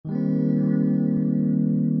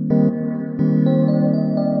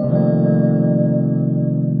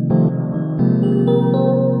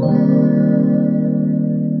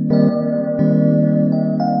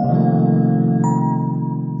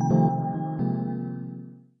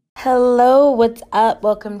Hello, what's up?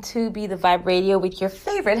 Welcome to Be the Vibe Radio with your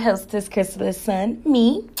favorite hostess, Crystal Sun,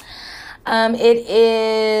 me. It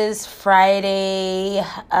is Friday,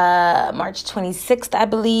 March 26th, I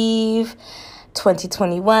believe,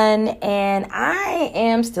 2021, and I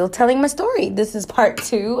am still telling my story. This is part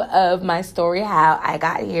 2 of my story, how I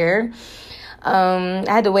got here. I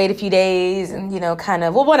had to wait a few days and,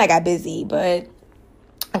 one, I got busy, but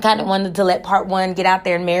I kind of wanted to let part 1 get out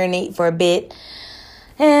there and marinate for a bit.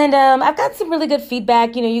 And I've got some really good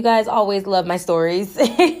feedback. You guys always love my stories,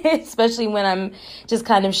 especially when I'm just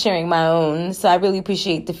kind of sharing my own. So I really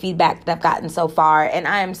appreciate the feedback that I've gotten so far. And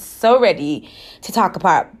I am so ready to talk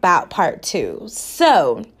about part 2.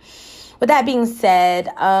 So with that being said,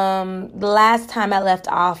 the last time I left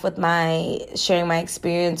off with my sharing my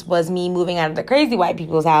experience was me moving out of the crazy white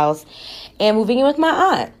people's house and moving in with my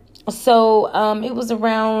aunt. So it was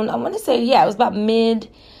around, it was about mid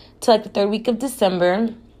to like the third week of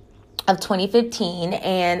December of 2015.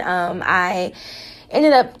 And I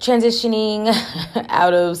ended up transitioning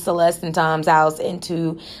out of Celeste and Tom's house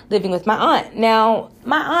into living with my aunt. Now,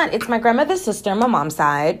 my aunt, it's my grandmother's sister on my mom's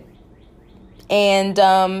side. And,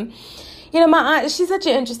 my aunt, she's such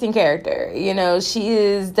an interesting character. She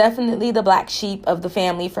is definitely the black sheep of the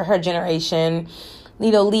family for her generation.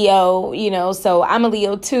 Leo, so I'm a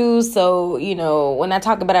Leo too. So, when I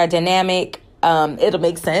talk about our dynamic, it'll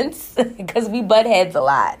make sense because we butt heads a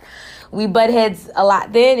lot. We butt heads a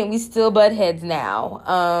lot then, and we still butt heads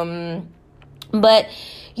now. But,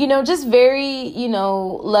 just very,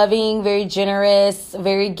 loving, very generous,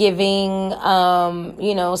 very giving.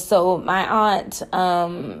 So my aunt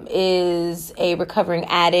is a recovering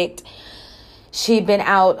addict. She'd been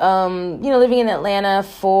out, living in Atlanta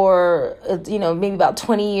for, maybe about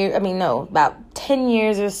 20 years. About 10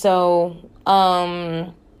 years or so.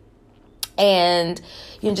 And,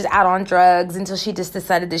 just out on drugs until she just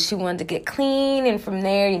decided that she wanted to get clean. And from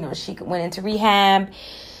there, she went into rehab.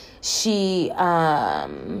 She, got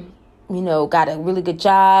a really good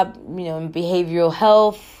job, in behavioral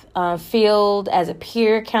health field as a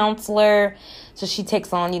peer counselor. So she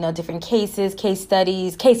takes on, different cases, case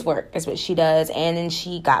studies, casework is what she does. And then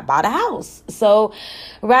she bought a house. So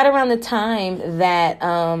right around the time that,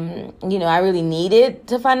 I really needed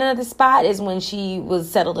to find another spot is when she was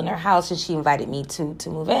settled in her house and she invited me to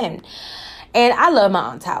move in. And I love my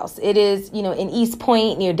aunt's house. It is, in East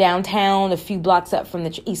Point near downtown, a few blocks up from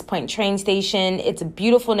the East Point train station. It's a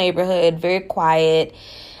beautiful neighborhood, very quiet,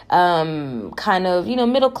 kind of,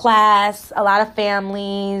 middle class, a lot of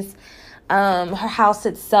families. Her house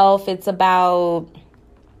itself, it's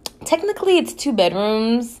technically 2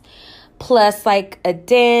 bedrooms plus like a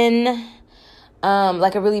den,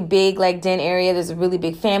 like a really big den area. There's a really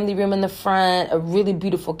big family room in the front, a really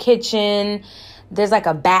beautiful kitchen. There's like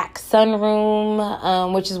a back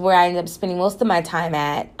sunroom, which is where I ended up spending most of my time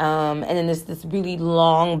at. And then there's this really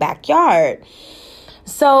long backyard.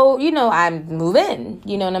 So, I move in,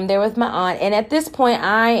 and I'm there with my aunt. And at this point,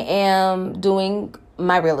 I am doing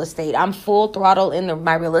my real estate. I'm full throttle in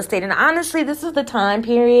my real estate. And honestly, this is the time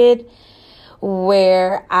period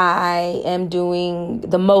where I am doing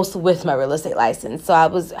the most with my real estate license. So I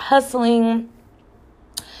was hustling,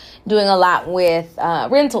 doing a lot with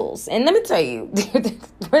rentals. And let me tell you,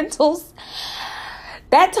 rentals,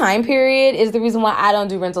 that time period is the reason why I don't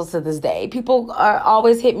do rentals to this day. People are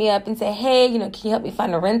always hit me up and say, hey, can you help me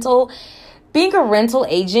find a rental? Being a rental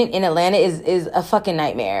agent in Atlanta is a fucking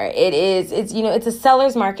nightmare. It's a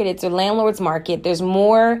seller's market. It's a landlord's market. There's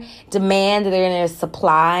more demand than there is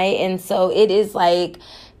supply. And so it is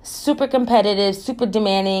super competitive, super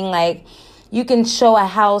demanding. You can show a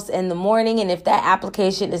house in the morning, and if that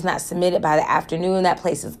application is not submitted by the afternoon, that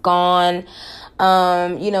place is gone.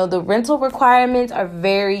 The rental requirements are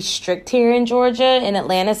very strict here in Georgia, in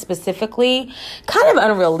Atlanta specifically. Kind of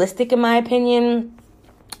unrealistic in my opinion.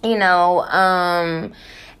 And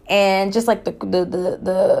just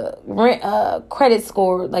the credit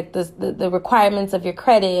score, the requirements of your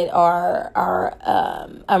credit are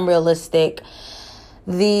unrealistic.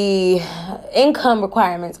 The income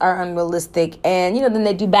requirements are unrealistic. And, then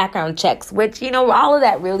they do background checks, which, all of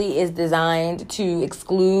that really is designed to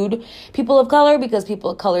exclude people of color because people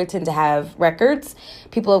of color tend to have records.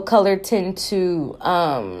 People of color tend to,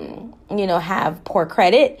 have poor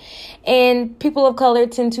credit, and people of color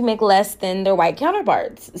tend to make less than their white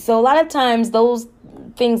counterparts. So a lot of times those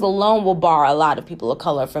things alone will bar a lot of people of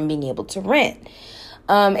color from being able to rent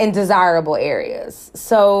in desirable areas.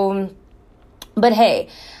 So, but hey,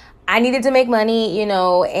 I needed to make money,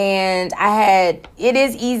 and it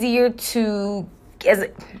is easier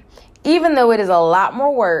even though it is a lot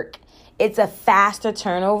more work, it's a faster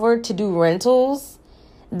turnover to do rentals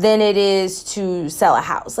than it is to sell a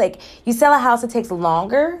house. Like, you sell a house, it takes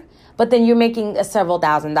longer, but then you're making several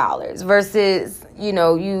 $1,000s versus,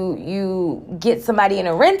 you get somebody in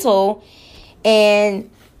a rental and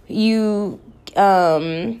you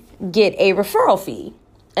get a referral fee.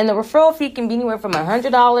 And the referral fee can be anywhere from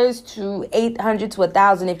 $100 to $800 to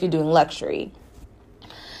 $1,000 if you're doing luxury.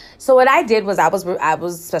 So what I did was I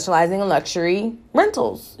was specializing in luxury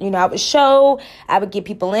rentals. I would show, I would get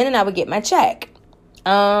people in, and I would get my check.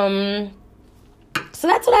 So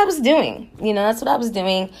that's what I was doing. That's what I was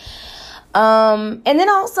doing. And then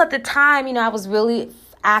also at the time, I was really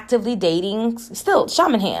actively dating still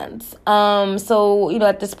Shaman Hands. So,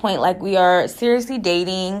 at this point, like, we are seriously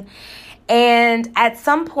dating. And at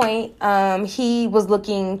some point, he was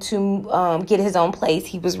looking to get his own place.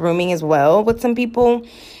 He was rooming as well with some people.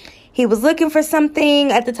 He was looking for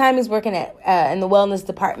something. At the time, he was working in the wellness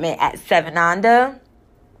department at Seven Anda,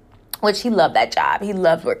 which he loved that job. He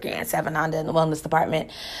loved working at Seven Anda in the wellness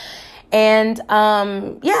department. And,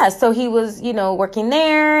 so he was, working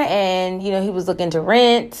there, and, he was looking to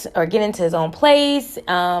rent or get into his own place.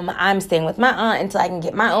 I'm staying with my aunt until I can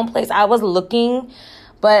get my own place. I was looking,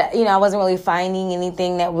 but, I wasn't really finding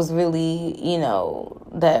anything that was really,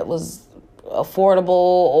 that was affordable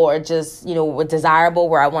or just, desirable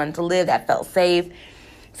where I wanted to live, that felt safe.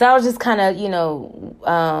 So I was just kind of,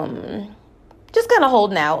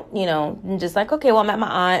 holding out, and just like, okay, well, I'm at my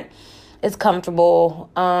aunt. It's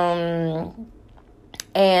comfortable. I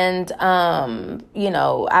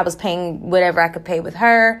was paying whatever I could pay with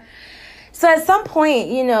her. So at some point,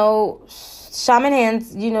 Shaman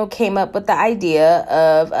Hands, came up with the idea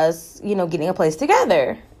of us, getting a place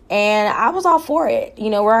together. And I was all for it.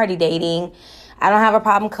 We're already dating. I don't have a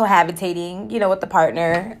problem cohabitating, with the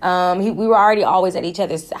partner. We were already always at each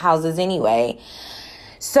other's houses anyway.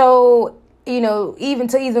 So, even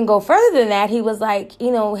go further than that, he was like,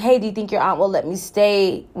 hey, do you think your aunt will let me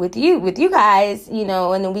stay with you guys,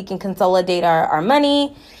 and then we can consolidate our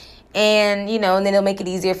money, and, and then it'll make it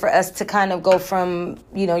easier for us to kind of go from,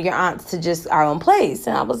 your aunt's to just our own place.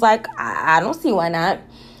 And I was like, I don't see why not.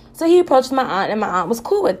 So he approached my aunt, and my aunt was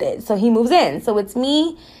cool with it. So he moves in. So it's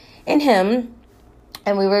me and him,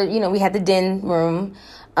 and we were, we had the den room,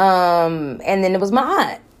 and then it was my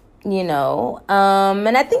aunt.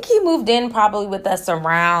 And I think he moved in probably with us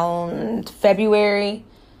around February,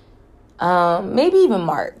 maybe even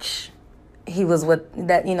March. He was with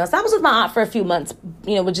that, so I was with my aunt for a few months,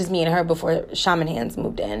 with just me and her before Shaman Hands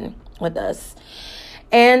moved in with us.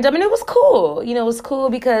 And, it was cool. It was cool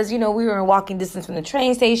because, we were in walking distance from the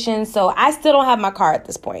train station. So I still don't have my car at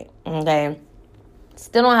this point. Okay.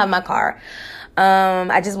 Still don't have my car.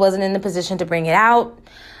 I just wasn't in the position to bring it out.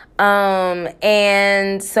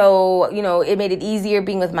 And so, it made it easier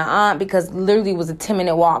being with my aunt because literally it was a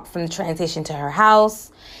 10-minute walk from the train station to her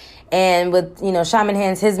house. And with, Shaman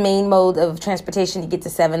Hands, his main mode of transportation to get to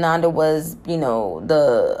Seven Anda was,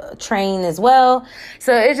 the train as well.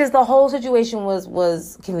 So it's just the whole situation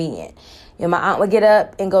was convenient. My aunt would get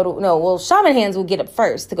up and Shaman Hands would get up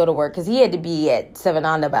first to go to work because he had to be at Seven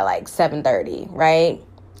Anda by like 7:30, right?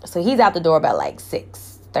 So he's out the door by like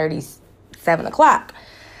 6:30, 7 o'clock.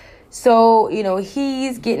 So,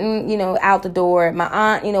 he's getting, out the door. My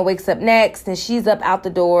aunt, wakes up next and she's up out the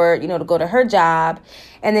door, to go to her job.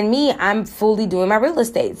 And then me, I'm fully doing my real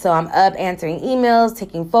estate. So I'm up answering emails,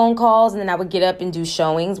 taking phone calls, and then I would get up and do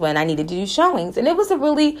showings when I needed to do showings. And it was a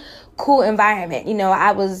really cool environment.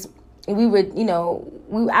 I was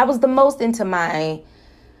the most into my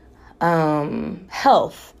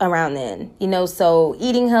health around then, so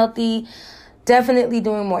eating healthy, definitely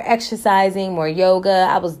doing more exercising, more yoga.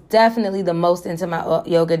 I was definitely the most into my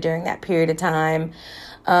yoga during that period of time.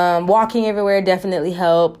 Walking everywhere definitely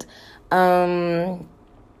helped.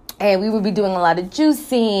 And we would be doing a lot of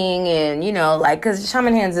juicing and, because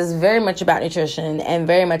Shaman Hands is very much about nutrition and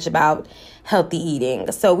very much about healthy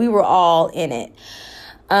eating. So we were all in it.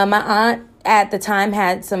 My aunt at the time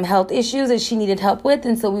had some health issues that she needed help with.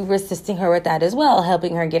 And so we were assisting her with that as well,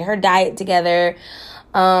 helping her get her diet together.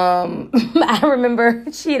 I remember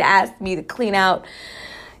she had asked me to clean out,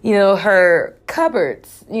 her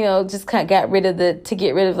cupboards, just kind of get rid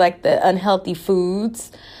of like the unhealthy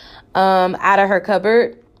foods, out of her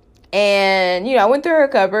cupboard. And, I went through her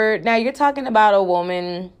cupboard. Now you're talking about a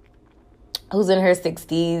woman who's in her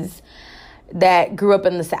 60s that grew up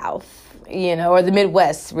in the South, or the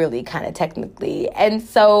Midwest, really, kind of technically. And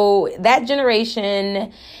so that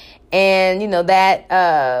generation and,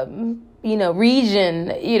 that,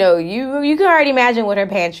 region, you can already imagine what her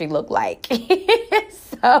pantry looked like.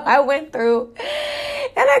 I went through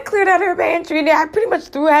and I cleared out her pantry. And I pretty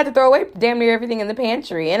much had to throw away damn near everything in the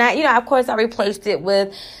pantry. And of course, I replaced it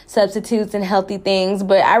with substitutes and healthy things.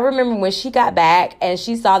 But I remember when she got back and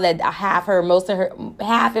she saw that half,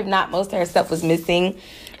 if not most of her stuff was missing.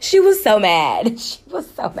 She was so mad. She was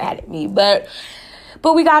so mad at me. But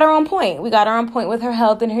we got her on point. We got her on point with her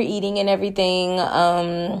health and her eating and everything.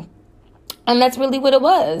 And that's really what it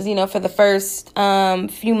was, for the first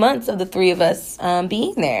few months of the three of us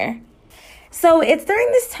being there. So it's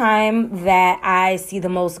during this time that I see the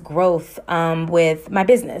most growth with my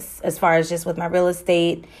business, as far as just with my real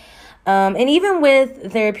estate, and even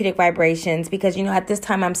with therapeutic vibrations, because, at this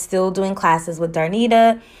time I'm still doing classes with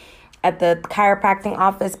Darnita at the chiropractic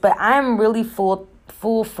office, but I'm really full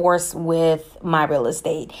force with my real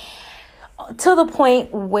estate. To the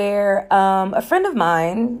point where a friend of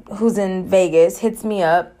mine who's in Vegas hits me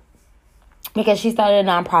up because she started a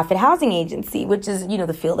nonprofit housing agency, which is,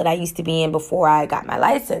 the field that I used to be in before I got my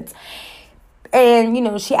license. And,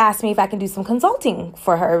 she asked me if I can do some consulting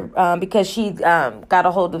for her because she got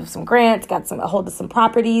a hold of some grants, a hold of some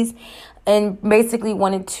properties, and basically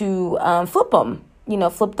wanted to flip them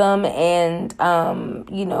and,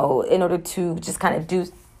 in order to just kind of do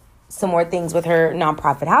some more things with her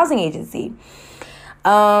nonprofit housing agency. So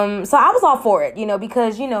I was all for it,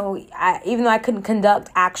 because, even though I couldn't conduct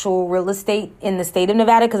actual real estate in the state of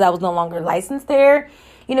Nevada because I was no longer licensed there,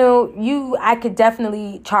 I could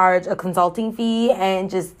definitely charge a consulting fee and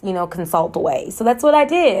just, consult away. So that's what I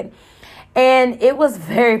did. And it was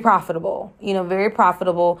very profitable, very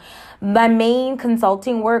profitable. My main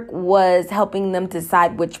consulting work was helping them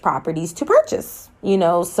decide which properties to purchase,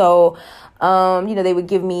 so they would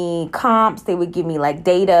give me comps. They would give me like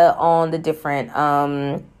data on the different,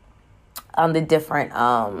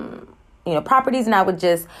 properties. And I would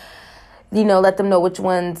just, let them know which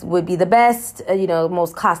ones would be the best,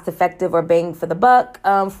 most cost effective or bang for the buck,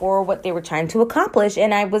 for what they were trying to accomplish.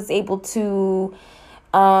 And I was able to,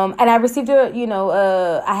 and I received I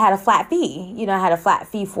had a flat fee, I had a flat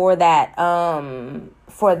fee for that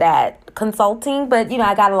consulting. But,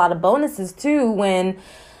 I got a lot of bonuses too when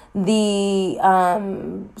those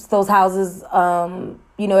houses,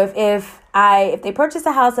 if they purchased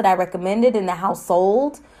a house that I recommended and the house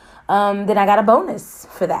sold, then I got a bonus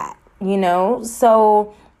for that,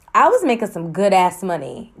 so I was making some good ass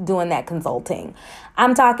money doing that consulting.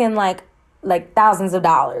 I'm talking like thousands of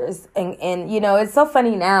dollars. And it's so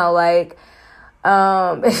funny now, like,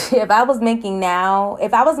 if I was making now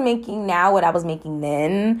what I was making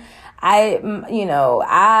then, it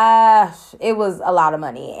was a lot of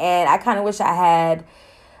money. And I kind of wish I had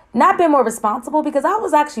not been more responsible, because I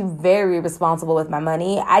was actually very responsible with my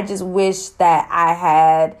money. I just wish that I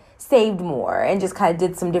had saved more and just kind of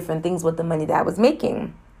did some different things with the money that I was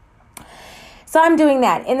making. So I'm doing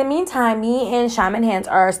that. In the meantime, me and Shaman Hands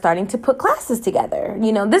are starting to put classes together.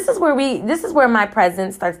 This is where my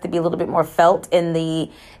presence starts to be a little bit more felt in the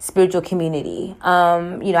spiritual community.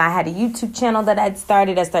 I had a YouTube channel that I'd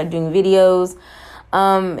started. I started doing videos.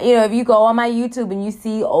 If you go on my YouTube and you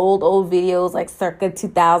see old videos like circa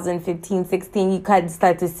 2015, 16, you kind of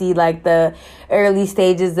start to see like the early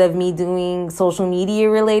stages of me doing social media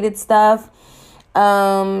related stuff.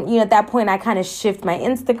 At that point I kind of shift my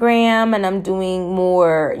Instagram and I'm doing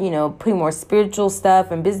more, putting more spiritual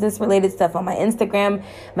stuff and business related stuff on my Instagram.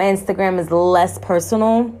 My Instagram is less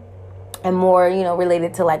personal and more,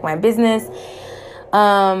 related to like my business.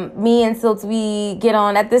 Me and Silts, we get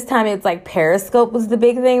on at this time. It's like Periscope was the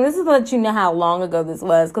big thing. This is to let you know how long ago this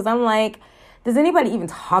was. 'Cause I'm like, does anybody even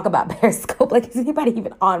talk about Periscope? Like, is anybody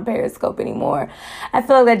even on Periscope anymore? I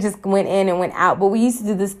feel like that just went in and went out. But we used to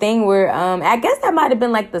do this thing where, I guess that might have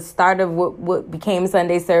been like the start of what became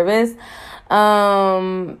Sunday service.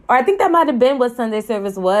 Or I think that might have been what Sunday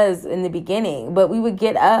service was in the beginning. But we would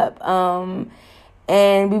get up,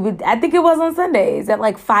 and I think it was on Sundays at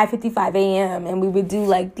like 5:55 a.m. And we would do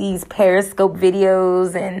like these Periscope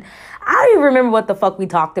videos. And I don't even remember what the fuck we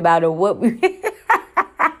talked about or what we...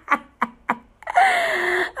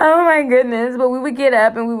 Oh my goodness. But we would get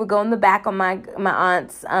up and we would go in the back on my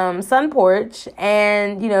aunt's sun porch.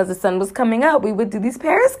 And, as the sun was coming up, we would do these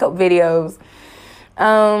Periscope videos.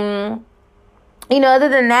 Other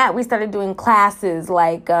than that, we started doing classes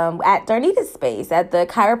like at Darnita's space at the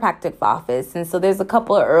chiropractic office. And so there's a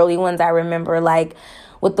couple of early ones I remember, like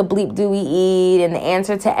What the Bleep Do We Eat and The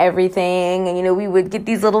Answer to Everything. And, we would get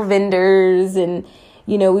these little vendors and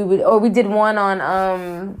we did one on,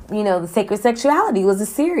 the sacred sexuality was a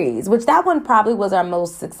series, which that one probably was our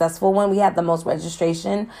most successful one. We had the most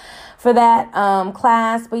registration for that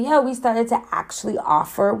class. But yeah, we started to actually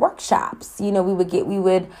offer workshops. We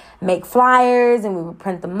would make flyers and we would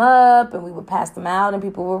print them up and we would pass them out and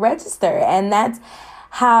people would register. And that's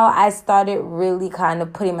how I started really kind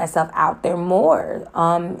of putting myself out there more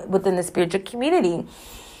within the spiritual community.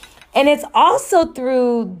 And it's also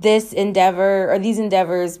through this endeavor or these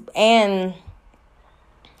endeavors and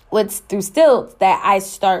what's through Stilts that I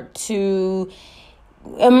start to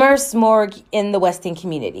immerse more in the Weston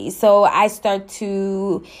community. So I start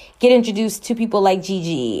to get introduced to people like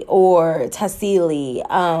Gigi or Tassili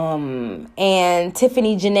and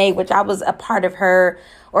Tiffany Janae, which I was a part of her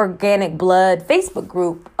Organic Blood Facebook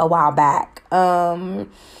group a while back.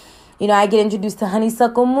 I get introduced to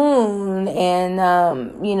Honeysuckle Moon and,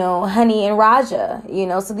 Honey and Raja,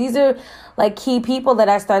 so these are like key people that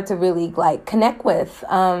I start to really like connect with,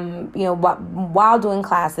 while doing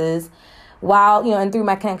classes, and through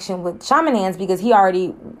my connection with Shaman Hands, because he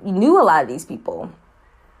already knew a lot of these people.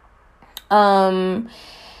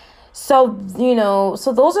 So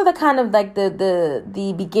those are the kind of like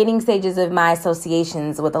the beginning stages of my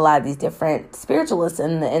associations with a lot of these different spiritualists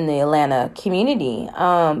in the Atlanta community.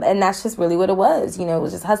 And that's just really what it was. It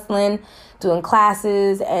was just hustling, doing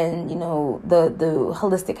classes and, the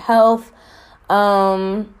holistic health,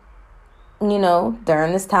 during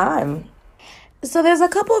this time. So there's a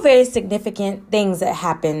couple of very significant things that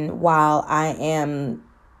happen while I am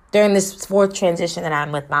during this fourth transition that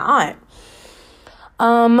I'm with my aunt.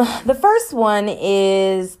 The first one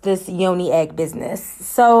is this yoni egg business.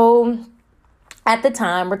 So at the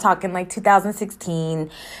time, we're talking like 2016,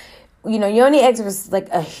 yoni eggs was like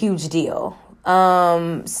a huge deal.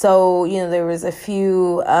 There was a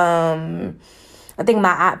few, I think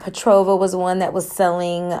my aunt Petrova was one that was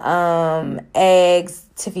selling, eggs.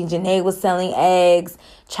 Tiffany Janae was selling eggs.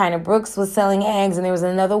 China Brooks was selling eggs. And there was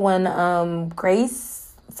another one,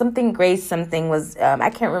 Grace something was, I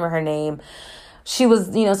can't remember her name. She was,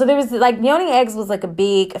 so there was like yoni eggs was like a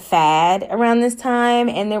big fad around this time.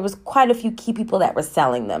 And there was quite a few key people that were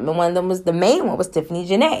selling them. And one of them was the main one was Tiffany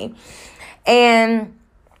Janae. And,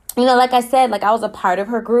 like I said, like I was a part of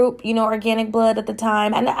her group, Organic Blood at the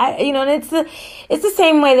time. And I, and it's the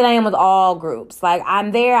same way that I am with all groups. Like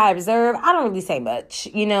I'm there, I observe. I don't really say much,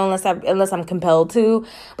 unless I'm compelled to,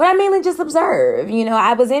 but I mainly just observe.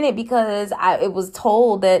 I was in it because it was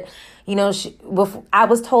told that, I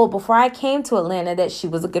was told before I came to Atlanta that she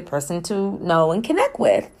was a good person to know and connect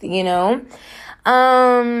with,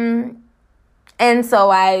 and so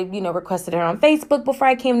I, requested her on Facebook before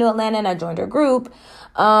I came to Atlanta and I joined her group.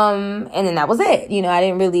 And then that was it. I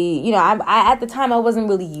didn't really, I at the time I wasn't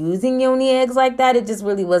really using yoni eggs like that. It just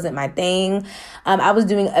really wasn't my thing. I was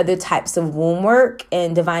doing other types of womb work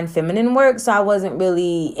and divine feminine work. So I wasn't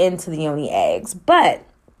really into the yoni eggs, but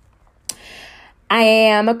I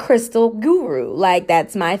am a crystal guru. Like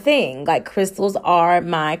that's my thing. Like crystals are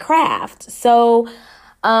my craft. So,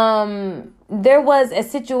 there was a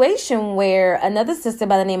situation where another sister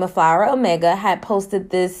by the name of Flower Omega had posted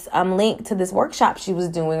this link to this workshop she was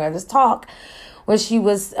doing, or this talk, where she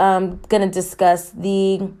was going to discuss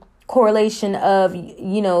the correlation of,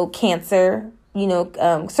 cancer,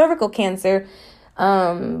 cervical cancer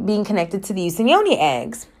being connected to the use of yoni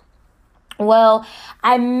eggs. Well,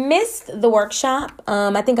 I missed the workshop.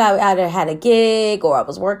 I think I either had a gig or I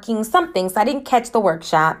was working something, so I didn't catch the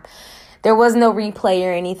workshop. There was no replay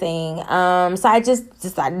or anything. So I just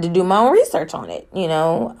decided to do my own research on it,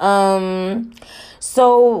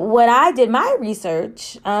 So what I did my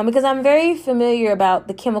research, because I'm very familiar about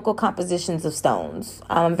the chemical compositions of stones.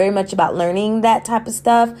 I'm very much about learning that type of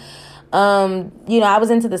stuff. I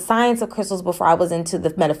was into the science of crystals before I was into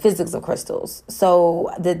the metaphysics of crystals.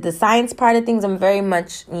 So the science part of things, I'm very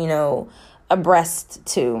much, abreast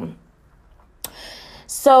to.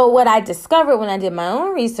 So what I discovered when I did my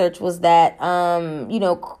own research was that,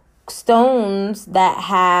 stones that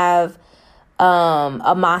have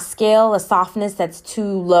a Mohs scale, a softness that's too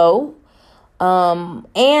low,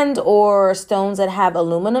 and or stones that have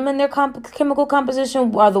aluminum in their chemical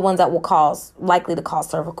composition are the ones that likely to cause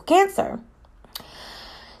cervical cancer.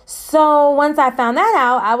 So once I found that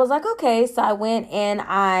out, I was like, okay. So I went and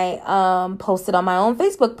I posted on my own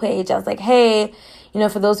Facebook page. I was like, hey,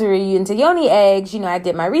 for those who are into yoni eggs, I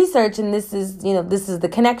did my research and this is the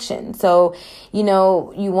connection. So,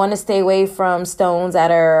 you want to stay away from stones that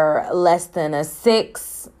are less than a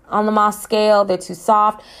 6 on the Mohs scale. They're too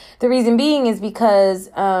soft. The reason being is because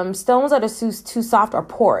stones that are too soft are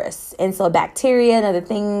porous. And so bacteria and other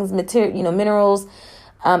things, minerals,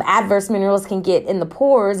 adverse minerals can get in the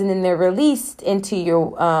pores, and then they're released into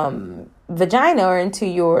your vagina or into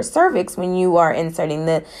your cervix when you are inserting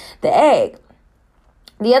the egg.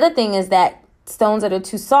 The other thing is that stones that are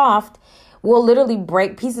too soft will literally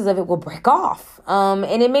break, pieces of it will break off.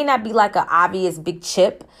 And it may not be like an obvious big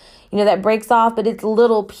chip, that breaks off, but it's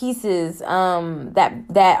little pieces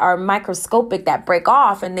that are microscopic that break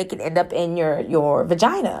off, and they can end up in your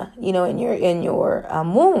vagina, in your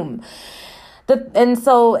womb.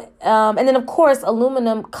 And then of course,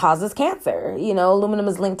 aluminum causes cancer. Aluminum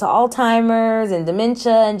is linked to Alzheimer's and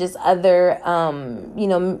dementia and just other,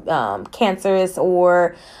 cancerous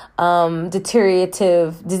or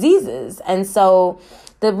deteriorative diseases. And so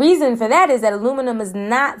the reason for that is that aluminum is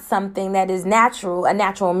not something that is a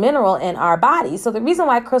natural mineral in our body. So the reason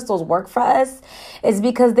why crystals work for us is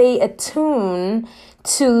because they attune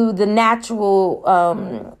to the natural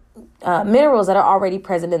minerals that are already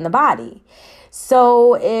present in the body.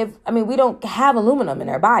 So we don't have aluminum in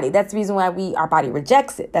our body. That's the reason why our body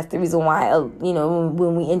rejects it. That's the reason why,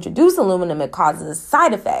 when we introduce aluminum, it causes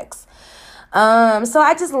side effects. So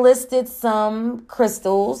I just listed some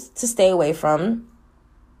crystals to stay away from,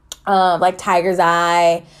 like tiger's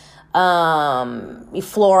eye,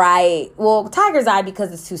 fluorite. Well, tiger's eye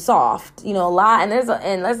because it's too soft, a lot. And there's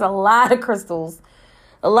a lot of crystals,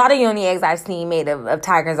 a lot of yoni eggs I've seen made of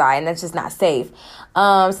tiger's eye, and that's just not safe.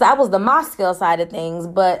 So that was the Mohs scale side of things.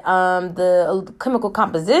 But the chemical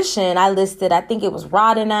composition I listed, I think it was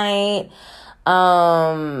rhodonite,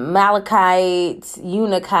 malachite,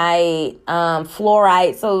 unakite,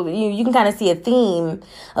 fluorite. So you can kind of see a theme.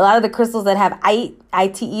 A lot of the crystals that have ite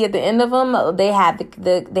at the end of them, they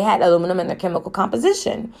had aluminum in their chemical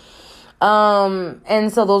composition.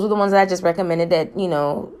 And so those are the ones that I just recommended that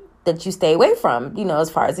that you stay away from,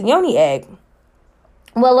 as far as a yoni egg.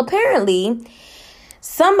 Well, apparently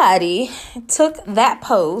somebody took that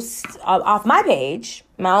post off my page,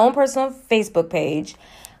 my own personal Facebook page,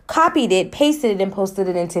 copied it, pasted it, and posted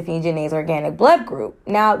it in Tiffany Janae's Organic Blood group.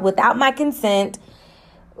 Now, without my consent,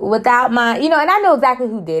 without my, and I know exactly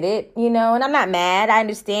who did it, and I'm not mad. I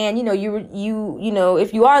understand,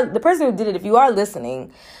 if you are the person who did it, if you are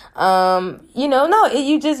listening,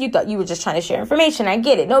 you thought you were just trying to share information. I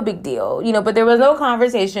get it. No big deal, but there was no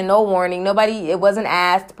conversation, no warning, it wasn't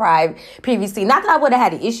asked previously. Not that I would have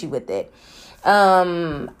had an issue with it.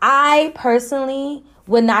 I personally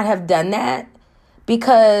would not have done that.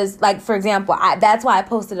 Because, like, for example, that's why I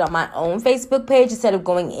posted it on my own Facebook page instead of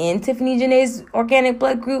going in Tiffany Janae's Organic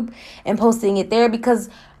Blood group and posting it there, because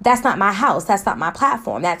that's not my house. That's not my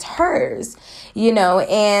platform. That's hers,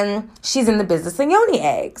 and she's in the business of yoni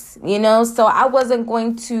eggs, so I wasn't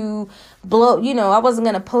going to I wasn't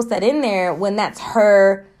going to post that in there when that's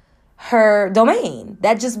her domain.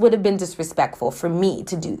 That just would have been disrespectful for me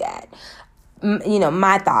to do that,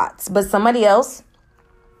 my thoughts. But somebody else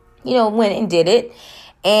went and did it,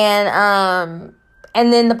 and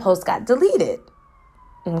then the post got deleted.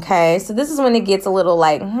 Okay, so this is when it gets a little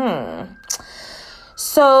like,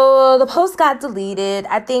 So the post got deleted.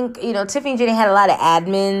 I think, Tiffany Janae had a lot of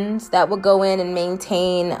admins that would go in and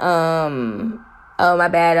maintain, oh, my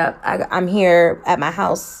bad, I'm here at my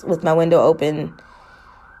house with my window open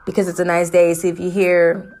because it's a nice day, so if you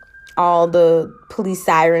hear all the police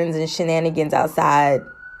sirens and shenanigans outside,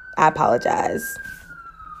 I apologize.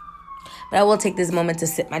 But I will take this moment to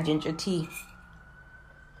sip my ginger tea.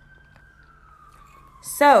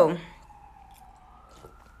 So,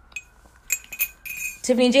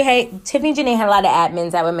 Tiffany Janae had a lot of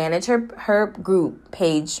admins that would manage her group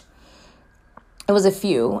page. It was a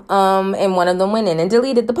few. And one of them went in and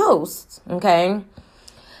deleted the post. Okay.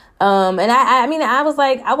 And I was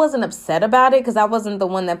like, I wasn't upset about it because I wasn't the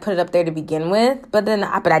one that put it up there to begin with. But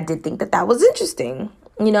I did think that was interesting.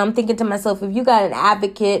 I'm thinking to myself, if you got an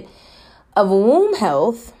advocate of womb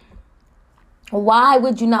health, why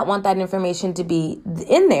would you not want that information to be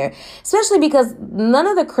in there? Especially because none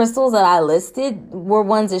of the crystals that I listed were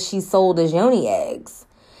ones that she sold as yoni eggs.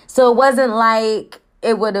 So it wasn't like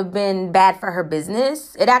it would have been bad for her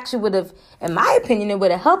business. It actually would have, in my opinion, it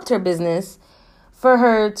would have helped her business for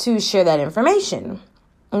her to share that information.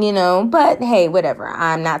 But hey, whatever.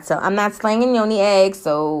 I'm not slanging yoni eggs,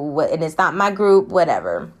 and it's not my group,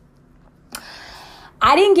 whatever.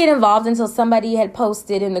 I didn't get involved until somebody had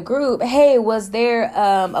posted in the group, hey, was there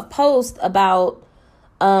a post about,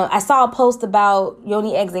 I saw a post about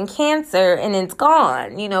yoni eggs and cancer and it's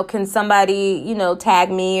gone. Can somebody, tag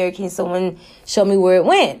me, or can someone show me where it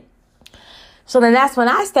went? So then that's when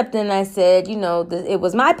I stepped in and I said, it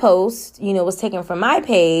was my post, was taken from my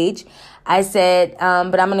page. I said,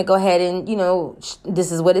 but I'm going to go ahead and,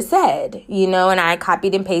 this is what it said, and I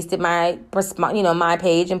copied and pasted my my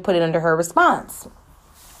page and put it under her response.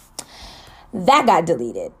 That got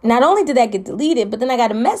deleted. Not only did that get deleted, but then I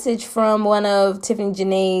got a message from one of Tiffany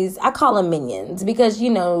Janae's, I call them minions, because, she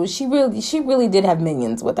really did have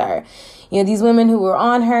minions with her. These women who were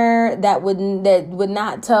on her that would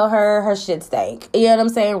not tell her shit stank. You know what I'm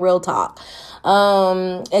saying? Real talk.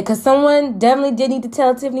 Because someone definitely did need to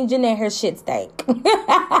tell Tiffany Janae her shit stank.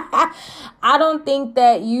 I don't think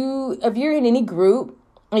that if you're in any group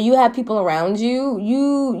and you have people around you,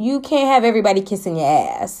 you can't have everybody kissing your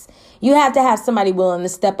ass. You have to have somebody willing to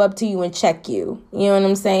step up to you and check you. You know what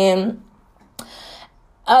I'm saying?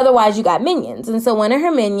 Otherwise, you got minions. And so one of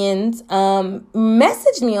her minions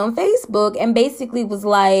messaged me on Facebook and basically was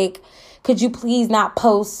like, could you please not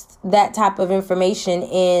post that type of information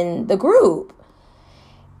in the group?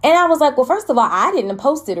 And I was like, well, first of all, I didn't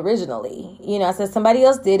post it originally. I said somebody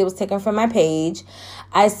else did. It was taken from my page.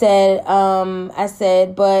 I said,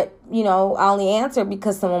 but, I only answered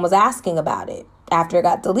because someone was asking about it after it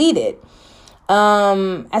got deleted.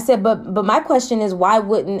 I said, but my question is, why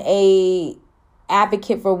wouldn't a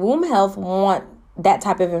advocate for womb health want that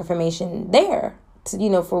type of information there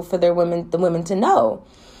to, for the women to know?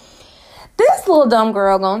 This little dumb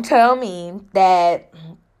girl gonna tell me that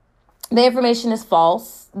the information is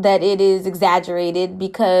false, that it is exaggerated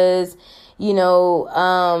because, the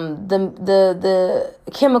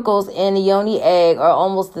chemicals in a yoni egg are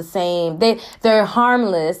almost the same. They're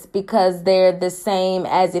harmless because they're the same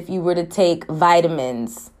as if you were to take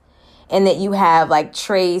vitamins, and that you have like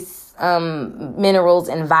trace minerals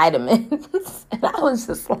and vitamins. And I was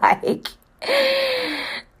just like,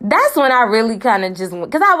 that's when I really kind of just,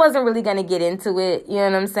 because I wasn't really going to get into it, you know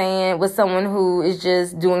what I'm saying, with someone who is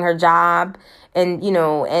just doing her job and,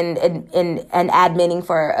 and adminning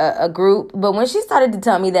for a group. But when she started to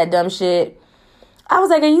tell me that dumb shit, I was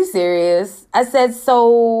like, are you serious? I said,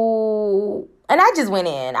 so, and I just went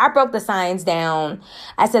in. I broke the signs down.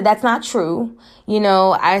 I said, that's not true.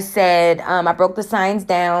 I said, I broke the signs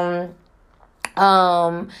down.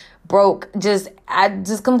 I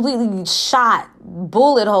just completely shot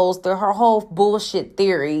bullet holes through her whole bullshit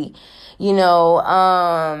theory,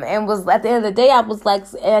 and was at the end of the day, I was like,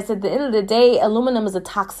 at the end of the day, aluminum is a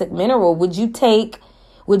toxic mineral. Would you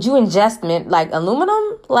ingest like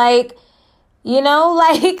aluminum? Like,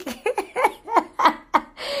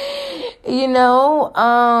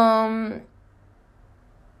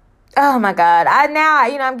 oh my God.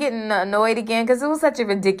 I'm getting annoyed again because it was such a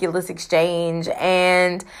ridiculous exchange.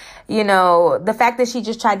 And, the fact that she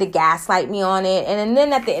just tried to gaslight me on it. And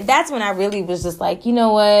then that's when I really was just like, you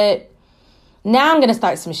know what? Now I'm going to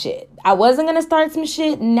start some shit. I wasn't going to start some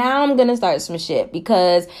shit. Now I'm going to start some shit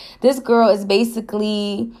because this girl is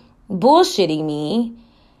basically bullshitting me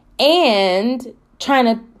and trying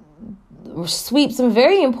to sweep some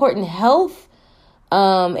very important health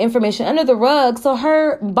information under the rug so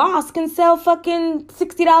her boss can sell fucking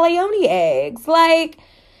 $60 yoni eggs. Like,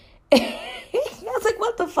 I was like,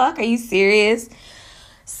 what the fuck? Are you serious?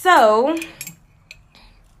 So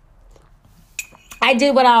I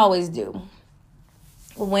did what I always do.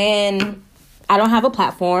 When I don't have a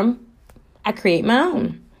platform, I create my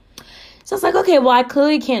own. So it's like, okay, well, I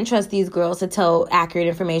clearly can't trust these girls to tell accurate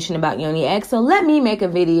information about yoni eggs. So let me make a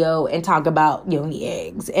video and talk about yoni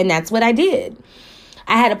eggs. And that's what I did.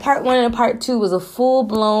 I had a part 1 and a part 2 was a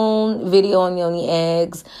full-blown video on yoni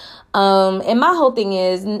eggs. And my whole thing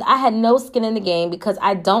is I had no skin in the game because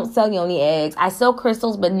I don't sell yoni eggs. I sell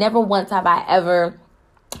crystals, but never once have I ever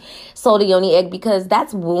sold a yoni egg because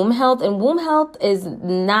that's womb health, and womb health is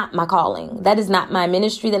not my calling. That is not my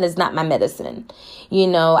ministry. That is not my medicine.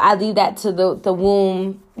 I leave that to the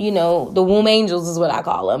womb, the womb angels is what I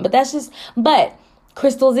call them. But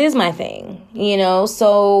crystals is my thing,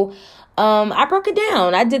 so I broke it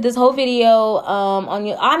down. I did this whole video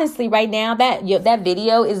honestly right now that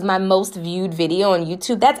video is my most viewed video on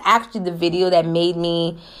YouTube. That's actually the video that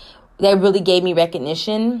really gave me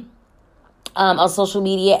recognition on social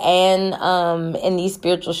media and in these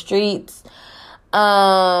spiritual streets.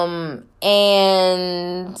 And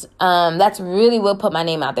that's really what put my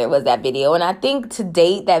name out there was that video. And I think to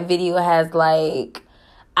date that video has like,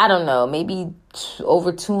 I don't know, maybe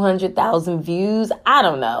over 200,000 views. I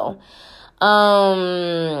don't know.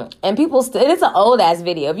 And people it's an old ass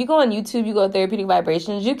video. If you go on YouTube, you go to Therapeutic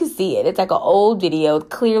Vibrations, you can see it. It's like an old video,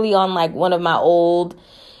 clearly on like one of my old,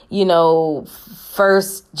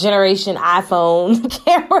 first generation iPhone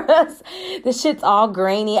cameras. The shit's all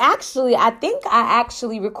grainy. Actually, I think I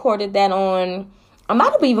recorded that I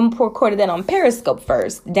might have even recorded that on Periscope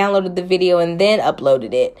first, downloaded the video and then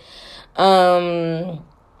uploaded it. Or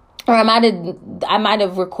I might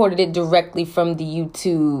have recorded it directly from the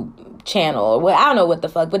YouTube channel. Well, I don't know what the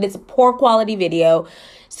fuck, but it's a poor quality video,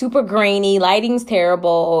 super grainy, lighting's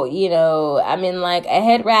terrible. I'm in like a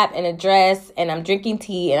head wrap and a dress, and I'm drinking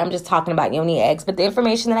tea, and I'm just talking about yoni eggs. But the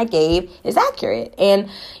information that I gave is accurate, and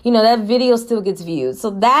that video still gets viewed. So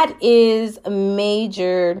that is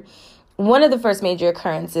one of the first major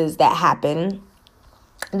occurrences that happened.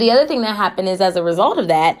 The other thing that happened is, as a result of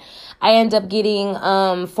that, I end up getting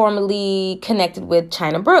formally connected with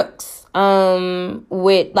China Brooks. And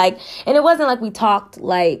it wasn't like we talked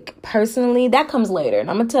like personally. That comes later. And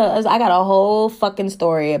I'm gonna tell I got a whole fucking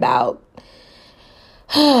story about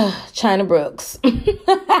China Brooks,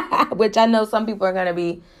 which I know some people are gonna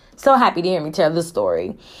be so happy to hear me tell this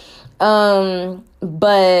story. But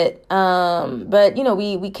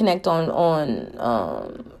we connect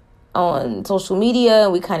on social media.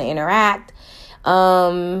 We kind of interact.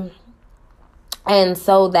 And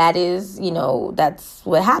so that is, that's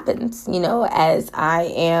what happens, as I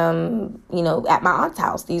am, at my aunt's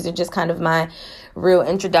house. These are just kind of my real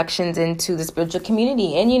introductions into the spiritual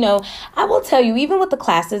community. And, I will tell you, even with the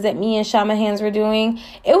classes that me and Shaman Hands were doing,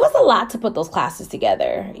 it was a lot to put those classes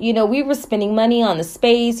together. We were spending money on the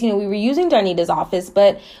space. We were using Darnita's office,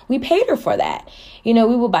 but we paid her for that. We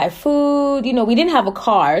would buy food. We didn't have a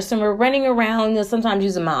car, so we're running around, sometimes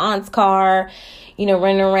using my aunt's car,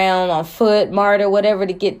 running around on foot, MARTA, whatever,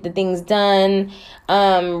 to get the things done,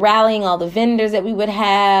 rallying all the vendors that we would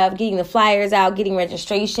have, getting the flyers out, getting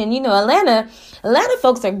registration. Atlanta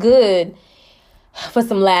folks are good for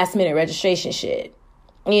some last minute registration shit.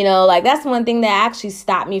 That's one thing that actually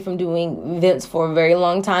stopped me from doing events for a very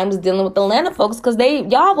long time, was dealing with Atlanta folks, because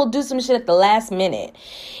y'all will do some shit at the last minute.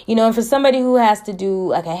 And for somebody who has to do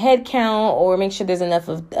like a head count or make sure there's enough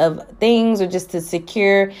of things, or just to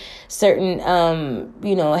secure certain,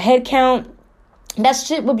 head count, that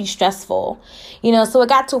shit would be stressful. So it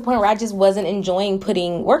got to a point where I just wasn't enjoying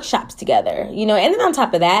putting workshops together, and then on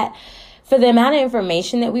top of that, for the amount of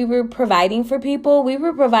information that we were providing for people, we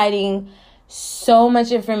were providing so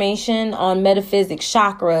much information on metaphysics,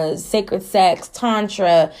 chakras, sacred sex,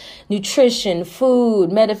 tantra, nutrition,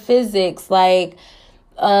 food, metaphysics,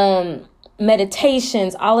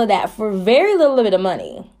 meditations, all of that for very little bit of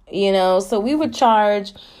money, So we would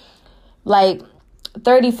charge like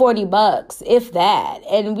 $30-$40, if that.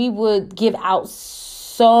 And we would give out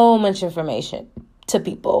so much information to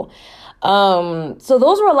people. So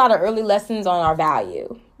those were a lot of early lessons on our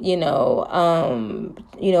value.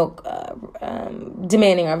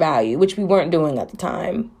 Demanding our value, which we weren't doing at the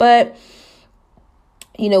time. But,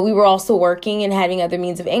 we were also working and having other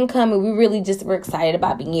means of income. And we really just were excited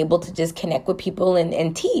about being able to just connect with people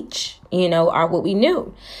and teach, what we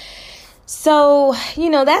knew. So,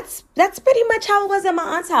 that's pretty much how it was at my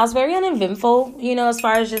aunt's house. Very uneventful, as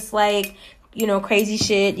far as just crazy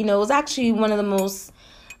shit. It was actually one of the most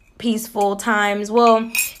peaceful times.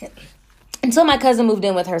 Well, until my cousin moved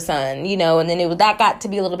in with her son, and then that got to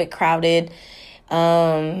be a little bit crowded,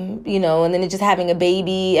 and then just having a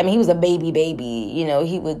baby. I mean, he was a baby,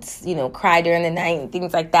 he would, cry during the night and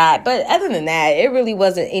things like that. But other than that, it really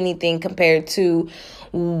wasn't anything compared to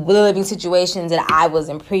the living situations that I was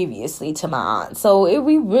in previously to my aunt. So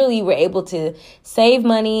we really were able to save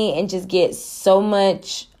money and just get so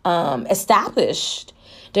much established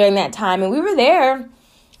during that time. And we were there.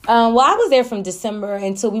 I was there from December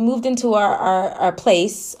until we moved into our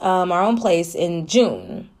place, our own place in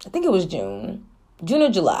June. I think it was June or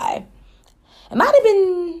July. It might have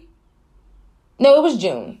been, no, it was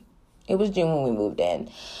June. It was June when we moved in.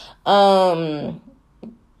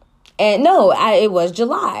 It was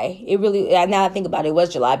July. It really, now I think about it, it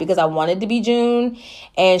was July, because I wanted to be June,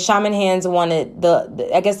 and Shaman Hands wanted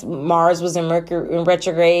I guess Mars was in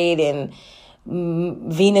retrograde, and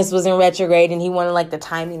Venus was in retrograde, and he wanted the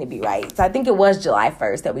timing to be right. So I think it was July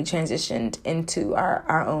 1st that we transitioned into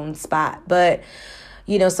our own spot. But,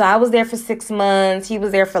 so I was there for 6 months. He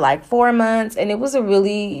was there for 4 months, and it was a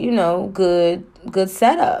really, good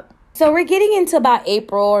setup. So we're getting into about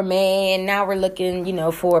April or May, and now we're looking,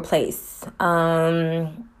 for a place. I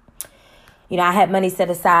had money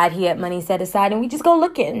set aside. He had money set aside, and we just go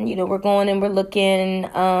looking. We're going and we're looking.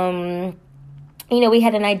 We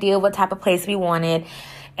had an idea of what type of place we wanted.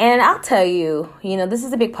 And I'll tell you, this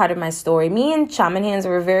is a big part of my story. Me and Shaman Hands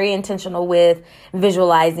were very intentional with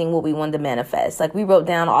visualizing what we wanted to manifest. We wrote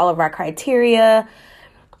down all of our criteria,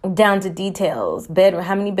 down to details. Bedroom,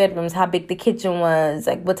 how many bedrooms, how big the kitchen was,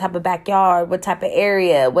 what type of backyard, what type of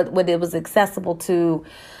area, what it was accessible to.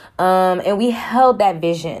 And we held that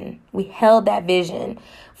vision. We held that vision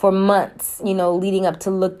for months, leading up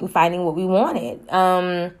to finding what we wanted.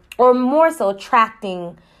 or more so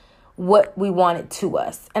attracting what we wanted to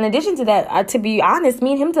us. In addition to that, to be honest,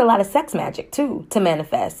 me and him did a lot of sex magic too to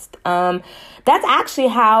manifest. That's actually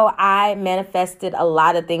how I manifested a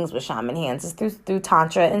lot of things with shaman hands, is through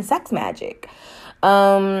tantra and sex magic.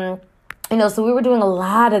 So we were doing a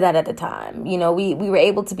lot of that at the time. We were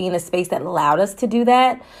able to be in a space that allowed us to do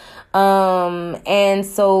that. And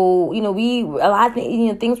so,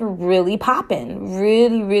 things were really popping,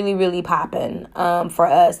 really, really, really popping, for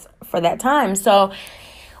us for that time. So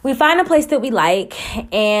we find a place that we like,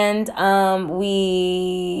 and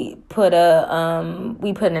we put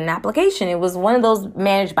in an application. It was one of those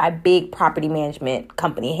managed by a big property management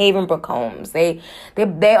company, Havenbrook Homes. They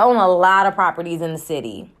own a lot of properties in the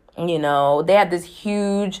city. They have this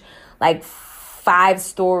huge,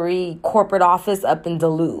 5-story corporate office up in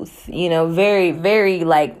Duluth. Very, very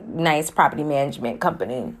nice property management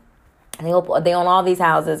company. And they own all these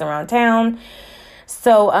houses around town.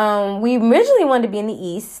 So we originally wanted to be in the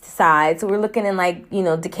east side. So we're looking in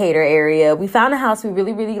Decatur area. We found a house we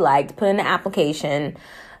really, really liked, put in the application,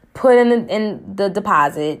 put in the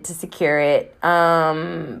deposit to secure it. Paid,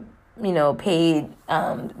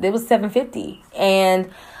 it was $750. And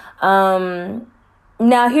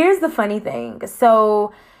now here's the funny thing.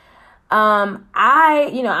 So I'm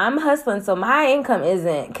hustling, so my income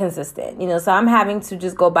isn't consistent, so I'm having to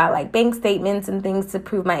just go by bank statements and things to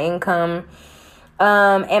prove my income.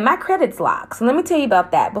 And my credit's locked. So let me tell you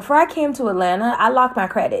about that. Before I came to Atlanta, I locked my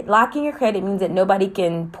credit. Locking your credit means that nobody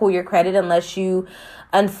can pull your credit unless you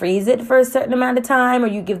unfreeze it for a certain amount of time, or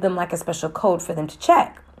you give them a special code for them to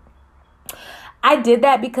check. I did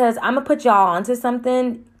that because I'm going to put y'all onto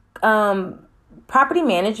something. Property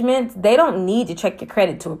management, they don't need to check your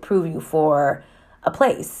credit to approve you for a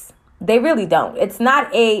place. They really don't. It's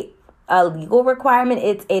not a legal requirement.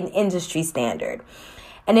 It's an industry standard.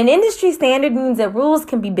 And an industry standard means that rules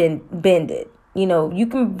can be bended.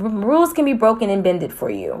 Rules can be broken and bended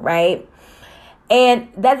for you, right? And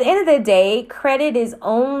at the end of the day, credit is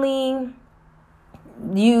only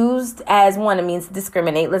used as one, it means to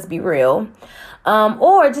discriminate, let's be real.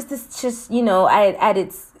 Or at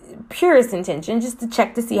its purest intention, just to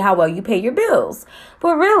check to see how well you pay your bills.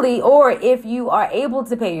 But really, or if you are able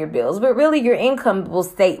to pay your bills, but really your income will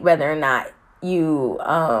state whether or not you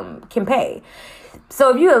can pay.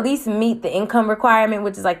 So if you at least meet the income requirement,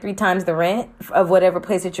 which is 3 times the rent of whatever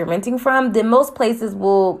place that you're renting from, then most places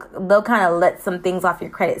they'll kind of let some things off your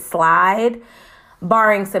credit slide,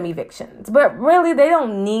 barring some evictions. But really, they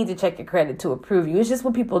don't need to check your credit to approve you. It's just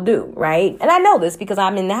what people do, right? And I know this because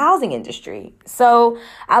I'm in the housing industry. So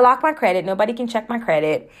I lock my credit. Nobody can check my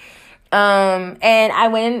credit. And I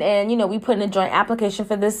went and, we put in a joint application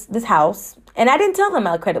for this house. And I didn't tell them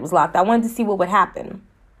my credit was locked. I wanted to see what would happen.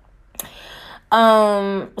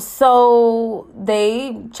 So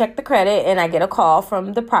they check the credit, and I get a call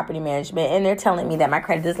from the property management, and they're telling me that my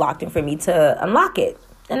credit is locked and for me to unlock it.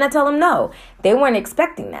 And I tell them no. They weren't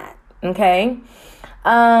expecting that. Okay.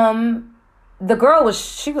 The girl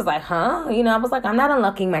she was like, huh? I was like, I'm not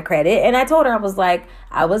unlocking my credit. And I told her, I was like,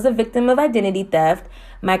 I was a victim of identity theft.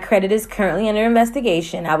 My credit is currently under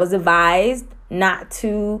investigation. I was advised not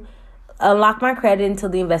to unlock my credit until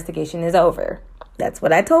the investigation is over. That's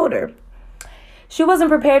what I told her. She wasn't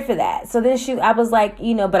prepared for that. So then I was like,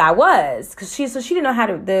 but I was, because she didn't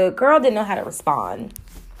know the girl didn't know how to respond.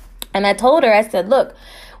 And I told her, I said, look,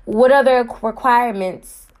 what other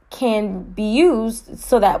requirements can be used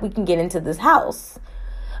so that we can get into this house?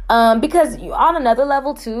 Because on another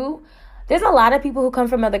level too, there's a lot of people who come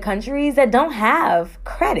from other countries that don't have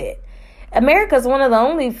credit. America is one of the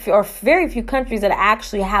only or very few countries that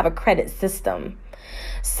actually have a credit system.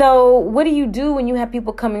 So what do you do when you have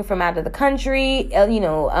people coming from out of the country,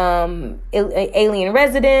 alien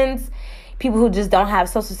residents, people who just don't have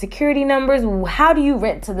social security numbers? How do you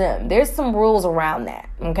rent to them? There's some rules around that,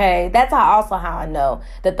 okay? That's how I know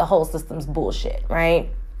that the whole system's bullshit, right?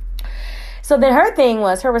 So then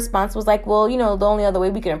her response was like, well, the only other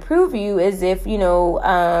way we can approve you is if, we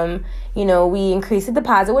increase the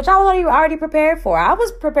deposit, which I was already prepared for. I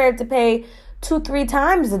was prepared to pay 2-3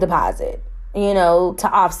 times the deposit, to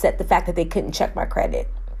offset the fact that they couldn't check my credit.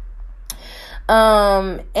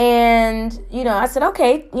 I said,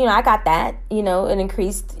 okay, I got that, an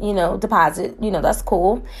increased, deposit, that's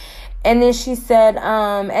cool. And then she said,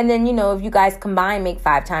 if you guys combine, make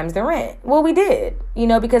 5 times the rent. Well, we did,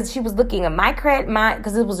 because she was looking at my credit,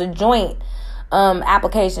 because it was a joint,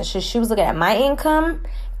 application. She was looking at my income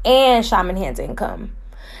and Shaman Hand's income.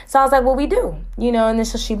 So I was like, well, we do, and then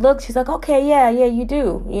so she looked, she's like, okay, yeah, you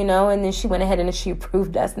do, and then she went ahead and she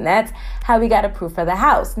approved us, and that's how we got approved for the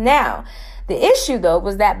house. Now, the issue, though,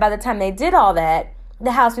 was that by the time they did all that,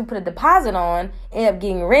 the house we put a deposit on ended up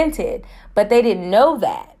getting rented, but they didn't know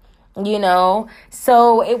that,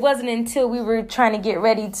 So it wasn't until we were trying to get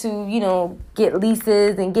ready to, get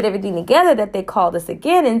leases and get everything together that they called us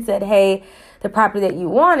again and said, hey, the property that you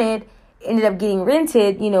wanted ended up getting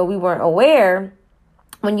rented. We weren't aware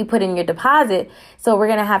when you put in your deposit. So we're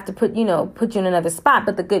going to have to put you in another spot.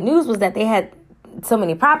 But the good news was that they had so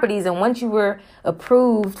many properties. And once you were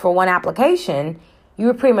approved for one application, you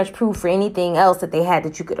were pretty much approved for anything else that they had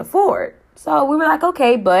that you could afford. So we were like,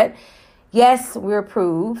 okay, but yes, we're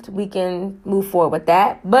approved. We can move forward with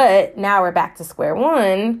that. But now we're back to square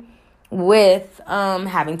one with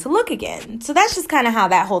having to look again. So that's just kind of how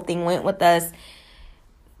that whole thing went with us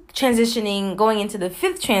transitioning, going into the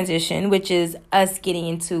fifth transition, which is us getting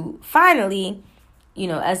into finally,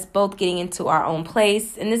 us both getting into our own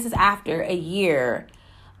place. And this is after a year,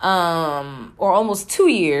 or almost 2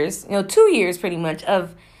 years, 2 years pretty much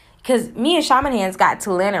because me and Shaman Hands got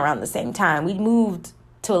to Atlanta around the same time. We moved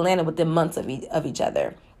to Atlanta within months of each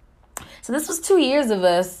other. So this was 2 years of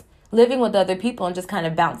us living with other people and just kind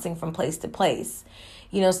of bouncing from place to place.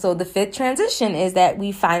 So the fifth transition is that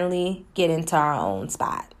we finally get into our own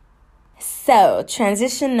spot. So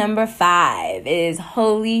transition number 5 is,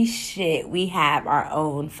 holy shit, we have our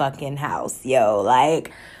own fucking house, yo.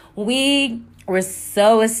 Like, we were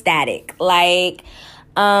so ecstatic. Like,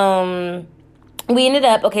 we ended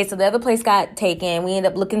up, so the other place got taken. We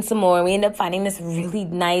ended up looking some more. We ended up finding this really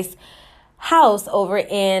nice house over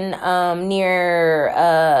in near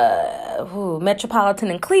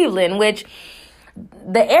Metropolitan in Cleveland, which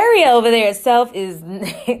the area over there itself is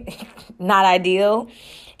not ideal.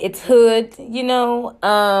 It's hood, We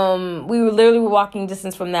were literally walking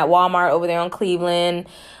distance from that Walmart over there on Cleveland,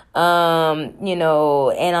 and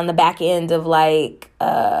on the back end of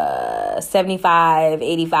 75,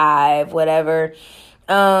 85, whatever.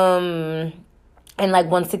 And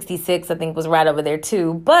 166, I think, was right over there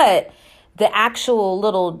too. But the actual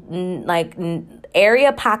little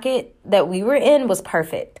area pocket that we were in was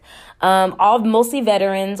perfect. All mostly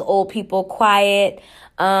veterans, old people, quiet.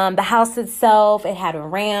 The house itself, it had a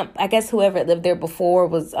ramp. I guess whoever lived there before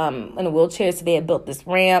was in a wheelchair, so they had built this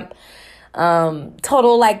ramp.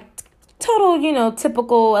 Total,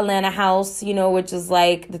 typical Atlanta house, which is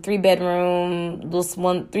like the 3-bedroom,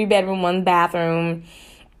 1 bathroom,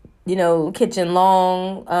 kitchen,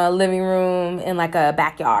 long living room, and like a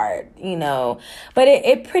backyard, But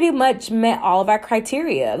it pretty much met all of our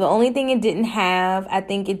criteria. The only thing it didn't have, I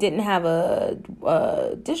think it didn't have a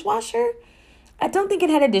dishwasher. I don't think it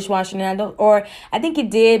had a dishwasher, I think it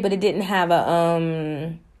did, but it didn't have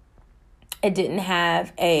a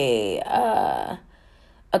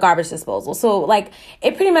garbage disposal. So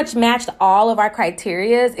it pretty much matched all of our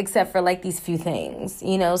criterias except for these few things,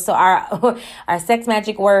 so our sex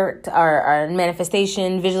magic worked, our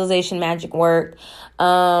manifestation, visualization magic worked.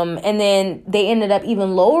 And then they ended up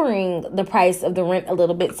even lowering the price of the rent a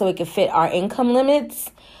little bit so it could fit our income limits.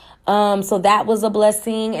 So that was a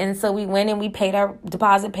blessing. And so we went and we paid our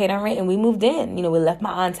deposit, paid our rent, and we moved in. We left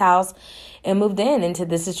my aunt's house and moved into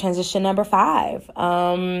this is transition number 5.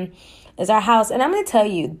 Is our house. And I'm going to tell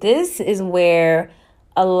you, this is where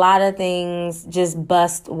a lot of things just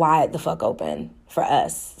bust wide the fuck open for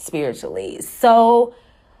us spiritually. So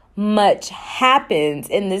much happens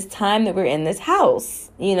in this time that we're in this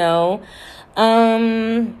house,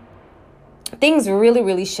 things really,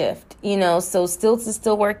 really shift, so Stilts is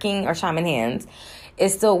still working, or Shaman Hands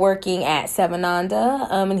is still working at Seven Nanda,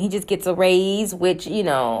 and he just gets a raise, which,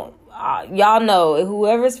 y'all know,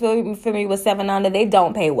 whoever's familiar with Seven Nanda, they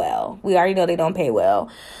don't pay well. We already know they don't pay well.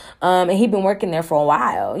 And he's been working there for a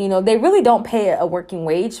while. They really don't pay a working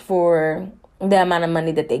wage for the amount of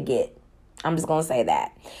money that they get. I'm just going to say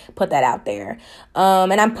that. Put that out there.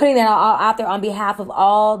 And I'm putting that all out there on behalf of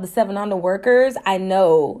all the Seven Nanda workers I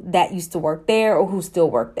know that used to work there or who still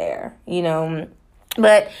work there,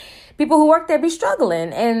 But people who work there be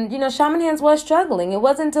struggling. And, Shaman Hands was struggling. It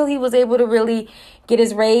wasn't until he was able to really get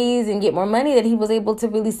his raise and get more money that he was able to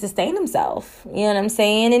really sustain himself. You know what I'm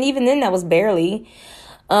saying? And even then, that was barely.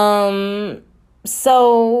 So,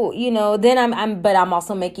 then I'm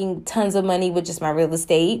also making tons of money with just my real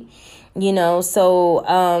estate. So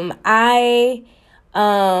I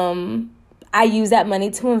use that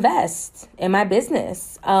money to invest in my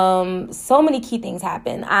business. So many key things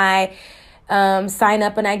happen. I sign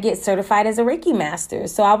up and I get certified as a Reiki master.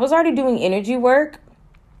 So I was already doing energy work,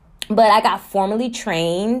 but I got formally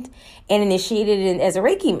trained and initiated as a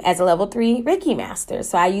level 3 Reiki master.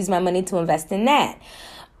 So I use my money to invest in that.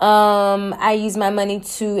 I use my money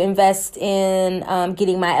to invest in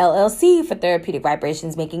getting my LLC for therapeutic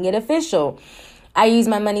vibrations, making it official. I use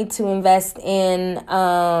my money to invest in,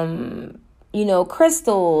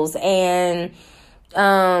 crystals and,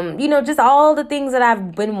 just all the things that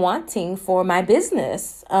I've been wanting for my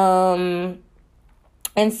business. And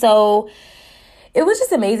so it was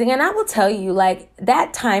just amazing. And I will tell you, like,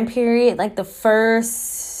 that time period, like the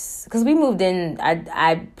first, because we moved in,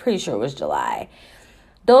 I'm pretty sure it was July.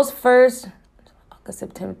 Those first August,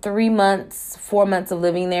 September, 3 months, 4 months of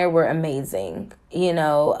living there were amazing. It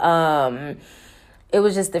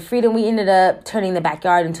was just the freedom. We ended up turning the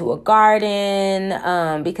backyard into a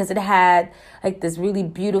garden because it had like this really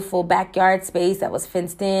beautiful backyard space that was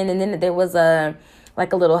fenced in. And then there was a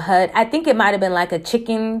little hut. I think it might have been like a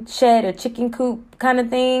chicken shed or chicken coop kind of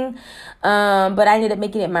thing. But I ended up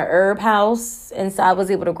making it my herb house. And so I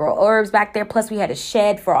was able to grow herbs back there. Plus we had a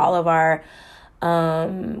shed for all of our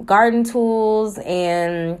garden tools,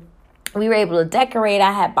 and we were able to decorate.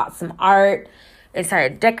 I had bought some art and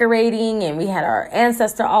started decorating, and we had our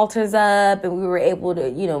ancestor altars up, and we were able to,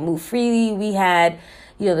 move freely. We had,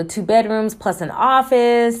 the 2 bedrooms plus an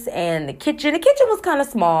office and the kitchen. The kitchen was kind of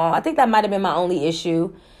small. I think that might have been my only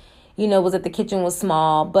issue, was that the kitchen was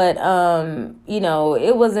small, but,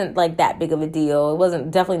 it wasn't like that big of a deal. It wasn't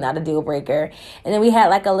definitely not a deal breaker. And then we had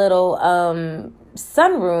like a little,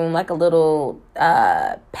 sunroom, like a little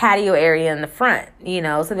patio area in the front,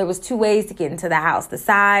 so there was 2 ways to get into the house. The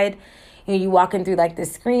side, you walk in through like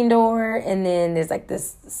this screen door, and then there's like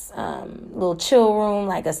this little chill room,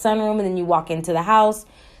 like a sunroom, and then you walk into the house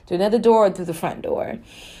through another door or through the front door.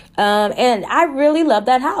 And I really love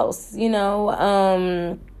that house,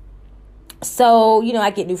 so, I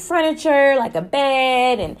get new furniture, like a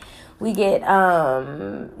bed, and we get,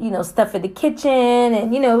 stuff for the kitchen,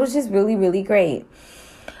 and, it was just really, really great.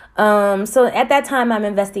 So at that time, I'm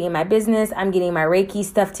investing in my business. I'm getting my Reiki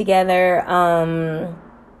stuff together.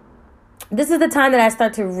 This is the time that I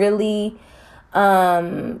start to really,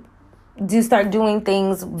 start doing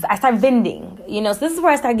things. I start vending, so this is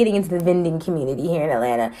where I start getting into the vending community here in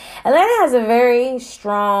Atlanta. Atlanta has a very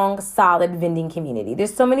strong, solid vending community.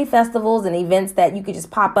 There's so many festivals and events that you could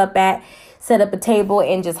just pop up at, set up a table,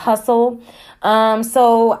 and just hustle.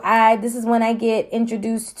 So this is when I get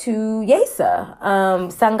introduced to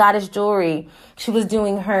Yesa, Sun Goddess Jewelry. She was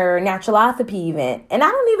doing her naturalopathy event, and I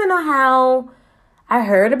don't even know how I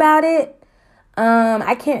heard about it.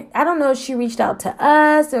 I don't know if she reached out to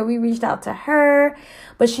us or we reached out to her,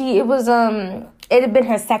 but it had been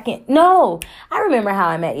her second. No, I remember how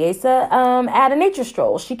I met Yesa, at a nature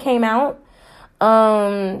stroll. She came out,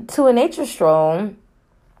 to a nature stroll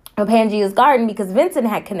of Pangea's garden because Vincent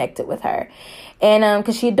had connected with her, and,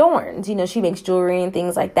 cause she adorns, she makes jewelry and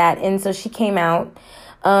things like that. And so she came out,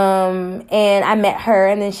 and I met her,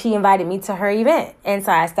 and then she invited me to her event. And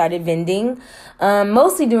so I started vending,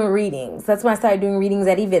 mostly doing readings. That's when I started doing readings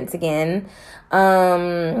at events again.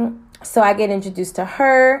 So I get introduced to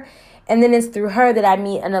her, and then it's through her that I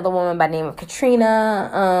meet another woman by the name of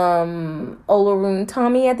Katrina, Olorun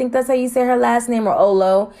Tommy. I think that's how you say her last name, or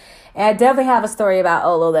Olo. And I definitely have a story about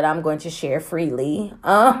Olo that I'm going to share freely.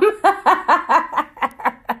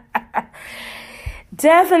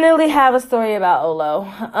 Definitely have a story about Olo.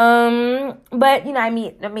 But, I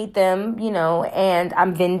meet them, and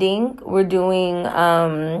I'm vending. We're doing,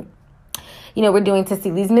 we're doing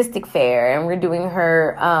Tassili's Mystic Fair, and we're doing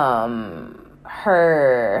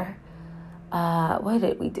what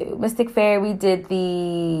did we do? Mystic Fair. We did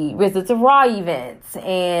the Wizards of Raw events,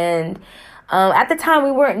 and, at the time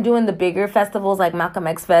we weren't doing the bigger festivals like Malcolm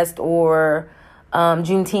X Fest or,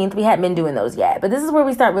 Juneteenth. We hadn't been doing those yet, but this is where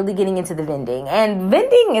we start really getting into the vending, and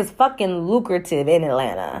vending is fucking lucrative in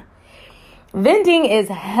Atlanta. Vending is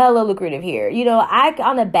hella lucrative here.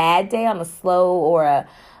 On a bad day, on a slow or an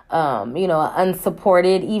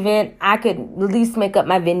unsupported event, I could at least make up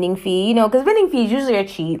my vending fee, because vending fees usually are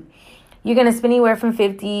cheap. You're going to spend anywhere from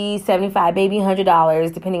 $50, $75, maybe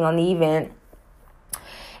 $100, depending on the event.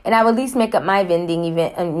 And I would at least make up my vending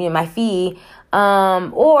event, my fee,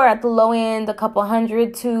 or at the low end, a couple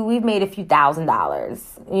hundred to, we've made a few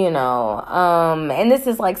 $1,000s, and this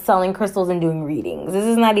is like selling crystals and doing readings. This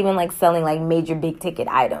is not even like selling like major big ticket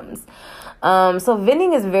items. So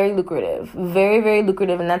vending is very lucrative, very, very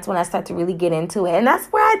lucrative. And that's when I start to really get into it. And that's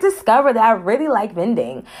where I discovered that I really like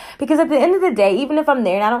vending, because at the end of the day, even if I'm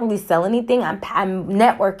there and I don't really sell anything, I'm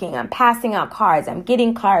networking, I'm passing out cards, I'm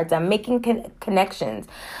getting cards, I'm making connections.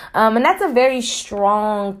 And that's a very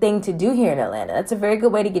strong thing to do here in Atlanta. That's a very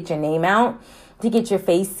good way to get your name out, to get your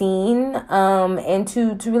face seen, and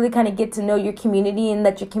to really kind of get to know your community and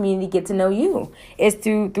let your community get to know you, is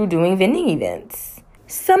through doing vending events.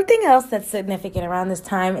 Something else that's significant around this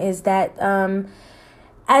time is that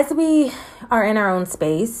as we are in our own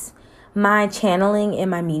space, my channeling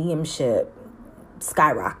and my mediumship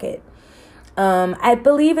skyrocket. I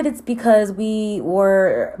believe it's because we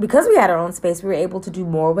had our own space, we were able to do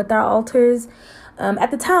more with our altars.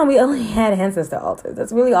 At the time, we only had ancestor altars.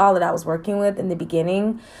 That's really all that I was working with in the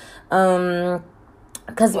beginning.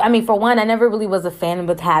 Because, for one, I never really was a fan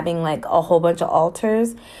of having, like, a whole bunch of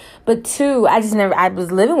altars. But two, I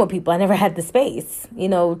was living with people. I never had the space,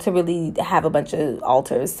 to really have a bunch of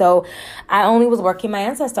altars. So I only was working my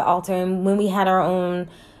ancestor altar. And when we got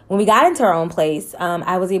into our own place,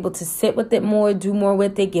 I was able to sit with it more, do more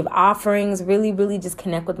with it, give offerings, really, really just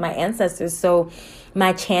connect with my ancestors. So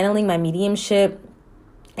my channeling, my mediumship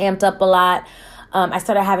amped up a lot. I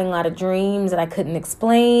started having a lot of dreams that I couldn't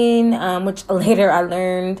explain, which later I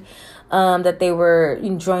learned that they were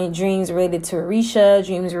dreams related to Orisha,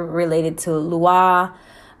 dreams related to Lua,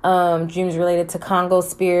 dreams related to Congo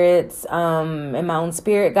spirits, and my own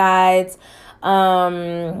spirit guides.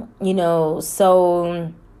 So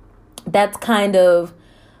that's kind of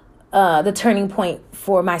the turning point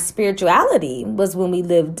for my spirituality was when we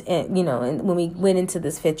lived in, and when we went into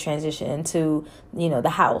this fifth transition into, the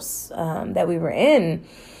house that we were in.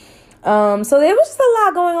 So there was just a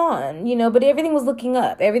lot going on, but everything was looking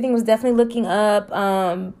up. Everything was definitely looking up.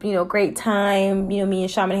 Great time. Me and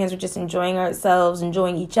Shaman Hands were just enjoying ourselves,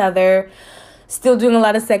 enjoying each other, still doing a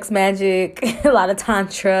lot of sex magic, a lot of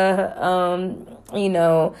tantra,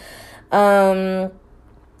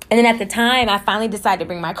 and then at the time, I finally decided to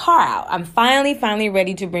bring my car out. I'm finally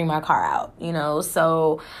ready to bring my car out,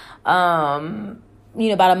 So, about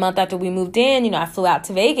a month after we moved in, I flew out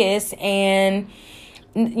to Vegas and,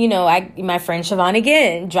 my friend Siobhan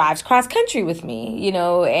again drives cross country with me,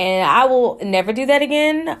 and I will never do that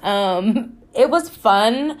again. It was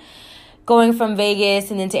fun going from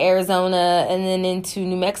Vegas and into Arizona and then into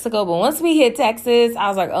New Mexico. But once we hit Texas, I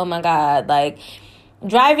was like, oh my God, like,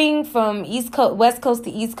 driving from West Coast to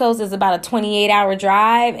East Coast is about a 28-hour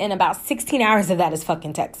drive, and about 16 hours of that is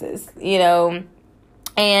fucking Texas,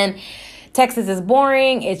 and Texas is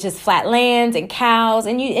boring. It's just flat lands and cows,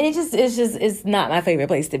 and it's not my favorite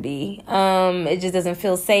place to be. It just doesn't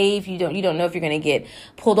feel safe. You don't know if you're gonna get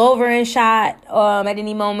pulled over and shot at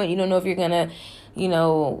any moment. You don't know if you're gonna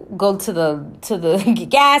go to the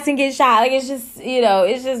gas and get shot. Like, it's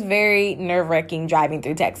just very nerve-wracking driving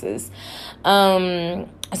through Texas. But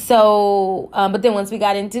then once we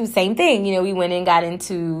got into, same thing, we went and got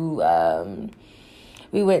into,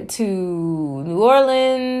 we went to New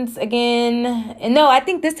Orleans again. And no, I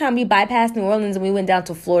think this time we bypassed New Orleans and we went down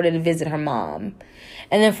to Florida to visit her mom.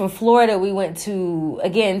 And then from Florida, we went to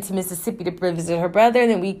Mississippi to visit her brother.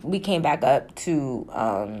 And then we came back up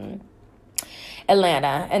to,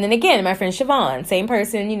 Atlanta. And then again, my friend Siobhan, same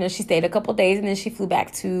person, she stayed a couple days and then she flew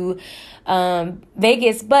back to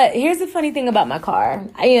Vegas. But here's the funny thing about my car.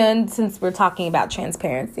 And since we're talking about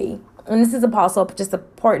transparency, and this is also just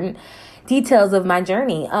important details of my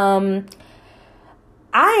journey.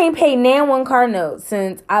 I ain't paid nan one car note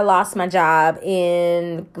since I lost my job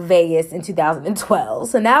in Vegas in 2012.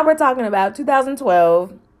 So now we're talking about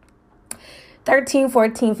 2012, 13,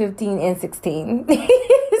 14, 15, and 16.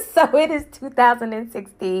 So it is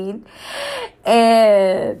 2016.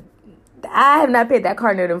 And I have not paid that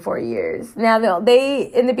car note in 4 years. Now,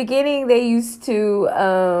 in the beginning, they used to,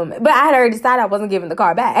 but I had already decided I wasn't giving the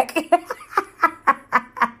car back.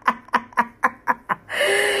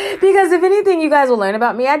 Because if anything you guys will learn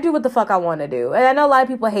about me, I do what the fuck I want to do. And I know a lot of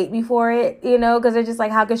people hate me for it, because they're just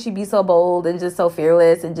like, how could she be so bold and just so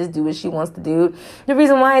fearless and just do what she wants to do? The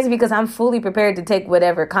reason why is because I'm fully prepared to take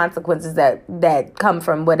whatever consequences that come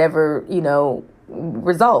from whatever,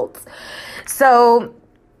 results. So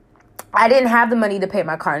I didn't have the money to pay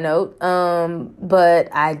my car note, but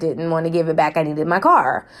I didn't want to give it back. I needed my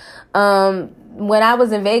car. When I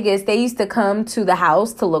was in Vegas, they used to come to the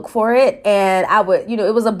house to look for it. And I would,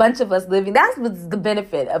 it was a bunch of us living. That was the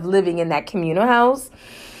benefit of living in that communal house,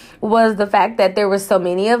 was the fact that there were so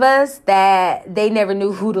many of us that they never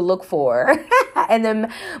knew who to look for. And then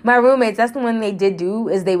my roommates, that's the one they did do,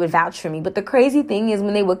 is they would vouch for me. But the crazy thing is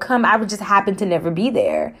when they would come, I would just happen to never be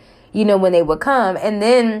there, when they would come. And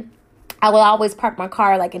then I would always park my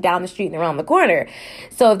car like down the street and around the corner.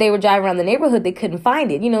 So if they were driving around the neighborhood, they couldn't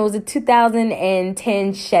find it. It was a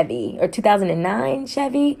 2010 Chevy or 2009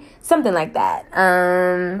 Chevy, something like that.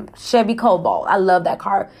 Chevy Cobalt. I love that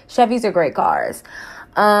car. Chevys are great cars.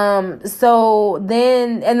 So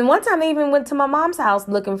then, and one time they even went to my mom's house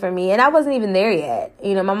looking for me and I wasn't even there yet.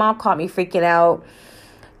 My mom caught me freaking out.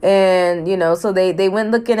 And, so they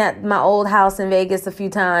went looking at my old house in Vegas a few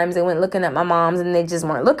times. They went looking at my mom's, and they just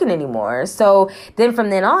weren't looking anymore. So then from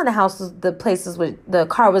then on, the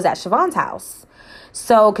car was at Siobhan's house.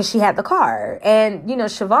 So, because she had the car. And,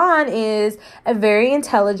 Siobhan is a very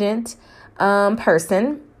intelligent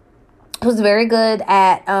person who's very good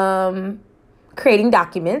at creating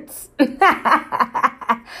documents. She's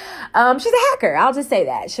a hacker. I'll just say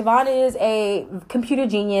that. Siobhan is a computer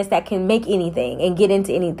genius that can make anything and get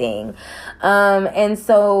into anything. And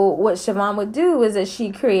so what Siobhan would do is that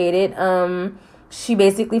she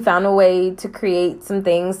basically found a way to create some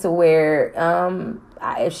things to where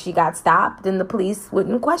if she got stopped, then the police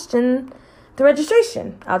wouldn't question the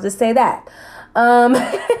registration. I'll just say that.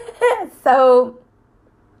 So,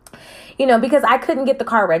 because I couldn't get the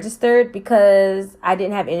car registered because I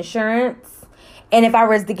didn't have insurance. And if I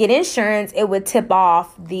was to get insurance, it would tip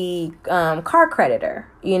off the car creditor,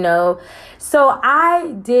 So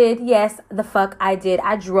I did, yes, the fuck I did.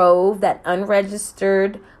 I drove that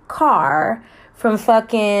unregistered car from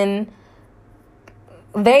fucking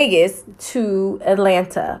Vegas to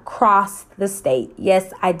Atlanta, crossed the state.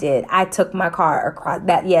 Yes, I did. I took my car across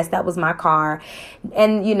that. Yes, that was my car.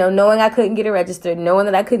 And, knowing I couldn't get it registered, knowing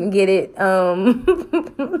that I couldn't get it,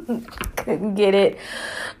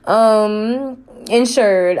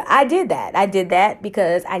 insured. I did that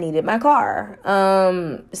because I needed my car.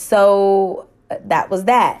 So that was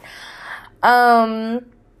that.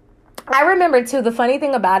 I remember too, the funny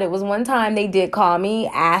thing about it was one time they did call me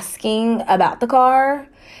asking about the car,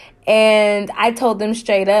 and I told them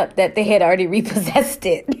straight up that they had already repossessed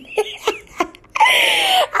it.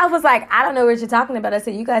 I was like, I don't know what you're talking about. I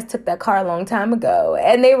said, you guys took that car a long time ago.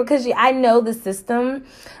 And they were, because I know the system,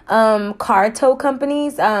 car tow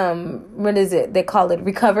companies, what is it? They call it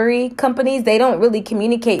recovery companies. They don't really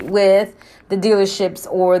communicate with the dealerships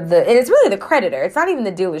and it's really the creditor. It's not even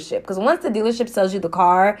the dealership, because once the dealership sells you the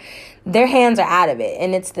car, their hands are out of it.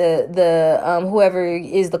 And it's the whoever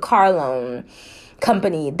is the car loan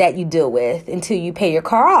company that you deal with until you pay your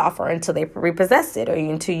car off, or until they repossess it, or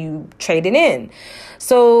until you trade it in.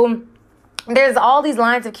 So there's all these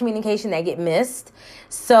lines of communication that get missed.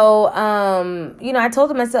 So, I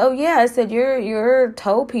told them, I said, oh yeah, I said, your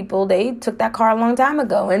tow people, they took that car a long time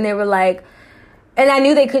ago. And they were like, and I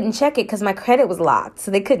knew they couldn't check it because my credit was locked.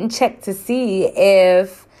 So they couldn't check to see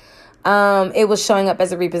if, it was showing up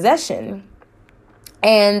as a repossession.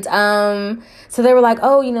 And so they were like,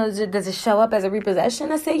 oh, does it show up as a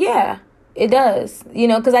repossession? I said, yeah, it does,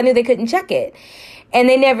 because I knew they couldn't check it. And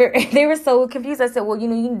they were so confused. I said, well, you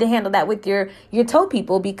need to handle that with your tow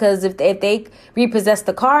people, because if they repossessed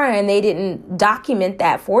the car and they didn't document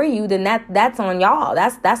that for you, then that's on y'all.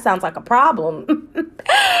 That sounds like a problem.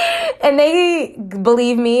 And they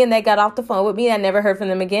believed me, and they got off the phone with me. I never heard from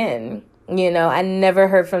them again. I never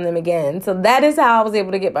heard from them again. So that is how I was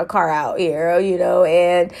able to get my car out here,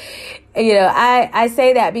 and, I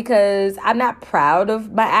say that because I'm not proud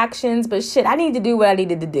of my actions, but shit, I need to do what I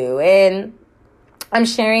needed to do. And I'm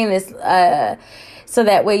sharing this, so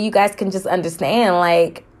that way you guys can just understand,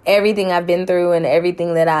 like, everything I've been through and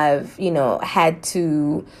everything that I've, had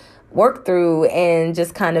to work through and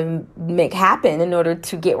just kind of make happen in order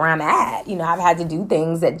to get where I'm at. I've had to do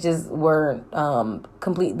things that just weren't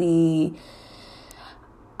completely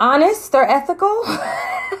honest or ethical.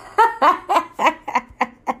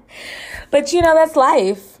 But that's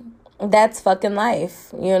life. That's fucking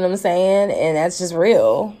life. You know what I'm saying? And that's just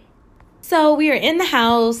real. So we are in the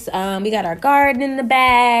house. We got our garden in the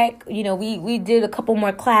back. We did a couple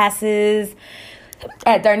more classes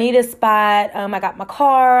at Darnita's spot. I got my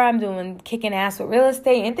car. I'm kicking ass with real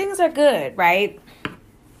estate, and things are good, right?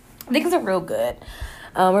 Things are real good.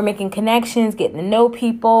 We're making connections, getting to know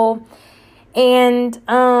people, and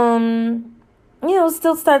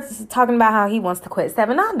still starts talking about how he wants to quit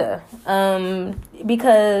Seven Onda.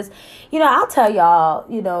 Because I'll tell y'all,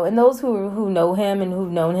 and those who know him and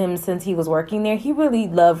who've known him since he was working there, he really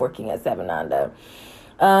loved working at Seven Onda.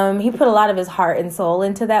 He put a lot of his heart and soul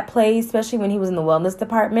into that place, especially when he was in the wellness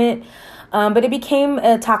department. But it became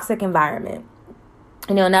a toxic environment.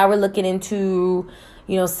 Now we're looking into,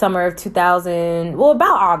 summer of about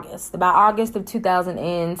August of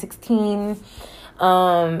 2016.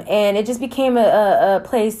 And it just became a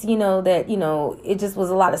place, that, it just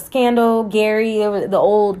was a lot of scandal. Gary, the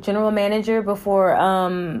old general manager before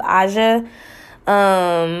Aja,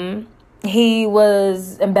 he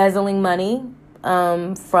was embezzling money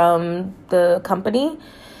from the company.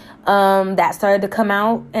 That started to come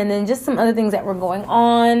out, and then just some other things that were going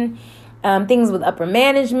on, things with upper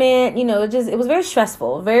management. It was very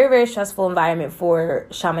stressful, very, very stressful environment for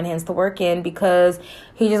Shaman Hands to work in, because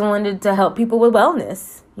he just wanted to help people with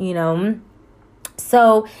wellness. you know.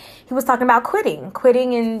 So he was talking about quitting.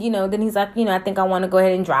 And, then he's like, I think I want to go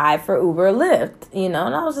ahead and drive for Uber or Lyft, and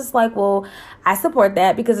I was just like, well, I support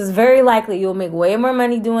that because it's very likely you'll make way more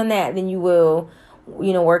money doing that than you will,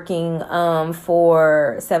 working,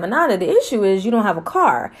 for 7 out. The issue is you don't have a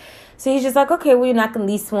car. So he's just like, okay, well, you're not going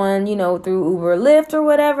to lease one, through Uber or Lyft or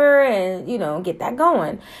whatever, and, get that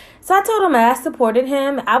going. So I told him I supported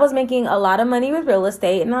him. I was making a lot of money with real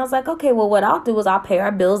estate, and I was like, okay, well, what I'll do is I'll pay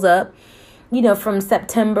our bills up, from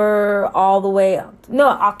September all the way,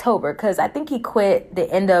 October, because I think he quit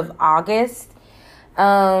the end of August.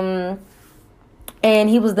 And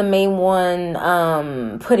he was the main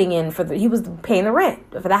one putting in he was paying the rent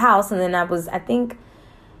for the house. And then I think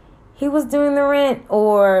he was doing the rent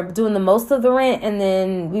or doing the most of the rent. And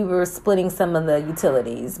then we were splitting some of the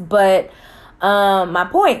utilities. But my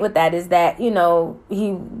point with that is that, he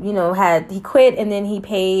quit and then he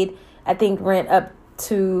paid, I think, rent up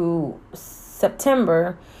to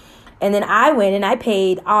September, and then I went and I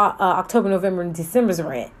paid October, November, and December's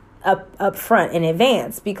rent up front in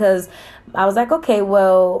advance because I was like, okay,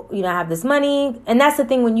 well, I have this money. And that's the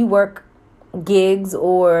thing when you work gigs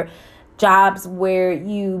or jobs where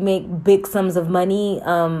you make big sums of money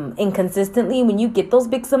inconsistently. When you get those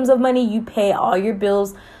big sums of money, you pay all your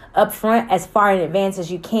bills up front as far in advance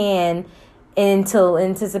as you can until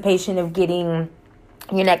anticipation of getting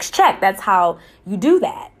your next check. That's how you do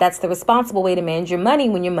that. That's the responsible way to manage your money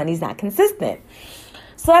when your money's not consistent.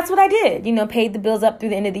 So that's what I did, paid the bills up through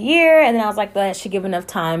the end of the year. And then I was like, that should give enough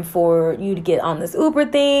time for you to get on this Uber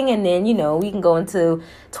thing. And then, we can go into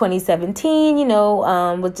 2017,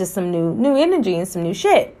 with just some new energy and some new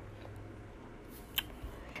shit.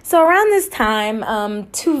 So around this time,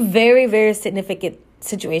 two very, very significant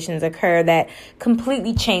situations occur that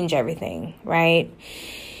completely change everything, right?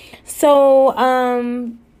 So,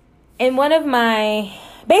 in one of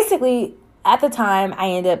basically at the time, I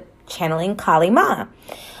ended up channeling Kali Ma,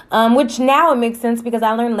 which now it makes sense because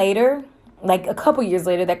I learned later, like a couple years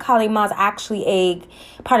later, that Kali Ma is actually a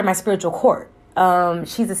part of my spiritual court.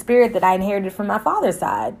 She's a spirit that I inherited from my father's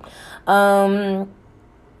side. And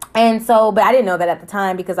so, but I didn't know that at the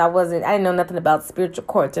time because I didn't know nothing about spiritual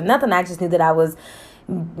courts or nothing. I just knew that I was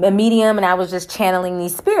a medium and I was just channeling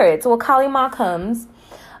these spirits. Well, Kali Ma comes.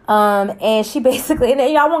 And she basically, and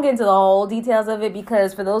I won't get into the whole details of it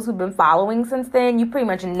because for those who've been following since then, you pretty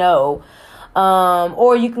much know.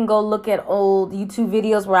 Or you can go look at old YouTube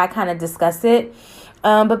videos where I kind of discuss it.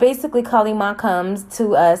 But basically, Kali Ma comes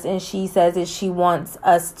to us and she says that she wants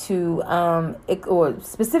us to, or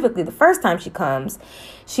specifically the first time she comes,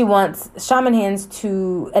 she wants Shaman Hands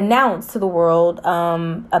to announce to the world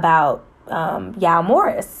about Yao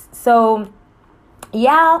Morris. So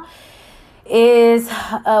Yao is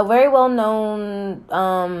a very well-known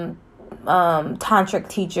tantric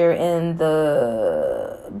teacher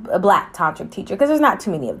a black tantric teacher, because there's not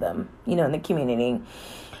too many of them, in the community.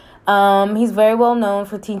 He's very well known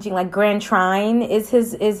for teaching, like Grand Trine is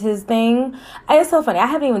his thing. It's so funny. I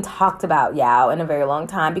haven't even talked about Yao in a very long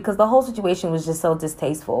time because the whole situation was just so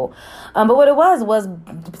distasteful. But what it was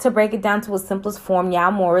to break it down to its simplest form,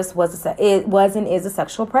 Yao Morris was and is a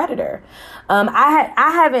sexual predator. I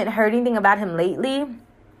haven't heard anything about him lately,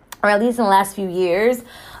 or at least in the last few years.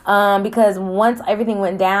 Because once everything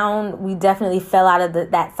went down, we definitely fell out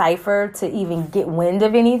of that cipher to even get wind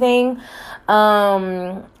of anything.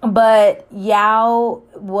 But Yao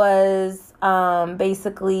was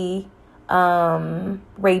basically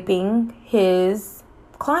raping his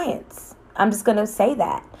clients. I'm just going to say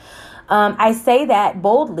that. I say that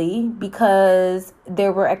boldly because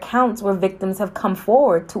there were accounts where victims have come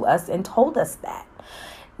forward to us and told us that.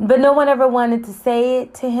 But no one ever wanted to say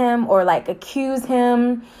it to him or like accuse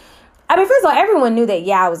him. I mean, first of all, everyone knew that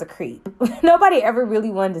Yao was a creep. Nobody ever really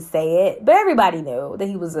wanted to say it, but everybody knew that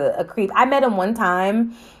he was a creep. I met him one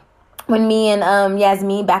time when me and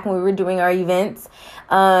Yasmin, back when we were doing our events,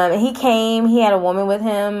 he came. He had a woman with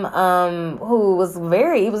him who was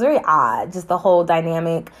very odd, just the whole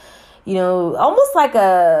dynamic. Almost like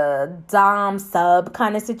a dom sub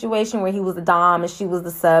kind of situation where he was the dom and she was the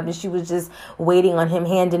sub, and she was just waiting on him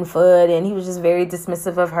hand and foot, and he was just very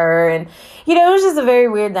dismissive of her. And, it was just a very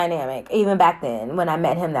weird dynamic, even back then when I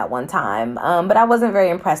met him that one time. But I wasn't very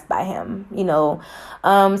impressed by him,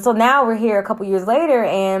 So now we're here a couple years later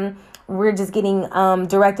and we're just getting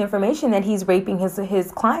direct information that he's raping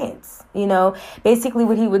his clients. Basically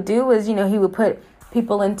what he would do is, he would put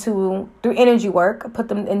people through energy work, put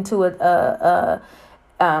them into a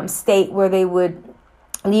state where they would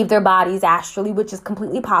leave their bodies astrally, which is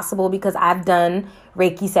completely possible because I've done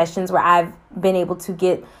Reiki sessions where I've been able to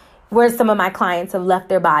get where some of my clients have left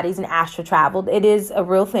their bodies and astral traveled. It is a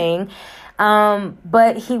real thing.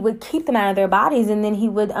 But he would keep them out of their bodies, and then he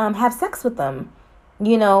would have sex with them,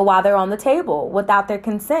 while they're on the table without their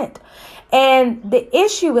consent. And the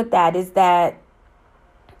issue with that is that,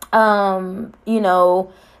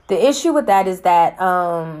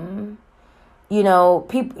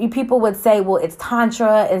 people would say, well, it's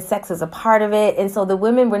Tantra and sex is a part of it. And so the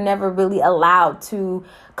women were never really allowed to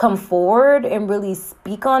come forward and really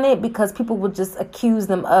speak on it, because people would just accuse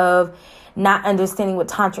them of not understanding what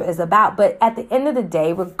Tantra is about. But at the end of the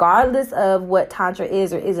day, regardless of what Tantra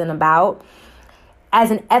is or isn't about,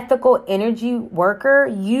 as an ethical energy worker,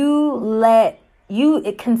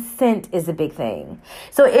 consent is a big thing.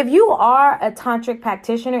 So if you are a tantric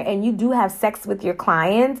practitioner and you do have sex with your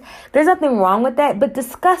clients, there's nothing wrong with that, but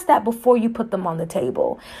discuss that before you put them on the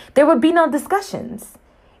table. There would be no discussions,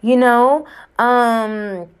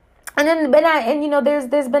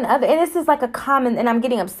 there's been other, and this is like a common, and I'm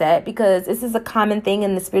getting upset because this is a common thing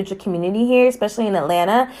in the spiritual community here, especially in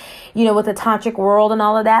Atlanta, with the tantric world and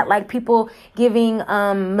all of that, like people giving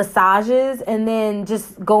massages and then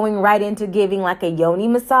just going right into giving like a yoni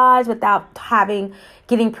massage without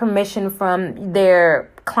getting permission from their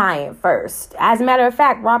client first. As a matter of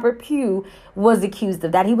fact, Robert Pugh was accused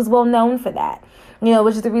of that. He was well known for that,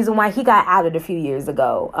 which is the reason why he got outed a few years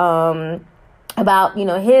ago. About,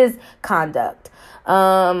 his conduct.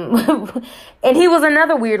 And he was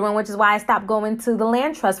another weird one, which is why I stopped going to the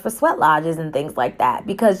land trust for sweat lodges and things like that,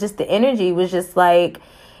 because just the energy was just like,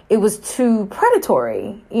 it was too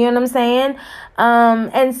predatory. You know what I'm saying?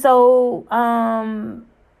 So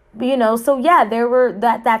yeah,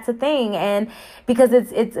 that's a thing. And because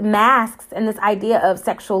it's masks and this idea of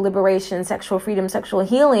sexual liberation, sexual freedom, sexual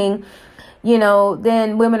healing,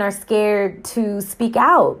 then women are scared to speak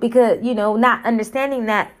out because, not understanding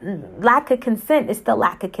that lack of consent is still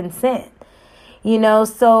lack of consent,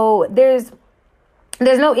 so there's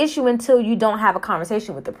no issue until you don't have a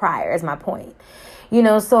conversation with the prior, is my point,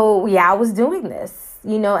 so yeah, I was doing this,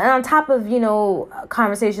 and on top of,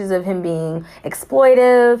 conversations of him being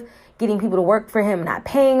exploitive, getting people to work for him, not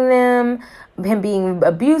paying them, him being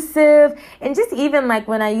abusive, and just even like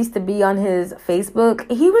when I used to be on his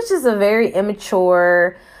Facebook, he was just a very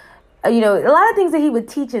immature, a lot of things that he would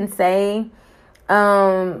teach and say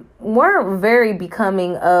weren't very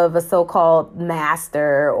becoming of a so-called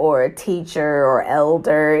master or a teacher or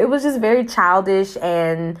elder. It was just very childish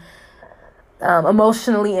and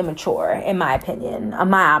emotionally immature, in my opinion,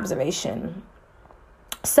 my observation.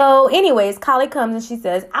 So anyways, Kali comes and she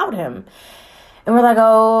says, out him. And we're like,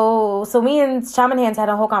 oh, so me and Shaman Hands had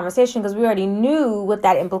a whole conversation because we already knew what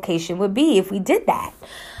that implication would be if we did that.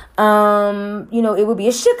 It would be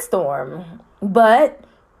a shitstorm. But,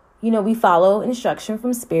 we follow instruction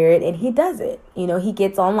from Spirit and he does it. He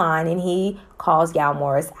gets online and he calls Yao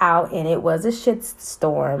Morris out, and it was a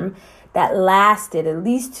shitstorm that lasted at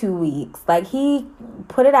least 2 weeks. Like, he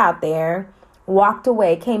put it out there, walked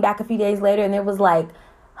away, came back a few days later, and there was like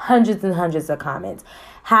hundreds and hundreds of comments.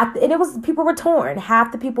 People were torn.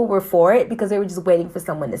 Half the people were for it because they were just waiting for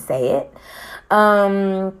someone to say it.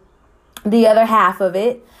 The other half of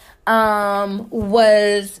it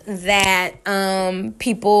was that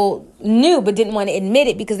people knew but didn't want to admit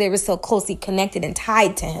it because they were so closely connected and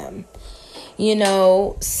tied to him. There's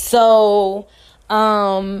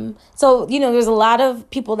a lot of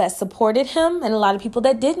people that supported him and a lot of people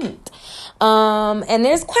that didn't. And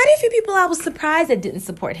there's quite a few people I was surprised that didn't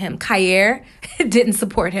support him. Khayr didn't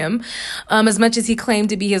support him, as much as he claimed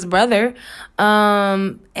to be his brother.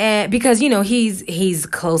 And because, he's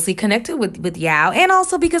closely connected with Yao, and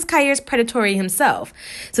also because Khayr's predatory himself.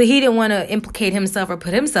 So he didn't want to implicate himself or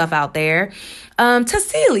put himself out there.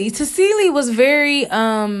 Tassili was very,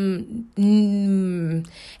 hands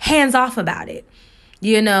off about it.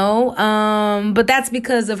 But that's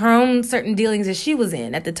because of her own certain dealings that she was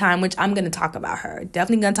in at the time, which I'm going to talk about her.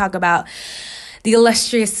 Definitely going to talk about the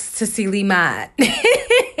illustrious Tassili Mott.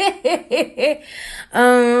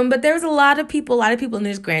 But there was a lot of people in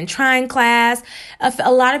this Grand Trine class.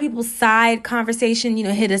 A lot of people's side conversation,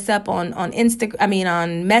 hit us up on Instagram,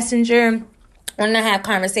 on Messenger, wanting to have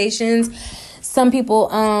conversations. Some people,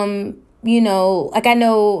 like I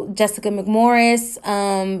know Jessica McMorris,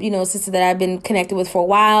 sister that I've been connected with for a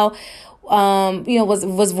while,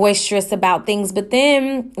 was boisterous about things. But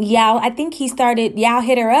then Yao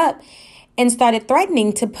hit her up and started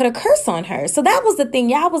threatening to put a curse on her. So that was the thing.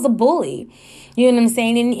 Yao was a bully. You know what I'm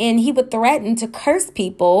saying? And he would threaten to curse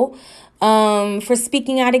people for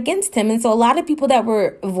speaking out against him. And so a lot of people that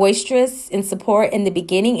were boisterous in support in the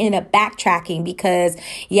beginning ended up backtracking because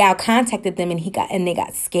Yao contacted them and they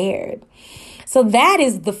got scared. So that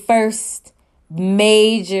is the first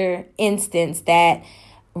major instance that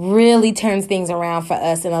really turns things around for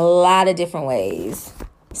us in a lot of different ways.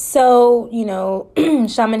 So,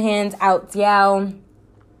 Shaman Hands outs Yao,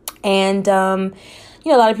 and, a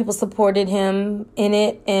lot of people supported him in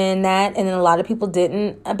it and that, and then a lot of people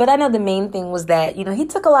didn't. But I know the main thing was that, he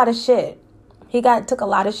took a lot of shit. Took a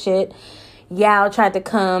lot of shit. Yao tried to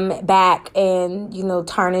come back and,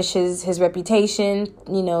 tarnish his reputation,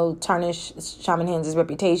 tarnish Shaman Hands'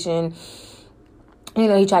 reputation.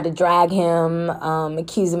 He tried to drag him,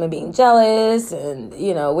 accuse him of being jealous, and,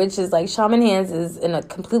 which is like Shaman Hands is in a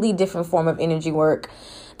completely different form of energy work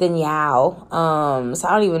than Yao. So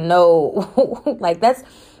I don't even know, like that's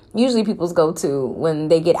usually people's go-to when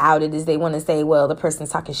they get outed is they want to say, well, the person's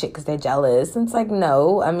talking shit because they're jealous. And it's like,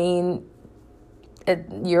 no, I mean,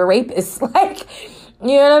 you're a rapist. Like,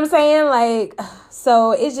 you know what I'm saying? Like,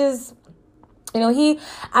 so it's just...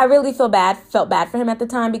 I really felt bad for him at the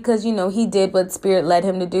time because, he did what spirit led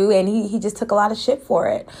him to do, and he just took a lot of shit for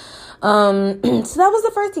it. So that was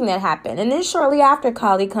the first thing that happened. And then shortly after,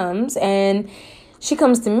 Kali comes, and she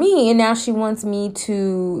comes to me, and now she wants me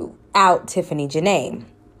to out Tiffany Janae.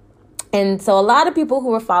 And so a lot of people who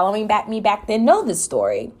were following me back then know this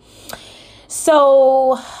story.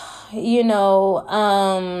 So,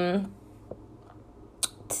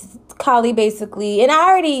 Kali basically, and I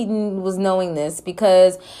already was knowing this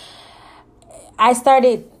because I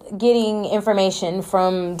started getting information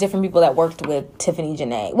from different people that worked with Tiffany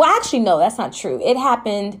Janae. Well, actually, no, that's not true. It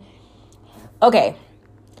happened. Okay.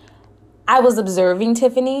 I was observing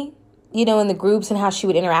Tiffany, in the groups and how she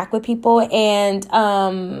would interact with people. And,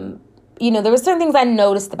 there were certain things I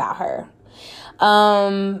noticed about her.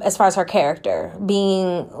 As far as her character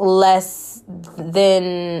being less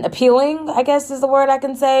than appealing, I guess is the word I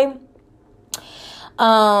can say.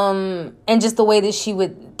 And just the way that she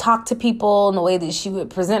would talk to people and the way that she would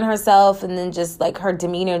present herself, and then just like her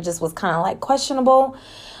demeanor just was kind of like questionable.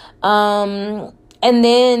 And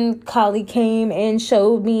then Kali came and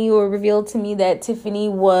showed me or revealed to me that Tiffany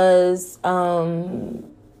was,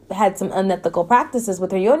 had some unethical practices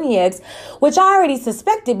with her yoni eggs, which I already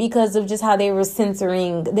suspected because of just how they were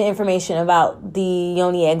censoring the information about the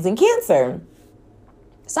yoni eggs and cancer.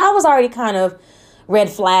 So I was already kind of red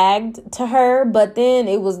flagged to her, but then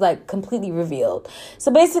it was like completely revealed.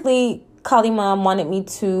 So basically, Kali Mom wanted me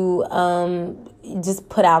to just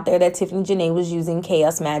put out there that Tiffany Janae was using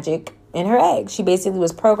chaos magic in her eggs. She basically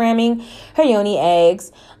was programming her yoni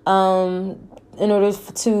eggs in order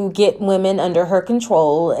to get women under her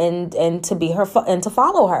control and to be her and to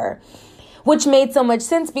follow her, which made so much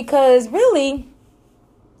sense because really,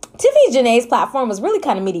 Tiffany Janae's platform was really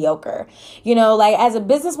kind of mediocre. Like as a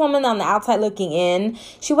businesswoman on the outside looking in,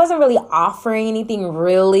 she wasn't really offering anything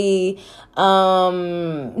really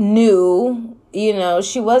new.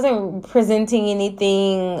 She wasn't presenting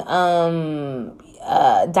anything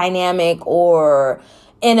dynamic or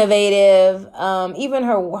innovative. Even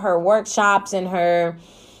her workshops and her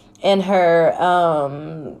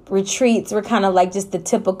retreats were kind of like just the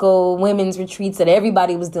typical women's retreats that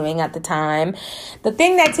everybody was doing at the time. The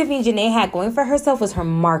thing that Tiffany Janae had going for herself was her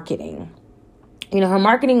marketing. Her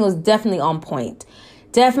marketing was definitely on point.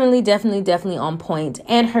 Definitely on point.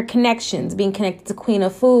 And her connections, being connected to Queen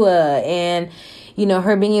Afua, and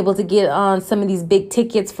her being able to get on some of these big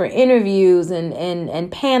tickets for interviews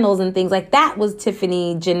and panels and things like that was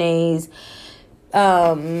Tiffany Janae's,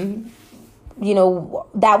 that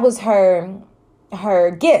was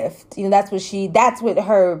her gift. That's what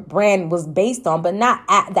her brand was based on, but not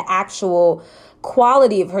at the actual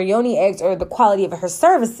quality of her yoni eggs or the quality of her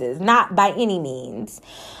services, not by any means.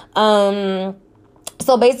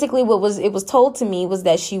 So basically what it was told to me was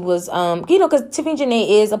that she was, because Tiffany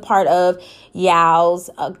Janae is a part of Yao's,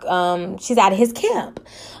 she's out of his camp.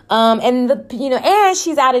 And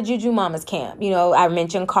she's out of Juju Mama's camp. I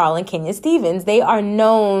mentioned Carl and Kenya Stevens. They are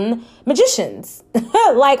known magicians.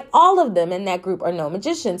 Like all of them in that group are known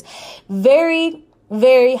magicians. Very,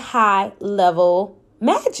 very high level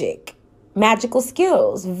magical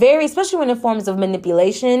skills. Very, especially when in forms of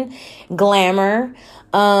manipulation, glamour,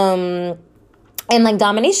 and like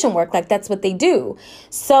domination work, like that's what they do.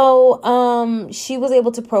 So she was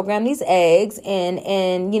able to program these eggs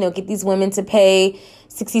and get these women to pay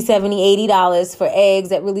 $60, $70, $80 for eggs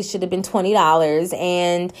that really should have been $20.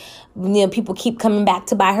 And people keep coming back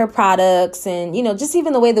to buy her products, and just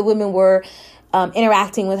even the way the women were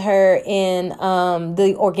interacting with her in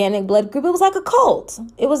the organic blood group, it was like a cult.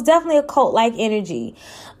 It was definitely a cult-like energy.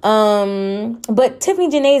 But Tiffany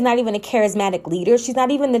Janae is not even a charismatic leader. She's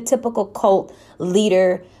not even the typical cult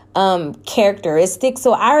leader characteristic.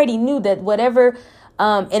 So I already knew that whatever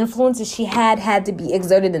influences she had to be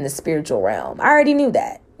exerted in the spiritual realm. I already knew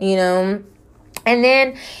that, you know. And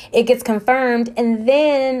then it gets confirmed. And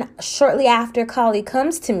then shortly after Kali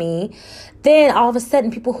comes to me, then all of a sudden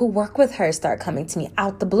people who work with her start coming to me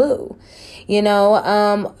out the blue. You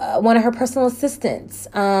know, one of her personal assistants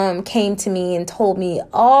came to me and told me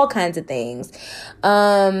all kinds of things.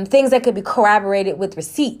 Things that could be corroborated with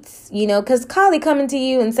receipts, you know, because Kali coming to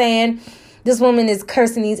you and saying, this woman is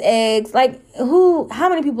cursing these eggs. Like, how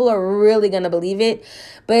many people are really going to believe it?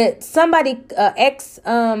 But somebody,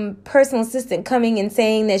 personal assistant coming and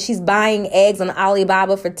saying that she's buying eggs on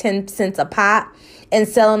Alibaba for 10 cents a pop and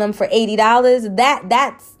selling them for $80.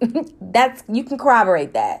 That's, you can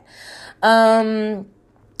corroborate that.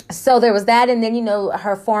 So there was that. And then, you know,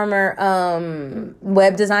 her former,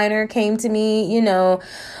 web designer came to me, you know.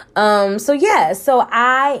 So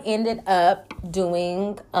I ended up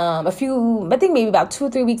doing, I think maybe about 2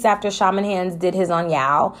 or 3 weeks after Shaman Hands did his on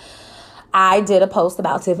Yao, I did a post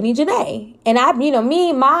about Tiffany Janae. And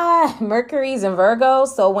my Mercury's in Virgo.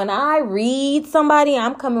 So when I read somebody,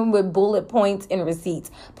 I'm coming with bullet points and receipts.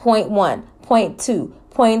 Point 1, point 2,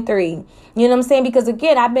 point 3. You know what I'm saying? Because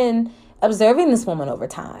again, I've been observing this woman over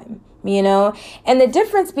time, you know. And the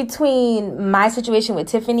difference between my situation with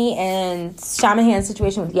Tiffany and Shaman Hand's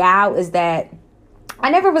situation with Yao is that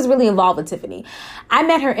I never was really involved with Tiffany. I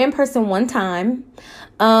met her in person one time.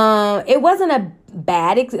 It wasn't a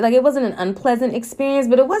it wasn't an unpleasant experience,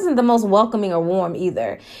 but it wasn't the most welcoming or warm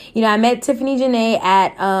either. You know, I met Tiffany Janae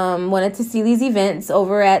at one of Tassili's events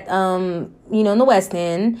over at in the West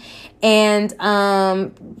End, and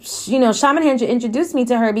Shaman Hand introduced me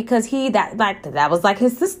to her because that was like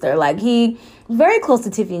his sister. Like, he was very close to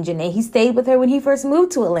Tiffany Janae. He stayed with her when he first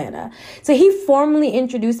moved to Atlanta, so he formally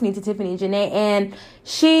introduced me to Tiffany Janae, and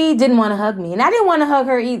she didn't want to hug me, and I didn't want to hug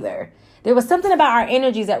her either. There was something about our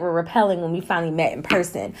energies that were repelling when we finally met in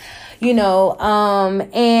person, and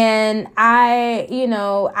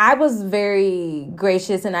I was very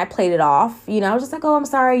gracious and I played it off. I was just like, oh, I'm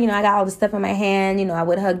sorry. I got all this stuff in my hand. I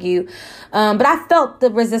would hug you. But I felt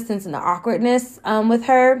the resistance and the awkwardness with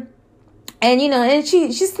her. And, and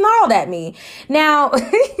she snarled at me. Now,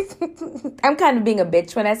 I'm kind of being a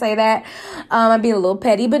bitch when I say that. I'm being a little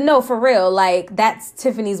petty, but no, for real. Like, that's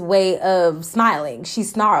Tiffany's way of smiling. She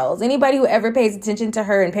snarls. Anybody who ever pays attention to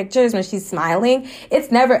her in pictures when she's smiling, it's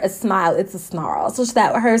never a smile, it's a snarl. So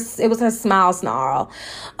it was her smile snarl.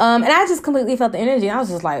 And I just completely felt the energy. I was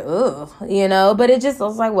just like, ugh, but I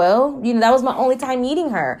was like, well, that was my only time meeting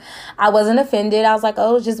her. I wasn't offended. I was like,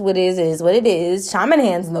 oh, just what it is what it is. Shaman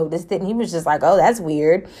Hands noticed it, and he was just like, oh, that's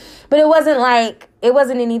weird. But it wasn't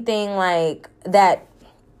anything like that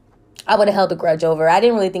I would have held a grudge over. I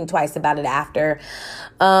didn't really think twice about it after.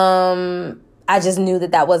 I just knew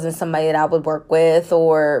that wasn't somebody that I would work with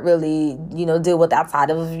or really, deal with outside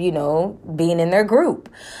of, being in their group.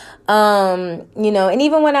 And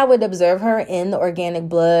even when I would observe her in the Organic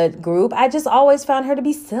Blood group, I just always found her to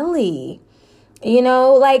be silly.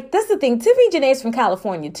 That's the thing. Tiffany Janae's from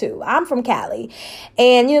California too. I'm from Cali.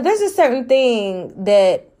 And, there's a certain thing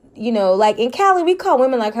that, like in Cali, we call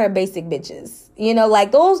women like her basic bitches.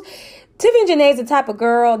 Tiffany Janae's the type of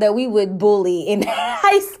girl that we would bully in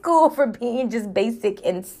high school for being just basic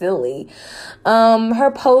and silly.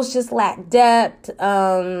 Her posts just lack depth.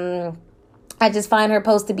 I just find her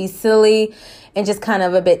post to be silly and just kind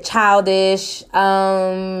of a bit childish,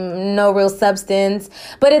 no real substance.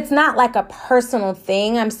 But it's not like a personal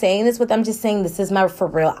thing. I'm just saying this is my for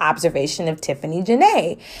real observation of Tiffany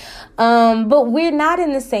Janae. But we're not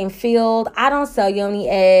in the same field. I don't sell yoni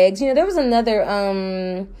eggs. There was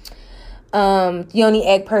another yoni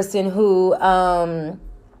egg person who,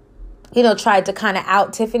 tried to kind of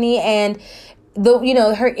out Tiffany, and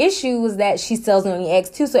her issue was that she sells yoni eggs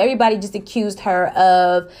too. So everybody just accused her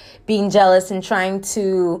of being jealous and trying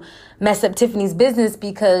to mess up Tiffany's business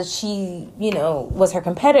because she, was her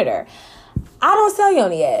competitor. I don't sell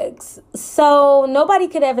yoni eggs. So nobody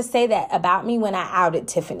could ever say that about me when I outed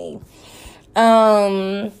Tiffany.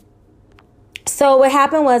 So what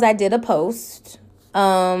happened was I did a post,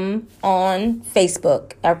 on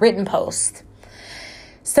Facebook, a written post.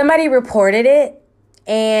 Somebody reported it,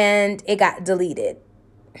 and it got deleted.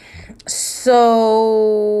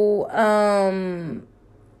 So,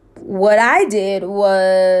 what I did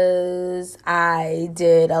was I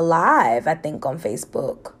did a live, I think, on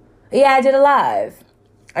Facebook. Yeah, I did a live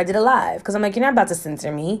because I'm like, you're not about to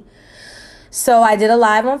censor me. So I did a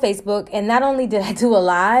live on Facebook, and not only did I do a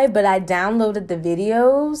live, but I downloaded the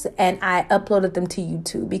videos and I uploaded them to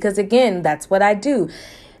YouTube because, again, that's what I do.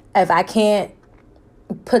 If I can't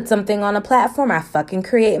put something on a platform, I fucking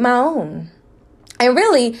create my own. And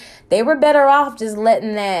really, they were better off just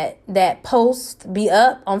letting that post be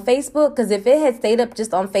up on Facebook, because if it had stayed up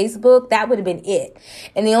just on Facebook, that would have been it.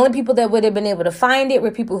 And the only people that would have been able to find it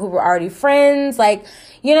were people who were already friends. Like,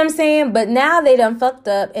 you know what I'm saying? But now they done fucked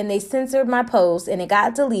up and they censored my post and it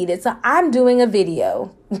got deleted. So I'm doing a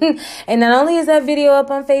video. And not only is that video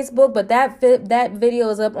up on Facebook, but that video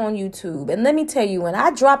is up on YouTube. And let me tell you, when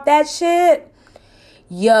I drop that shit,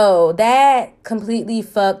 yo, that completely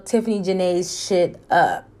fucked Tiffany Janae's shit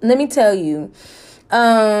up. Let me tell you,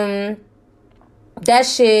 that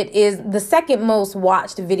shit is the second most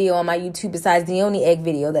watched video on my YouTube besides the only egg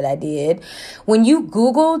video that I did. When you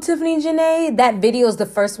Google Tiffany Janae, that video is the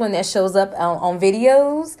first one that shows up on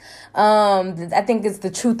videos. I think it's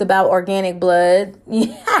the truth about organic blood.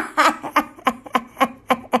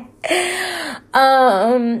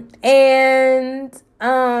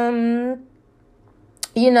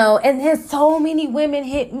 You know, and there's so many women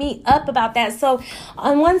hit me up about that. So,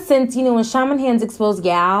 in one sense, you know, when Shaman Hands exposed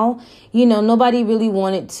Gal, you know, nobody really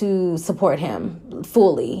wanted to support him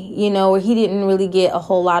fully, you know, or he didn't really get a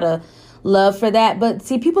whole lot of love for that. But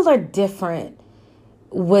see, people are different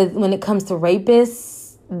when it comes to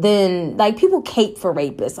rapists than, like, people cape for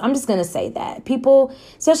rapists. I'm just going to say that. People,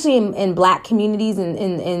 especially in black communities and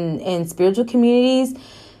in spiritual communities,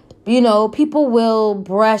 you know, people will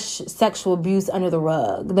brush sexual abuse under the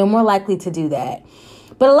rug. They're more likely to do that.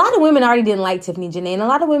 But a lot of women already didn't like Tiffany Janae, and a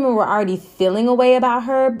lot of women were already feeling a way about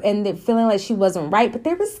her, and they're feeling like she wasn't right, but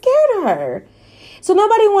they were scared of her. So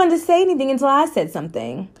nobody wanted to say anything until I said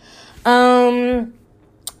something.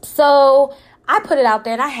 So I put it out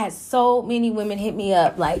there, and I had so many women hit me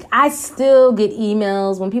up. Like, I still get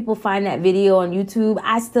emails when people find that video on YouTube.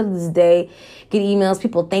 I still to this day get emails,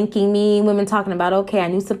 people thanking me, women talking about, okay, I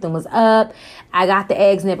knew something was up. I got the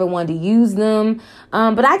eggs, never wanted to use them.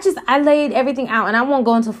 But I laid everything out, and I won't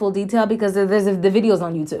go into full detail because there's the videos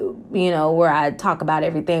on YouTube, you know, where I talk about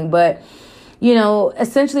everything. But, you know,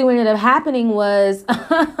 essentially what ended up happening was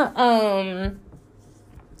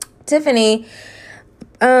Tiffany,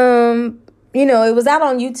 you know, it was out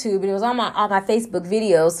on YouTube and it was on my Facebook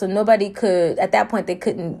videos, so nobody could, at that point,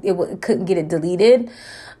 couldn't get it deleted.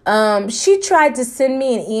 She tried to send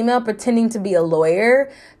me an email pretending to be a lawyer,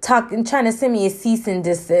 trying to send me a cease and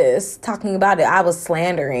desist, talking about it. I was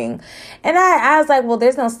slandering. And I was like, well,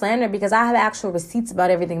 there's no slander because I have actual receipts about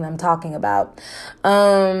everything that I'm talking about.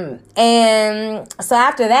 And so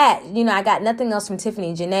after that, you know, I got nothing else from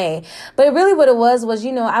Tiffany Janae. But really what it was,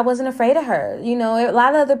 you know, I wasn't afraid of her. You know, a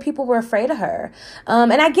lot of other people were afraid of her.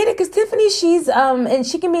 And I get it because Tiffany, she's, and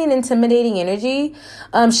she can be an intimidating energy.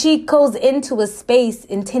 She goes into a space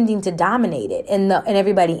intending to dominate it and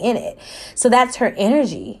everybody in it. So that's her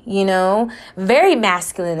energy, you know, very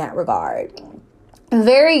masculine in that regard.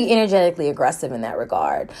 Very energetically aggressive in that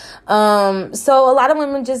regard. So a lot of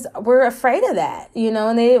women just were afraid of that, you know,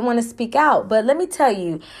 and they didn't want to speak out. But let me tell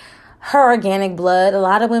you, her organic blood, a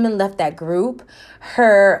lot of women left that group.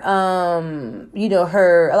 A lot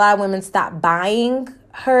of women stopped buying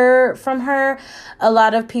from her. A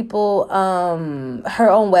lot of people, her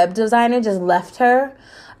own web designer just left her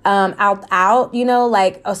out, you know,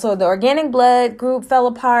 like, so the organic blood group fell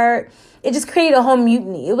apart. It just created a whole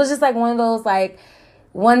mutiny. It was just like one of those, like,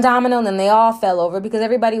 one domino, and then they all fell over because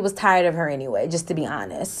everybody was tired of her anyway, just to be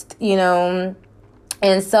honest, you know.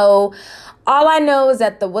 And so all I know is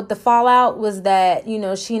that what the fallout was that, you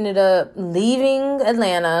know, she ended up leaving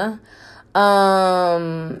Atlanta,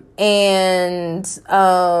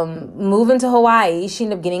 moving to Hawaii. She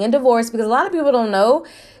ended up getting a divorce because a lot of people don't know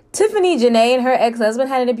Tiffany Janae and her ex-husband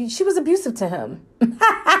she was abusive to him.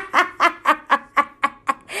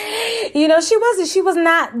 You know, she was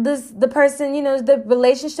not the person, you know, the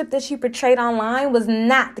relationship that she portrayed online was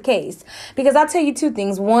not the case. Because I'll tell you two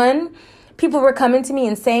things. One, people were coming to me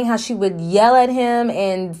and saying how she would yell at him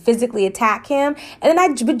and physically attack him. And then I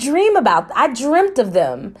dreamt of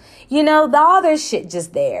them. You know, all their shit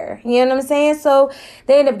just there. You know what I'm saying? So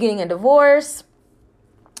they end up getting a divorce.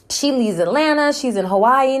 She leaves Atlanta. She's in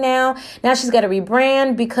Hawaii now. Now she's got to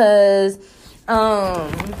rebrand because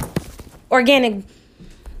organic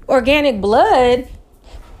blood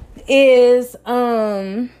is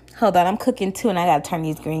hold on, I'm cooking too and I gotta turn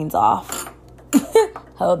these greens off.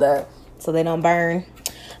 Hold up, so they don't burn.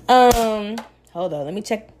 Hold on, let me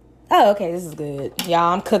check. Oh, okay, this is good.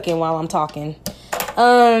 Y'all, I'm cooking while I'm talking.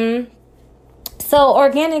 So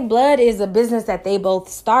Organic Blood is a business that they both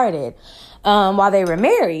started while they were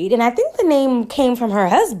married, and I think the name came from her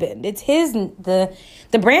husband. It's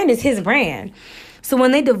the brand is his brand. So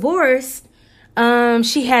when they divorced,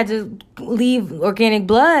 she had to leave Organic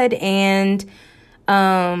Blood and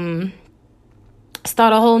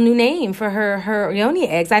start a whole new name for her yoni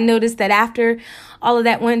eggs. I noticed that after all of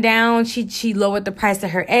that went down, she lowered the price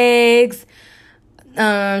of her eggs.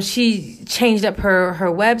 She changed up her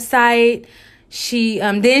website. She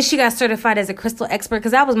then she got certified as a crystal expert,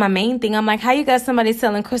 because that was my main thing. I'm like, how you got somebody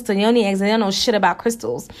selling crystal yoni eggs and they don't know shit about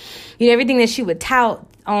crystals? You know, everything that she would tout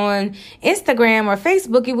on Instagram or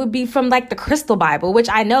Facebook, it would be from like the Crystal Bible, which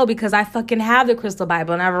I know because I fucking have the Crystal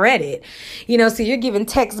Bible and I've read it. You know, so you're giving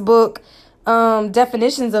textbook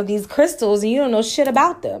definitions of these crystals and you don't know shit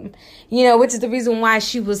about them. You know, which is the reason why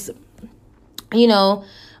she was, you know,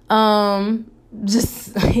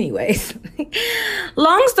 just anyways.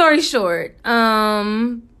 Long story short,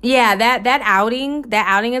 yeah, that outing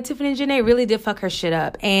of Tiffany Janae really did fuck her shit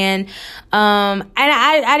up. And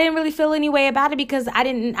I didn't really feel any way about it, because I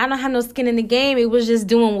don't have no skin in the game. It was just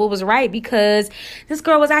doing what was right, because this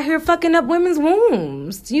girl was out here fucking up women's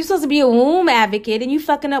wombs. You supposed to be a womb advocate and you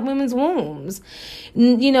fucking up women's wombs,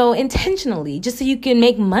 you know, intentionally, just so you can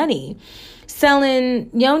make money. Selling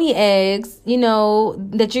yoni eggs, you know,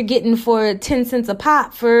 that you're getting for 10 cents a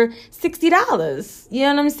pop for $60. You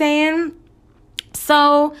know what I'm saying?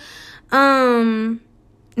 So, that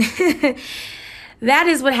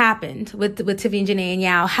is what happened with Tiffany, Janae, and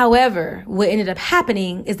Yao. However, what ended up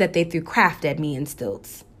happening is that they threw craft at me and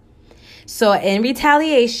Stilts. So in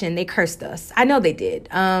retaliation, they cursed us. I know they did.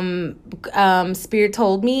 Spirit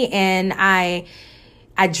told me, and I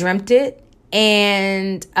dreamt it.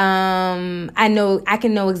 And I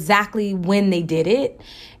can know exactly when they did it,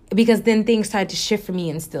 because then things started to shift for me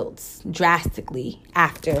in Stilts drastically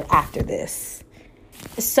after this.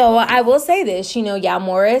 So I will say this, you know, Yao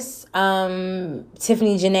Morris,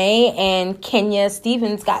 Tiffany Janae, and Kenya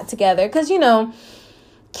Stevens got together because, you know,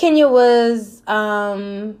 Kenya was,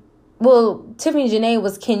 Tiffany Janae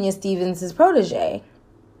was Kenya Stevens' protege,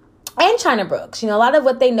 and China Brooks. You know, a lot of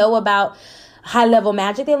what they know about high-level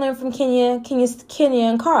magic, they learned from Kenya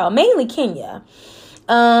and Carl, mainly Kenya.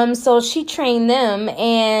 So she trained them,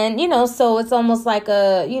 and, you know, so it's almost like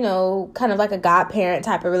a, you know, kind of like a godparent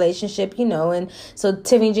type of relationship, you know, and so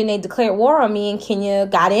Tiffany Janae declared war on me, and Kenya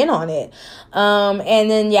got in on it.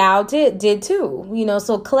 And then Yao did too, you know,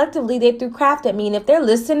 so collectively they threw craft at me, and if they're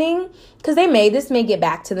listening, because this may get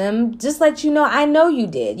back to them, just let you know, I know you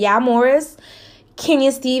did. Yao Morris,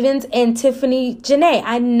 Kenya Stevens, and Tiffany Janae,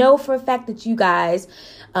 I know for a fact that you guys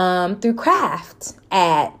threw craft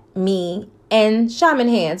at me and Shaman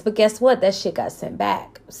Hands, but guess what? That shit got sent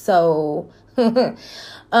back. So,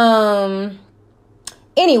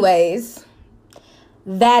 anyways,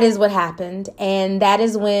 that is what happened, and that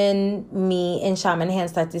is when me and Shaman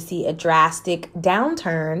Hands started to see a drastic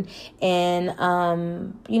downturn, and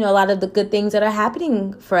you know, a lot of the good things that are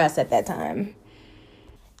happening for us at that time.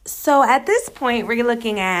 So at this point, we're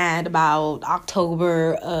looking at about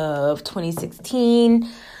October of 2016.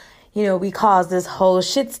 You know, we caused this whole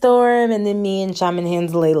shitstorm, and then me and Shaman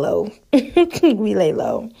Hands lay low. We lay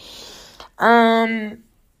low. And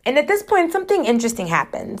at this point, something interesting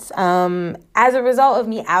happens. As a result of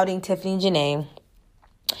me outing Tiffany Janae,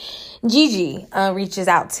 Gigi reaches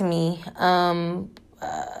out to me,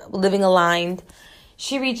 Living Aligned.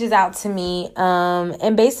 She reaches out to me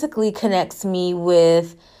and basically connects me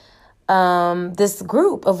with this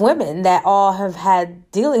group of women that all have had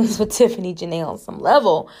dealings with Tiffany Janae on some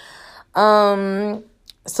level. So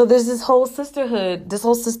there's this whole sisterhood, this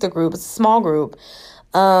whole sister group. It's a small group.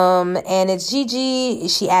 And it's Gigi.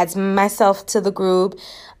 She adds myself to the group.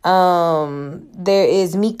 There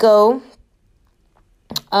is Miko,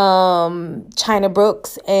 China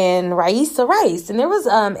Brooks, and Raisa Rice. And there was,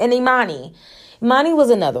 and Imani. Imani was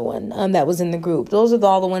another one, that was in the group. Those are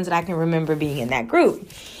all the ones that I can remember being in that group.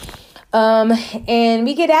 And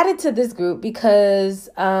we get added to this group because,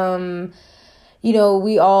 you know,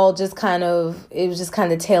 we all just it was just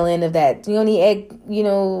kind of tail end of that yoni egg, you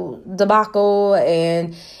know, debacle.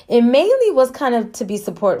 And it mainly was kind of to be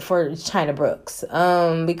support for China Brooks,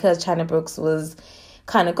 because China Brooks was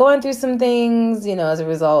kind of going through some things, you know, as a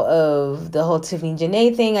result of the whole Tiffany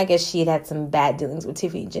Janae thing. I guess she had some bad dealings with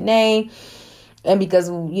Tiffany Janae. And because,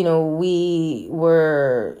 you know, we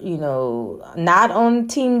were, you know, not on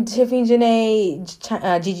Team Tiffany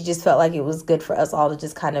Janae, Gigi just felt like it was good for us all to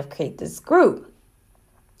just kind of create this group.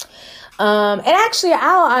 And actually,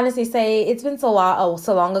 I'll honestly say it's been so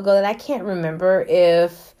long ago that I can't remember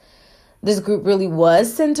if this group really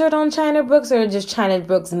was centered on China Brooks, or just China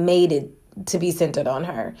Brooks made it to be centered on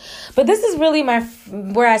her. But this is really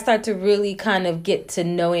where I start to really kind of get to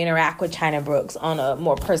know and interact with China Brooks on a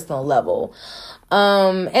more personal level.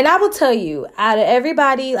 And I will tell you, out of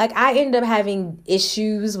everybody, like, I end up having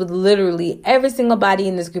issues with literally every single body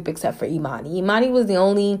in this group except for Imani. Imani was the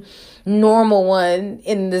only normal one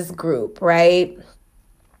in this group, right?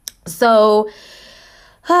 So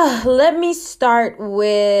let me start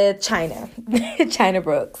with China, China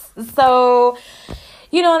Brooks. So,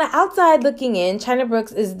 you know, on the outside looking in, China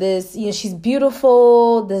Brooks is this, you know, she's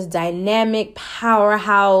beautiful, this dynamic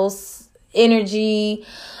powerhouse energy.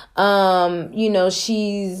 You know,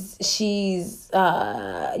 she's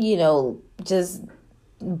you know, just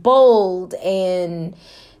bold and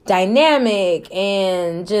dynamic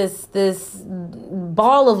and just this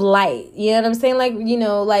ball of light. You know what I'm saying? Like, you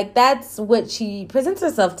know, like, that's what she presents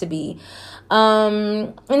herself to be.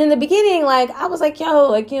 And in the beginning, like, I was like, yo,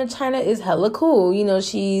 like, you know, China is hella cool. You know,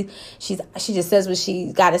 she just says what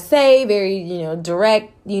she gotta say, very, you know,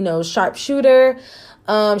 direct, you know, sharpshooter.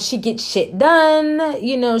 She gets shit done.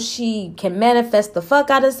 You know, she can manifest the fuck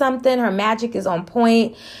out of something. Her magic is on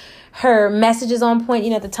point. Her message is on point. You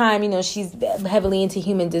know, at the time, you know, she's heavily into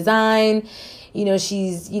human design. You know,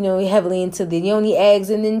 she's, you know, heavily into the yoni eggs.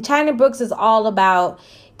 And then China Brooks is all about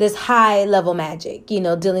this high level magic, you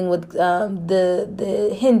know, dealing with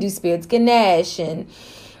the Hindu spirits, Ganesh, and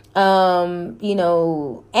you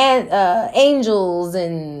know, and angels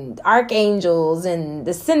and archangels and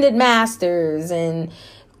ascended masters and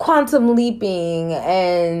quantum leaping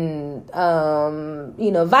and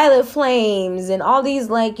you know, violet flames and all these,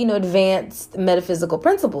 like, you know, advanced metaphysical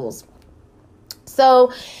principles.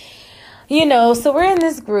 So, you know, so we're in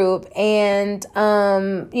this group, and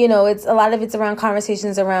you know, it's a lot of it's around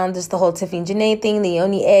conversations around just the whole Tiffany Janae thing, the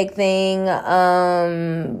yoni egg thing,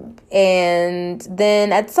 and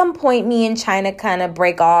then at some point, me and China kind of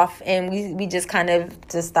break off, and we just kind of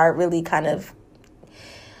just start really kind of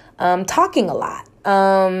talking a lot,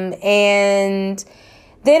 and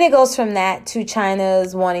then it goes from that to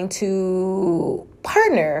China's wanting to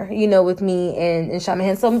partner, you know, with me and Shaman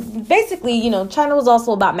Hands. So basically, you know, China was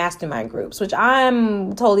also about mastermind groups, which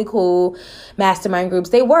I'm totally cool. Mastermind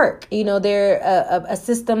groups, they work. You know, they're a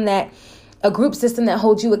group system that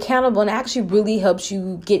holds you accountable and actually really helps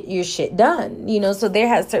you get your shit done. You know, so there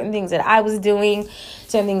has certain things that I was doing,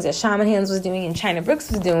 certain things that Shaman Hands was doing and China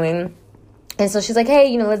Brooks was doing. And so she's like, hey,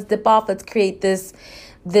 you know, let's dip off. Let's create this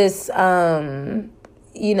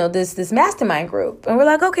you know, this mastermind group. And we're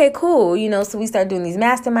like, okay, cool. You know, so we start doing these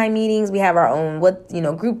mastermind meetings. We have our own,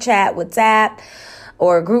 group chat, WhatsApp,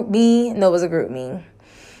 or group me. No, it was a group me.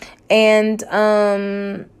 And, you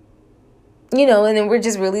know, and then we're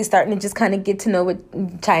just really starting to just kind of get to know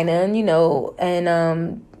with China, and, you know,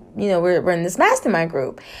 and, you know, we're in this mastermind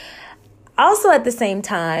group. Also, at the same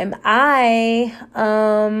time,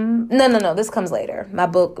 no, this comes later. My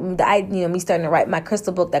book, me starting to write my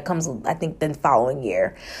crystal book, that comes, I think, the following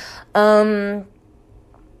year. So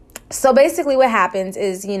basically what happens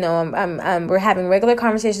is, you know, we're having regular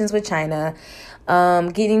conversations with China,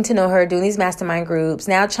 getting to know her, doing these mastermind groups.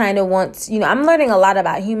 Now China wants, you know, I'm learning a lot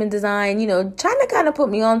about human design. You know, China kind of put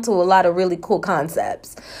me onto a lot of really cool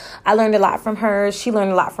concepts. I learned a lot from her. She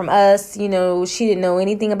learned a lot from us. You know, she didn't know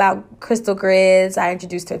anything about crystal grids. I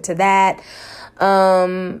introduced her to that.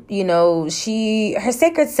 You know, her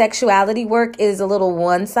sacred sexuality work is a little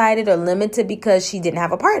one-sided or limited because she didn't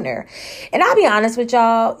have a partner. And I'll be honest with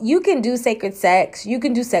y'all, you can do sacred sex, you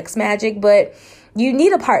can do sex magic, but you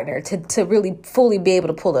need a partner to really fully be able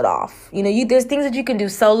to pull it off. You know, there's things that you can do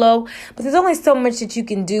solo, but there's only so much that you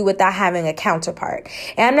can do without having a counterpart.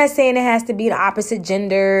 And I'm not saying it has to be an opposite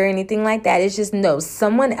gender or anything like that. It's just, no,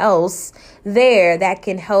 someone else there that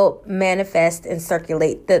can help manifest and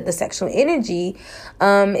circulate the sexual energy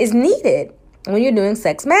is needed when you're doing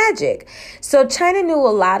sex magic. So China knew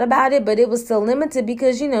a lot about it, but it was still limited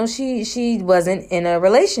because, you know, she wasn't in a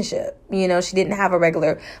relationship. You know, she didn't have a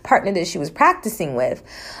regular partner that she was practicing with.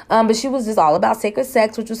 But she was just all about sacred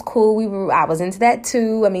sex, which was cool. I was into that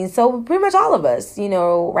too. I mean, so pretty much all of us, you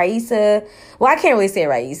know, Raisa. Well, I can't really say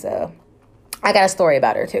Raisa. I got a story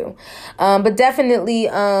about her too. But definitely,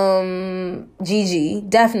 Gigi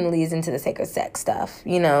definitely is into the sacred sex stuff,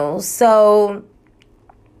 you know. So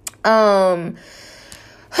let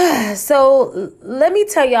me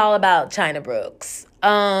tell y'all about China Brooks.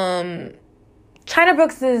 China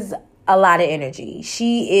Brooks is a lot of energy.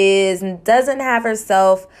 She doesn't have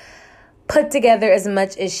herself put together as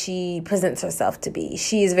much as she presents herself to be.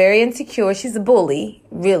 She is very insecure. She's a bully,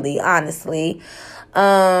 really, honestly.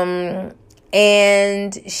 And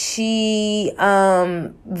she,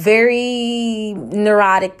 very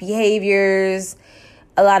neurotic behaviors,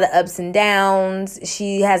 a lot of ups and downs.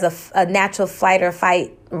 She has a natural flight or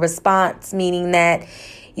fight response, meaning that,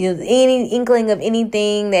 any inkling of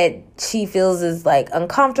anything that she feels is like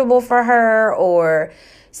uncomfortable for her or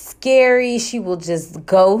scary, she will just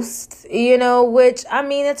ghost, which, I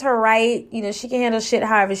mean, it's her right. She can handle shit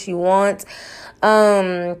however she wants.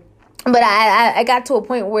 But I got to a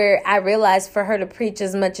point where I realized for her to preach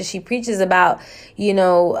as much as she preaches about,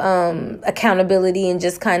 accountability and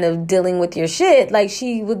just kind of dealing with your shit, like,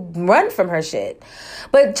 she would run from her shit.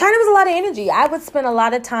 But China was a lot of energy. I would spend a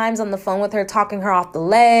lot of times on the phone with her, talking her off the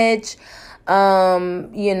ledge,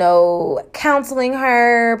 counseling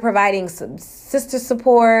her, providing some sister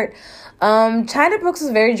support. China Brooks was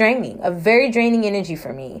very draining, a very draining energy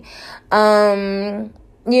for me. For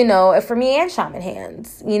me and Shaman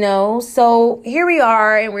Hands, so here we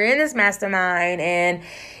are, and we're in this mastermind, and,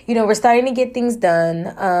 we're starting to get things done,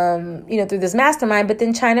 through this mastermind, but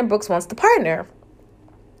then China Brooks wants to partner.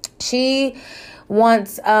 She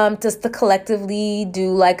wants us to collectively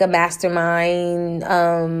do like a mastermind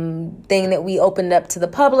thing that we opened up to the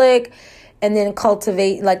public, and then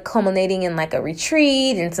culminating in like a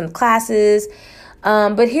retreat and some classes.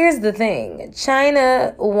 But here's the thing.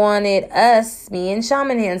 China wanted us, me and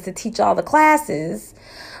Shaman Hands, to teach all the classes.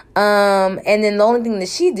 And then the only thing that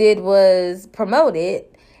she did was promote it.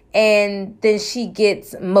 And then she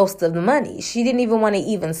gets most of the money. She didn't even want to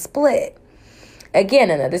even split.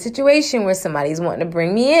 Again, another situation where somebody's wanting to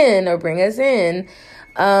bring me in or bring us in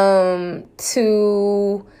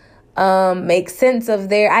to make sense of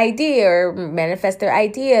their idea or manifest their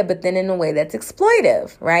idea, but then in a way that's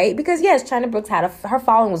exploitive, right? Because yes, China Brooks her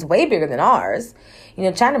following was way bigger than ours.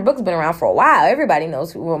 China Brooks been around for a while. Everybody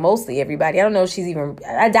knows, well, mostly everybody. I don't know if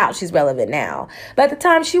I doubt she's relevant now. But at the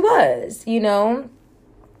time she was,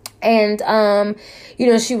 And,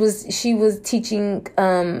 she was teaching,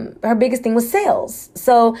 her biggest thing was sales.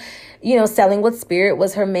 So, Selling with Spirit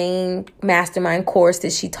was her main mastermind course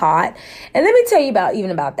that she taught. And let me tell you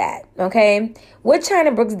about that. Okay. What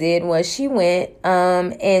China Brooks did was she went,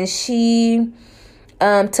 and she,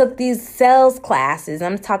 took these sales classes.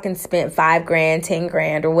 I'm talking spent $5,000,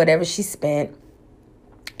 $10,000 or whatever she spent.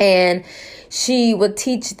 And she would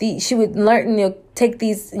learn, take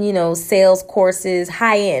these, sales courses,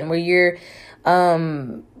 high end, where you're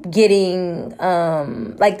getting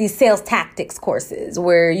like these sales tactics courses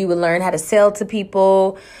where you would learn how to sell to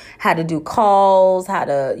people, how to do calls, how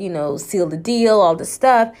to, seal the deal, all this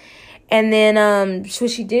stuff. And then what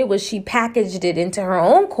she did was she packaged it into her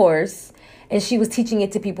own course. And she was teaching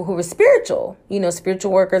it to people who were spiritual,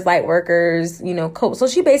 spiritual workers, light workers, coach. So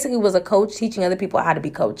she basically was a coach teaching other people how to be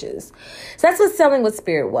coaches. So that's what Selling with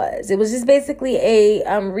Spirit was. It was just basically a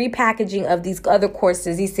repackaging of these other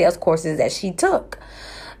courses, these sales courses that she took.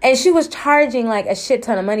 And she was charging like a shit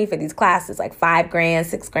ton of money for these classes, like $5,000,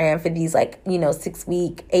 $6,000 for these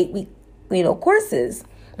 6-week, 8-week, courses.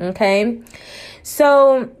 Okay.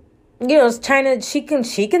 So, China, she can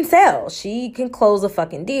sell. She can close a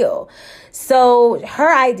fucking deal. So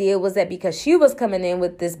her idea was that because she was coming in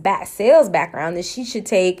with this sales background, that she should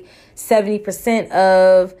take 70%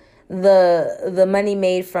 of the money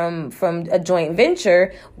made from a joint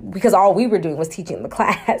venture, because all we were doing was teaching the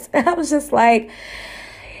class. And I was just like,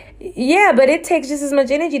 yeah, but it takes just as much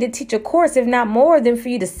energy to teach a course, if not more, than for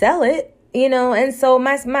you to sell it, And so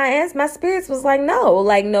my spirits was like,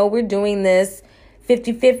 no, we're doing this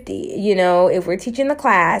 50-50. If we're teaching the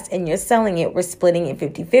class and you're selling it, we're splitting it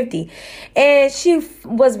 50-50. And she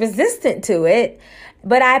was resistant to it,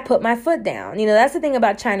 but I put my foot down. That's the thing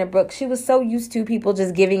about China Brooks. She was so used to people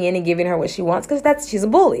just giving in and giving her what she wants, because she's a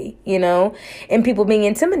bully, and people being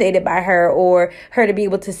intimidated by her, or her to be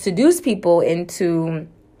able to seduce people into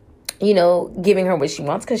giving her what she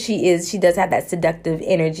wants, because she does have that seductive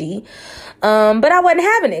energy. But I wasn't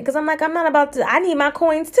having it, because I'm like, I need my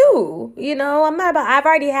coins too. I've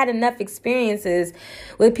already had enough experiences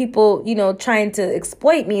with people, trying to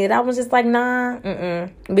exploit me, that I was just like, nah,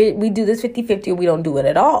 we do this 50-50, or we don't do it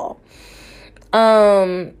at all.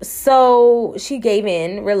 So she gave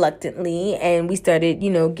in reluctantly, and we started,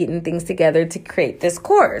 getting things together to create this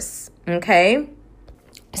course. Okay.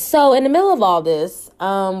 So in the middle of all this,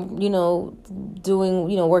 working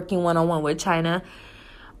one-on-one with China,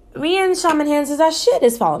 me and Shaman Hands, our shit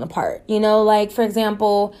is falling apart. Like, for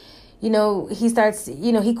example, he starts,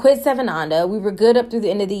 he quit Seven Anda. We were good up through the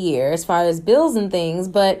end of the year as far as bills and things,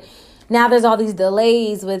 but now there's all these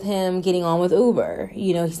delays with him getting on with Uber.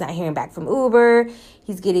 He's not hearing back from Uber.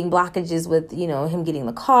 He's getting blockages with, him getting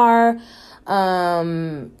the car.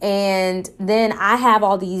 And then I have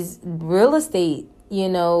all these real estate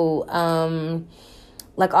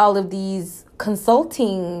like all of these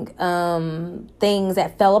consulting things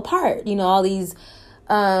that fell apart, all these.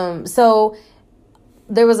 So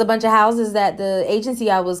there was a bunch of houses that the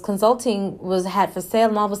agency I was consulting had for sale,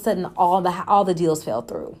 and all of a sudden all the deals fell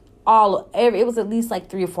through. It was at least like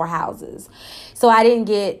 3 or 4 houses. So I didn't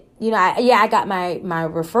get, I got my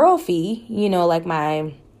referral fee,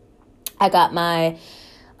 I got my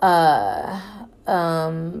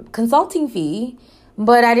consulting fee,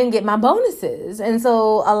 but I didn't get my bonuses. And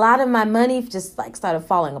so a lot of my money just like started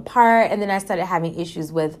falling apart. And then I started having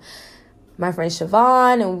issues with my friend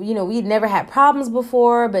Siobhan, and we'd never had problems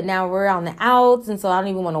before, but now we're on the outs. And so I don't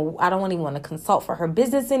even want to consult for her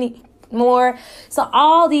business anymore. So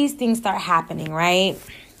all these things start happening, right?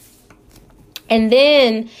 And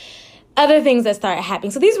then other things that started happening.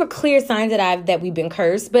 So these were clear signs that we've been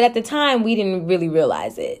cursed, but at the time we didn't really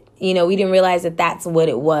realize it. We didn't realize that that's what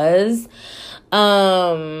it was.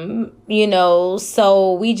 So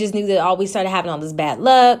we just knew that we started having all this bad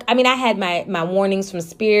luck. I mean, I had my warnings from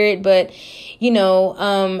spirit, but it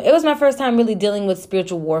was my first time really dealing with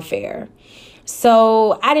spiritual warfare.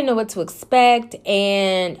 So I didn't know what to expect,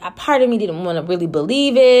 and a part of me didn't want to really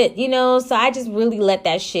believe it, so I just really let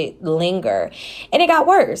that shit linger, and it got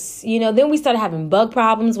worse. Then we started having bug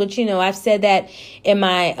problems, which, I've said that in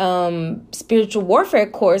my spiritual warfare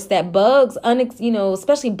course, that bugs,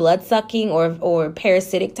 especially blood sucking or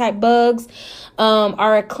parasitic type bugs,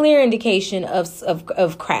 are a clear indication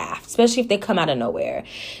of craft, especially if they come out of nowhere.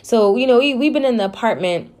 So, we've been in the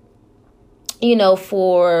apartment,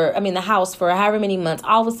 the house for however many months.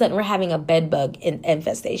 All of a sudden we're having a bed bug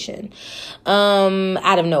infestation,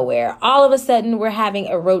 out of nowhere. All of a sudden we're having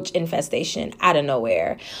a roach infestation out of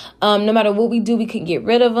nowhere. No matter what we do, we couldn't get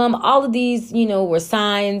rid of them. All of these, were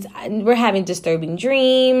signs. We're having disturbing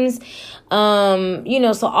dreams.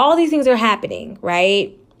 So all these things are happening,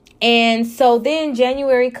 right? And so then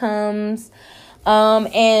January comes,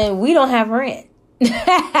 and we don't have rent.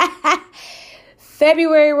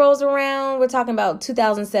 February rolls around. We're talking about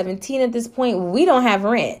 2017 at this point. We don't have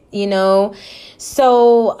rent,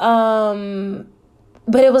 So,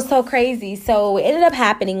 but it was so crazy. So what ended up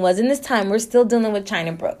happening was, in this time, we're still dealing with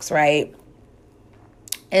China Brooks, right?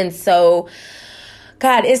 And so,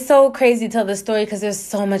 God, it's so crazy to tell this story because there's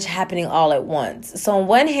so much happening all at once. So on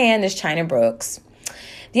one hand, there's China Brooks.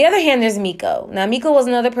 The other hand, there's Miko. Now, Miko was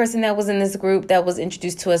another person that was in this group that was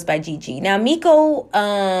introduced to us by Gigi. Now, Miko,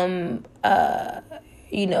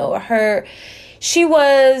 she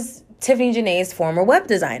was Tiffany Janae's former web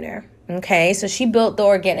designer. Okay, so she built the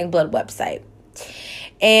Organic Blood website.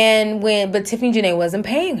 But Tiffany Janae wasn't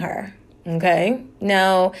paying her. Okay,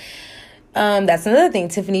 now, that's another thing.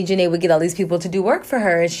 Tiffany Janae would get all these people to do work for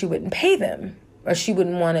her, and she wouldn't pay them. Or she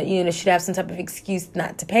wouldn't want to, she'd have some type of excuse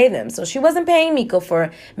not to pay them. So she wasn't paying Miko for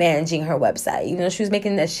managing her website. She was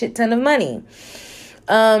making a shit ton of money.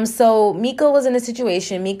 So Miko was in a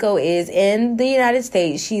situation. Miko is in the United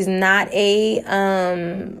States. She's not a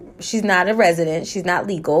resident. She's not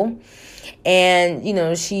legal.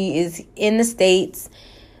 And, she is in the States.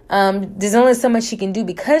 There's only so much she can do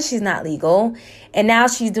because she's not legal. And now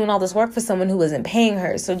she's doing all this work for someone who isn't paying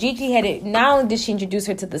her. So Gigi not only did she introduce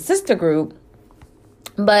her to the sister group,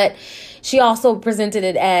 but she also presented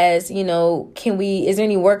it as, is there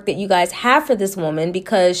any work that you guys have for this woman?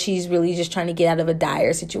 Because she's really just trying to get out of a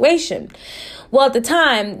dire situation. Well, at the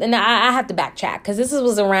time, and I have to backtrack because this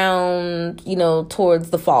was around, towards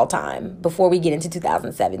the fall time before we get into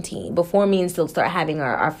 2017, before me and Silk start having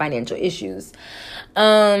our financial issues.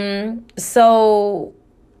 So,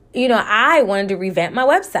 I wanted to revamp my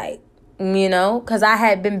website. Because I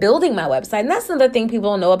had been building my website. And that's another thing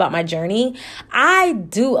people don't know about my journey. I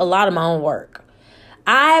do a lot of my own work.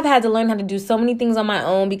 I've had to learn how to do so many things on my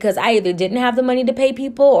own because I either didn't have the money to pay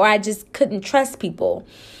people or I just couldn't trust people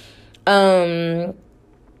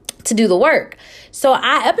to do the work. So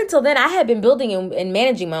up until then, I had been building and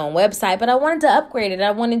managing my own website, but I wanted to upgrade it.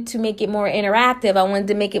 I wanted to make it more interactive. I wanted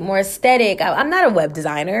to make it more aesthetic. I'm not a web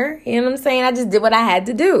designer. You know what I'm saying? I just did what I had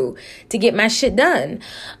to do to get my shit done.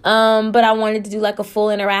 But I wanted to do like a full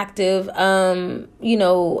interactive,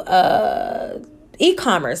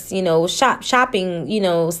 e-commerce,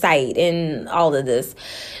 shopping, site and all of this.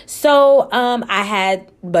 So, I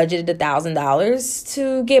had budgeted $1,000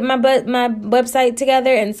 to get my website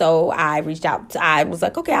together. And so I reached out I was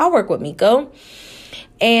like, okay, I'll work with Miko.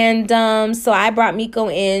 And, so I brought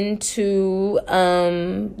Miko in to,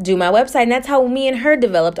 do my website. And that's how me and her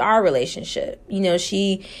developed our relationship.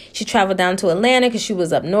 She traveled down to Atlanta because she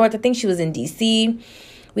was up north. I think she was in DC.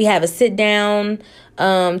 We have a sit down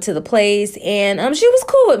to the place, and she was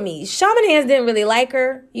cool with me. Shaman Hands didn't really like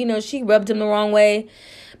her. She rubbed him the wrong way.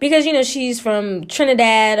 because, she's from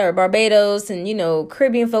Trinidad or Barbados, and,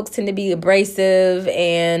 Caribbean folks tend to be abrasive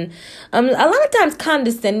and a lot of times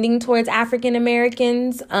condescending towards African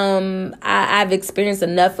Americans. I've experienced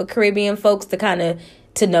enough of Caribbean folks to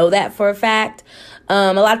know that for a fact.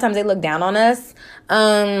 A lot of times they look down on us.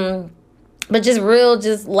 But just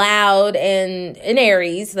loud and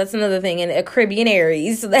Aries. That's another thing. And a Caribbean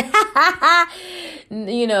Aries.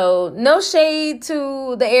 No shade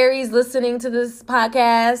to the Aries listening to this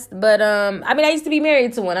podcast. But, I used to be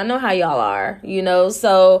married to one. I know how y'all are,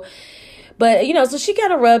 so... But, so she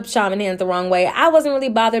kind of rubbed Shaman Hands the wrong way. I wasn't really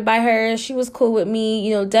bothered by her. She was cool with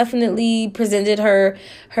me, definitely presented her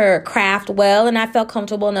craft well. And I felt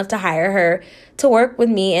comfortable enough to hire her to work with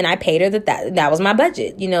me. And I paid her that was my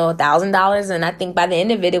budget, $1,000. And I think by the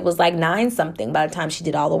end of it, it was like 9 something by the time she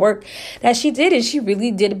did all the work that she did. And she really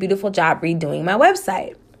did a beautiful job redoing my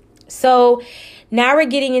website. So now we're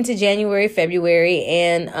getting into January, February,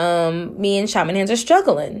 and me and Shaman Hands are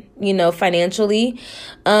struggling, financially.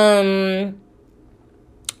 And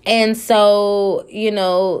so,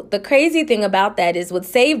 the crazy thing about that is what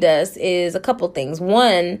saved us is a couple things.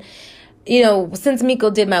 One, since Miko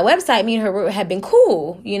did my website, me and her had been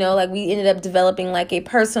cool, we ended up developing like a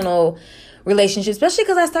personal relationship, especially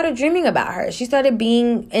because I started dreaming about her. She started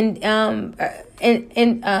being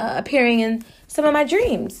appearing in some of my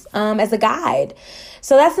dreams as a guide.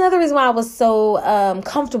 So that's another reason why I was so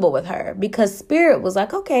comfortable with her, because Spirit was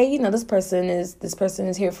like, okay, this person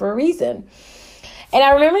is here for a reason. And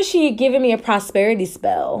I remember she had given me a prosperity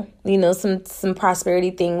spell, some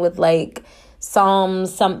prosperity thing with like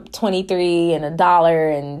Psalms 23 and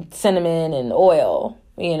 $1 and cinnamon and oil,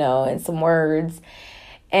 and some words.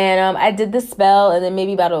 And I did the spell, and then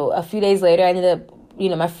maybe about a few days later, I ended up,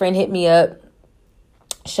 my friend hit me up,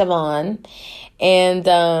 Siobhan, and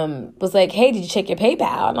was like, hey, did you check your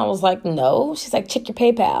PayPal? And I was like, no. She's like, check your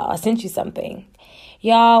PayPal. I sent you something.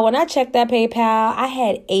 Y'all, when I checked that PayPal, I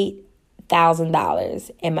had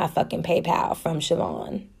 $8,000 in my fucking PayPal from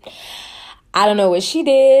Siobhan. I don't know what she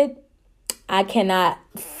did. I cannot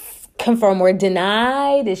confirm or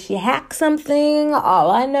deny. Did she hack something? All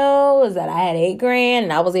I know is that I had $8,000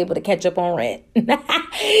 and I was able to catch up on rent.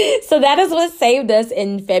 So that is what saved us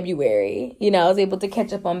in February. I was able to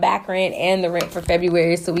catch up on back rent and the rent for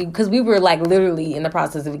February. So because we were like literally in the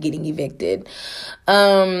process of getting evicted.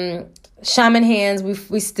 Shaman Hands,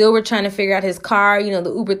 we still were trying to figure out his car.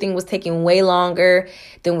 The Uber thing was taking way longer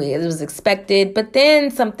than it was expected. But then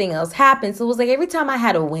something else happened. So it was like every time I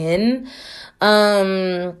had a win,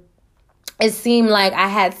 it seemed like I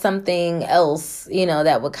had something else,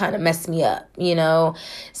 that would kind of mess me up,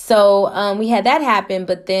 So we had that happen.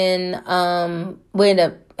 But then what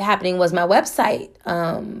ended up happening was my website,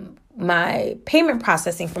 my payment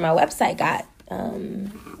processing for my website got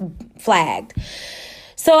flagged.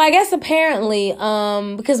 So I guess apparently,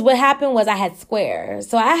 because what happened was I had Square.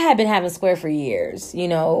 So I had been having Square for years.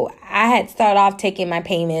 I had started off taking my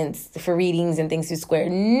payments for readings and things through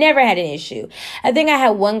Square. Never had an issue. I think I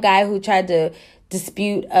had one guy who tried to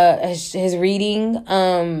dispute his reading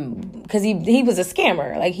because he was a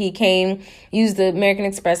scammer. Like he came, used the American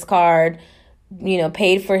Express card,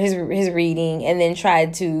 paid for his reading and then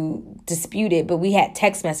tried to dispute it, but we had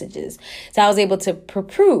text messages. So I was able to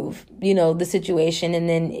prove, the situation, and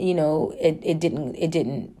then, it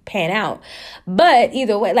didn't pan out. But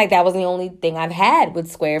either way, like that was the only thing I've had with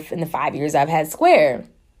Square in the 5 years I've had Square.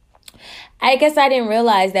 I guess I didn't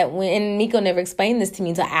realize that and Miko never explained this to me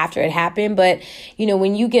until after it happened, but,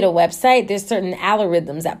 when you get a website, there's certain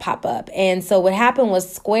algorithms that pop up. And so what happened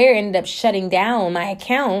was Square ended up shutting down my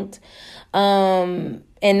account,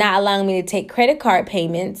 and not allowing me to take credit card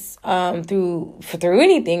payments through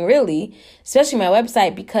anything really, especially my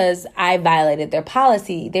website, because I violated their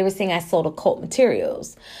policy. They were saying I sold occult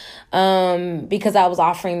materials because I was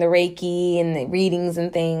offering the Reiki and the readings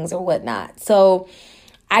and things or whatnot. So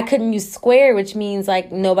I couldn't use Square, which means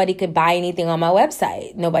like nobody could buy anything on my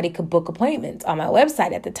website. Nobody could book appointments on my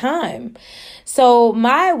website at the time. So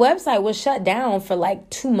my website was shut down for like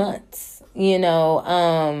 2 months,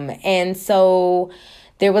 and so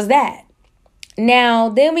there was that. Now,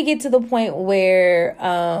 then we get to the point where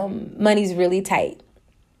money's really tight.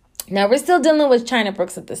 Now, we're still dealing with China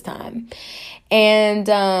Brooks at this time. And,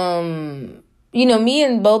 me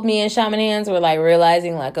and Shaman Hands were like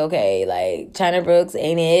realizing like, okay, like China Brooks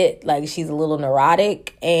ain't it. Like she's a little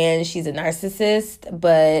neurotic and she's a narcissist,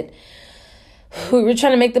 but we were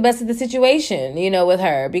trying to make the best of the situation, with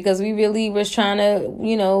her, because we really was trying to,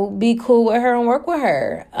 be cool with her and work with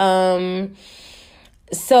her.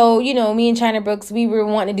 So, me and China Brooks, we were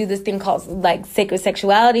wanting to do this thing called like sacred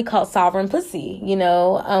sexuality called Sovereign Pussy,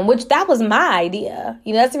 which that was my idea.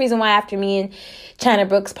 That's the reason why after me and China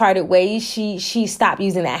Brooks parted ways, she stopped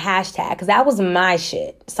using that hashtag, because that was my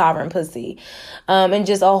shit, Sovereign Pussy, and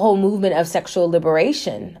just a whole movement of sexual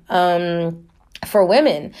liberation. For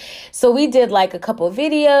women. So we did like a couple of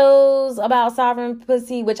videos about Sovereign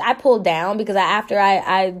Pussy, which I pulled down because after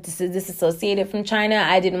I disassociated from China,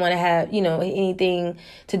 I didn't want to have, anything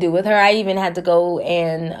to do with her. I even had to go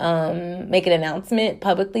and make an announcement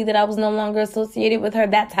publicly that I was no longer associated with her.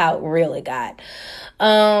 That's how it really got.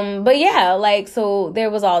 But yeah, so there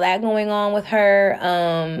was all that going on with her.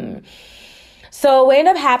 So what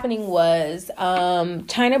ended up happening was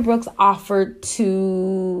China Brooks offered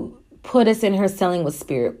to put us in her Selling with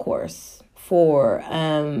Spirit course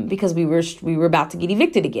because we were about to get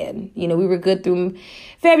evicted again. We were good through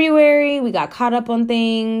February. We got caught up on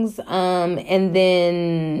things. And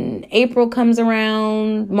then April comes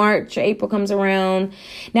around, March or April comes around.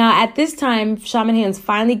 Now at this time, Shaman Hands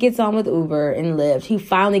finally gets on with Uber and Lyft. He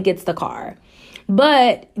finally gets the car,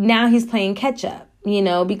 but now he's playing catch up.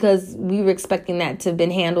 Because we were expecting that to have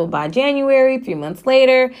been handled by January, 3 months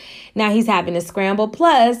later. Now he's having to scramble.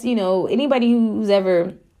 Plus, anybody who's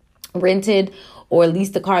ever rented or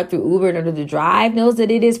leased a car through Uber in order to drive knows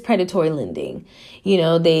that it is predatory lending.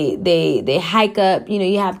 They hike up,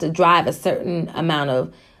 you have to drive a certain amount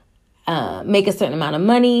of make a certain amount of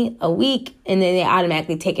money a week, and then they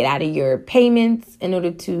automatically take it out of your payments in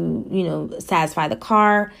order to, satisfy the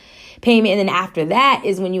car payment. And then after that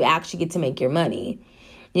is when you actually get to make your money.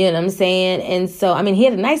 You know what I'm saying? And so, he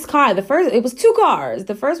had a nice car. It was 2 cars.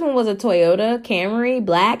 The first one was a Toyota Camry,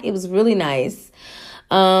 black. It was really nice.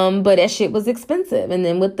 But that shit was expensive. And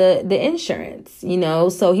then with the insurance,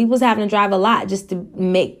 so he was having to drive a lot just to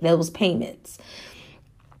make those payments,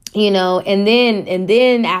 and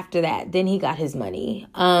then after that, then he got his money.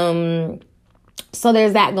 So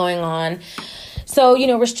there's that going on. So,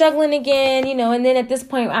 we're struggling again, and then at this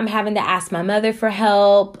point, I'm having to ask my mother for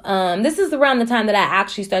help. This is around the time that I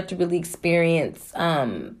actually start to really experience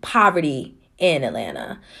poverty in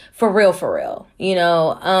Atlanta. For real.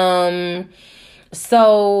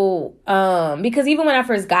 Because even when I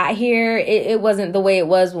first got here, it wasn't the way it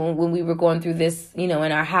was when we were going through this, in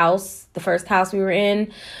our house, the first house we were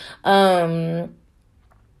in.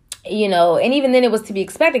 And even then it was to be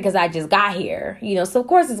expected because I just got here, so of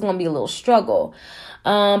course it's going to be a little struggle.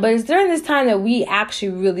 But it's during this time that we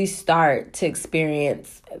actually really start to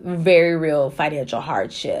experience very real financial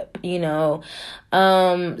hardship, but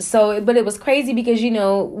it was crazy because,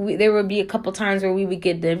 there would be a couple times where we would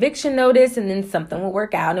get the eviction notice and then something would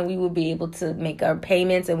work out and we would be able to make our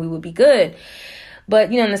payments and we would be good.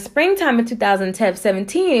 But, in the springtime of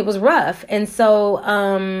 2017, it was rough. And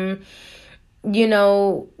so,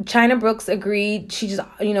 China Brooks agreed. She just,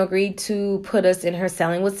 agreed to put us in her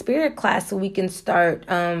Selling with Spirit class so we can start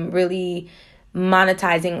really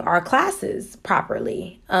monetizing our classes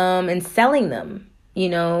properly and selling them,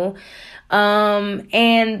 and,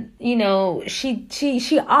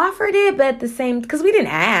 she offered it, but at the same, because we didn't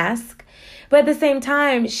ask, but at the same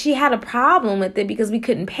time, she had a problem with it because we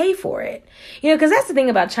couldn't pay for it, because that's the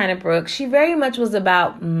thing about China Brooks. She very much was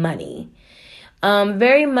about money.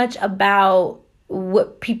 Very much about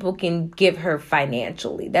what people can give her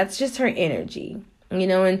financially. That's just her energy,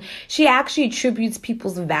 and she actually attributes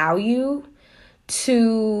people's value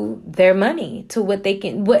to their money, to what they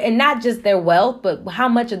can, and not just their wealth, but how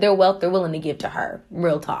much of their wealth they're willing to give to her.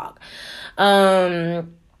 Real talk. But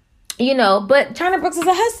China Brooks is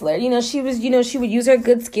a hustler. She would use her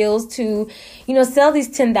good skills to, sell these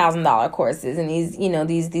 $10,000 courses and these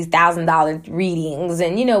 $1,000 readings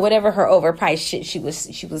and, whatever her overpriced shit she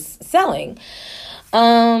was selling.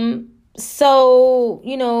 So,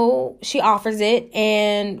 she offers it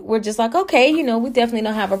and we're just like, okay, we definitely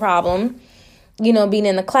don't have a problem, being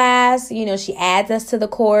in the class. She adds us to the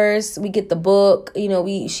course. We get the book,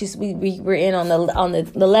 we're in on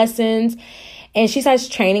the lessons. And she starts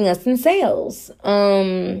training us in sales.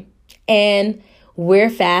 And we're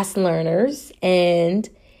fast learners. And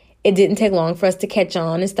it didn't take long for us to catch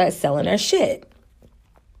on and start selling our shit.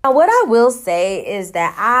 Now, what I will say is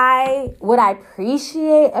that what I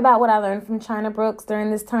appreciate about what I learned from China Brooks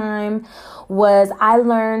during this time was I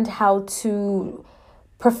learned how to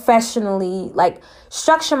professionally,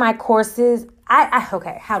 structure my courses.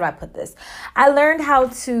 Okay, how do I put this? I learned how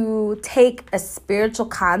to take a spiritual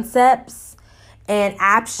concepts and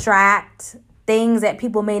abstract things that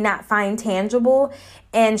people may not find tangible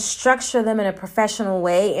and structure them in a professional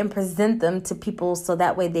way and present them to people so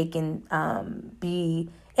that way they can be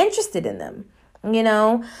interested in them,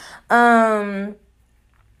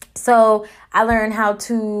 So I learned how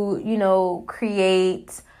to,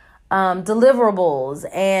 create deliverables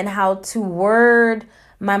and how to word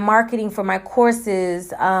my marketing for my courses,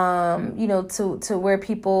 to where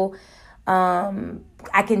people,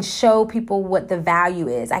 I can show people what the value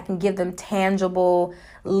is. I can give them tangible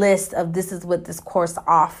list of this is what this course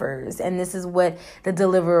offers, and this is what the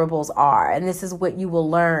deliverables are, and this is what you will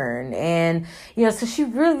learn. And, so she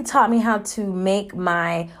really taught me how to make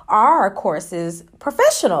our courses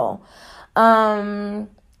professional.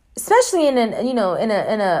 Especially in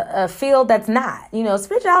a field that's not,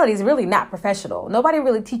 spirituality is really not professional. Nobody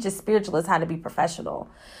really teaches spiritualists how to be professional,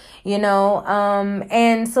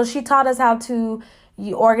 and so she taught us how to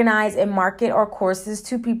organize and market our courses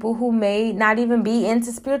to people who may not even be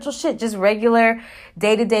into spiritual shit, just regular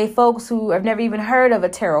day-to-day folks who have never even heard of a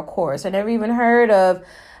tarot course or never even heard of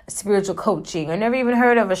spiritual coaching or never even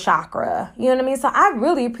heard of a chakra. You know what I mean? So I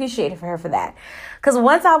really appreciated her for that. Because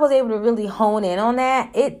once I was able to really hone in on that,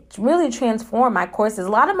 it really transformed my courses. A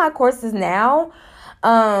lot of my courses now,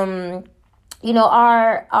 are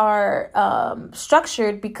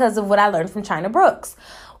structured because of what I learned from China Brooks.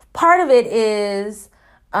 Part of it is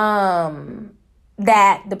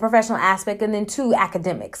that the professional aspect, and then two,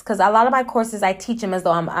 academics. Because a lot of my courses, I teach them as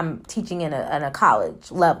though I'm teaching in a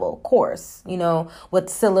college level course, with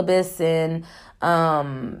syllabus and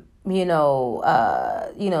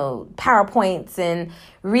PowerPoints and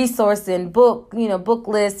resource and book, book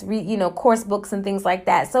lists, course books and things like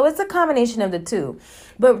that. So it's a combination of the two.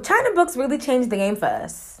 But China Books really changed the game for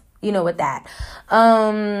us, with that.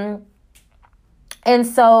 And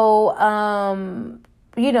so,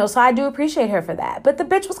 so I do appreciate her for that. But the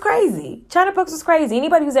bitch was crazy. China Brooks was crazy.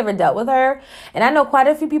 Anybody who's ever dealt with her, and I know quite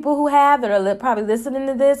a few people who have that are probably listening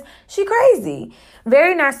to this, she crazy.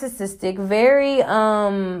 Very narcissistic, very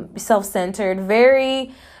self-centered,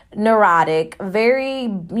 very neurotic, very,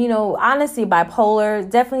 honestly bipolar,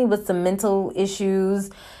 definitely with some mental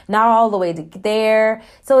issues, not all the way to there.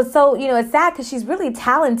 So it's sad because she's really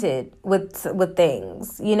talented with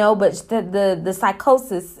things, but the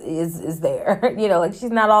psychosis is there, like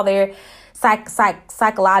she's not all there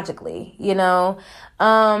psychologically,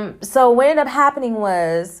 So what ended up happening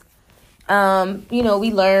was,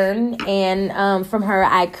 we learn, and from her,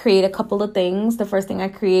 I create a couple of things. The first thing I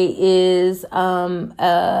create is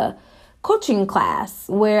a coaching class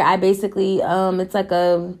where I basically, it's like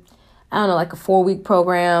a 4-week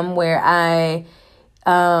program where I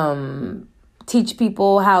teach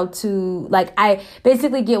people how to, I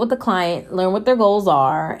basically get with the client, learn what their goals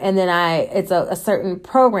are, and then it's a certain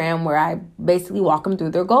program where I basically walk them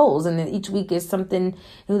through their goals, and then each week is something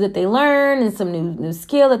new that they learn and some new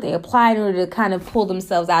skill that they apply in order to kind of pull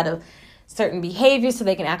themselves out of certain behaviors so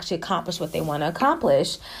they can actually accomplish what they want to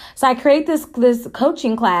accomplish. So I create this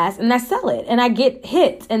coaching class and I sell it and I get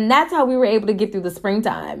hits, and that's how we were able to get through the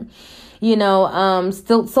springtime.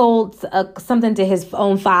 Still sold something to his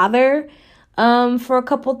own father for a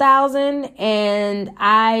couple thousand, and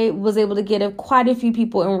I was able to get quite a few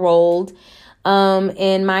people enrolled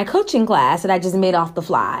in my coaching class that I just made off the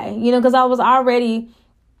fly, because I was already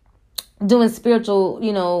doing spiritual,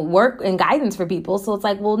 work and guidance for people. So it's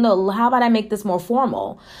like, well, no, how about I make this more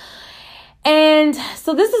formal? And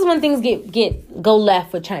so this is when things go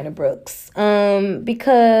left with China Brooks,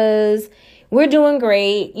 because we're doing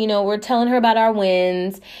great. We're telling her about our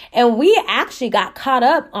wins. And we actually got caught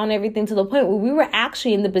up on everything to the point where we were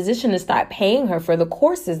actually in the position to start paying her for the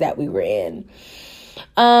courses that we were in.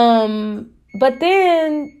 But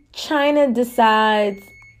then China decides,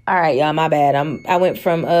 all right, y'all, my bad. I went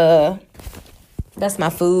from, that's my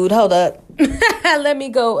food. Hold up. Let me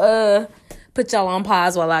go, put y'all on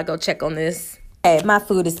pause while I go check on this. Hey, my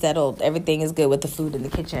food is settled. Everything is good with the food in the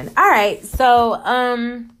kitchen. All right.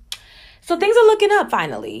 So things are looking up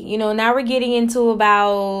finally. Now we're getting into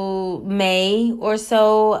about May or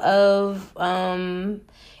so of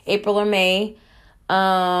April or May.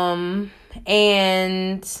 And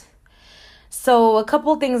so a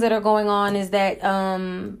couple things that are going on is that,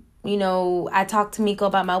 I talked to Miko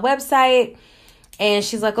about my website, and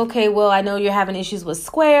she's like, okay, well, I know you're having issues with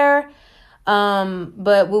Square.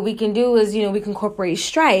 But what we can do is, we can incorporate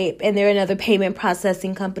Stripe, and they're another payment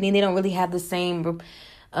processing company, and they don't really have the same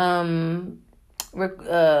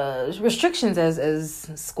restrictions as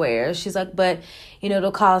Square. She's like, but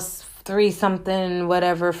it'll cost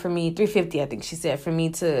 $350, I think she said, for me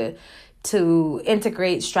to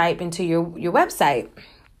integrate Stripe into your website.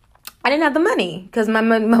 I didn't have the money because my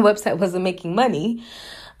website wasn't making money.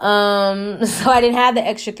 So I didn't have the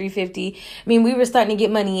extra $350. I mean, we were starting to get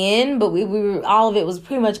money in, but we were, all of it was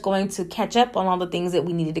pretty much going to catch up on all the things that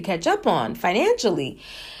we needed to catch up on financially.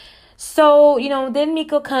 So, then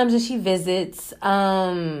Miko comes and she visits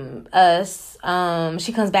us.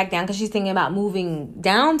 She comes back down because she's thinking about moving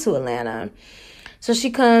down to Atlanta. So she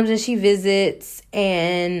comes and she visits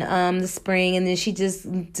in the spring, and then she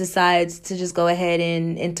just decides to just go ahead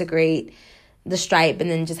and integrate the Stripe and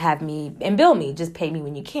then just have me and bill me, just pay me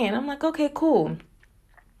when you can. I'm like, okay, cool.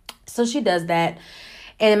 So she does that,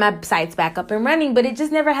 and my site's back up and running, but it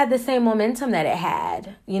just never had the same momentum that it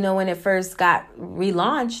had, when it first got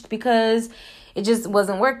relaunched, because it just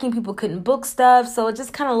wasn't working. People couldn't book stuff, so it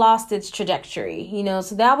just kind of lost its trajectory,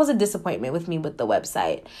 so that was a disappointment with me with the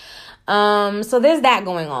website. So there's that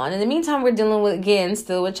going on. In the meantime, we're dealing with,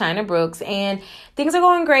 still with China Brooks, and things are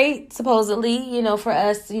going great, supposedly, for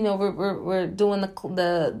us. We're doing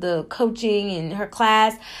the coaching in her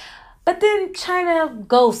class, but then China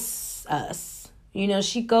ghosts us.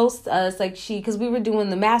 She ghosts us, because we were doing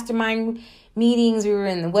the mastermind meetings, we were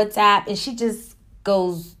in the WhatsApp, and she just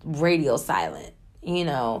goes radio silent,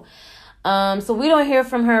 So we don't hear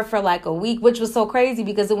from her for like a week, which was so crazy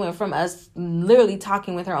because it went from us literally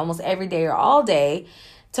talking with her almost every day or all day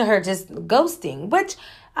to her just ghosting, which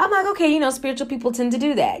I'm like, okay, spiritual people tend to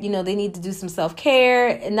do that. They need to do some self-care,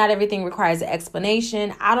 and not everything requires an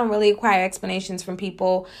explanation. I don't really require explanations from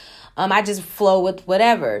people. I just flow with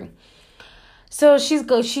whatever. So she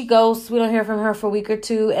ghosts. We don't hear from her for a week or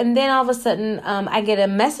two. And then all of a sudden, I get a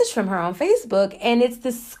message from her on Facebook. And it's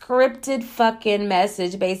this scripted fucking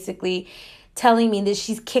message, basically telling me that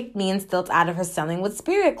she's kicked me and Stilts out of her Selling with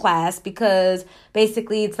Spirit class because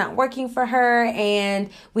basically it's not working for her and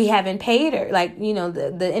we haven't paid her.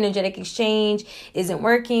 The energetic exchange isn't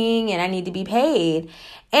working and I need to be paid.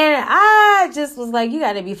 And I just was like, you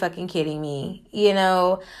got to be fucking kidding me,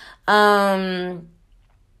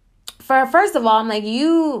 First of all, I'm like,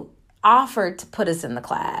 you offered to put us in the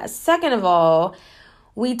class. Second of all,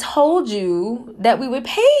 we told you that we would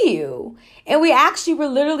pay you. And we actually were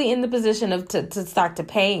literally in the position of to start to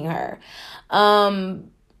paying her.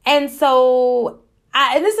 And so,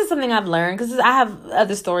 and this is something I've learned, because I have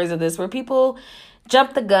other stories of this where people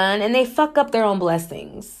jump the gun and they fuck up their own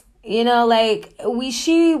blessings. We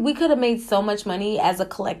could have made so much money as a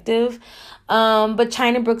collective. But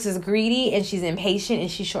China Brooks is greedy and she's impatient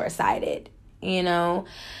and she's short-sighted,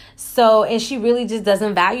 So, and she really just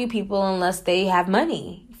doesn't value people unless they have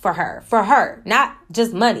money for her, not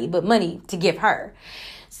just money, but money to give her.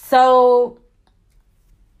 So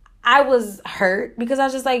I was hurt because I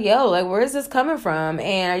was just like, yo, where is this coming from?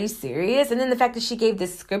 And are you serious? And then the fact that she gave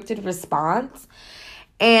this scripted response.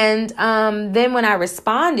 And then when I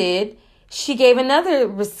responded, she gave another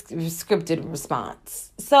scripted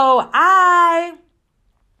response. So I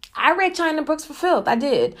read China Brooks for filth. I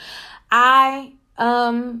did. I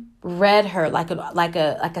read her like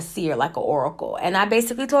a seer, like an oracle, and I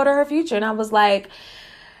basically told her future. And I was like,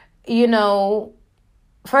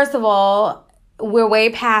 first of all, we're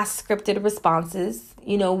way past scripted responses.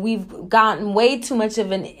 We've gotten way too much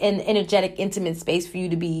of an energetic, intimate space for you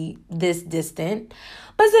to be this distant.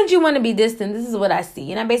 But since you want to be distant, this is what I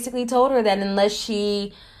see. And I basically told her that unless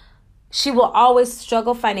she will always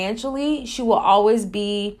struggle financially, she will always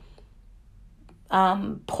be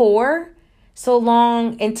poor so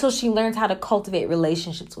long until she learns how to cultivate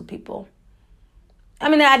relationships with people. I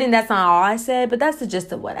mean, I think that's not all I said, but that's the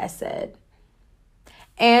gist of what I said.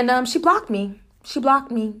 And she blocked me.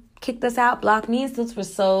 Kicked us out, blocked me, and Stilts were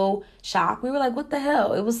so shocked. We were like, what the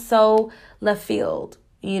hell? It was so left field,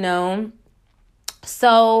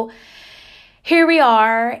 So here we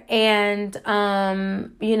are, and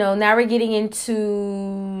now we're getting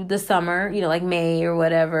into the summer, like May or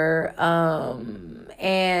whatever,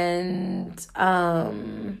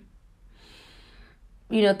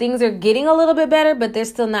 things are getting a little bit better, but they're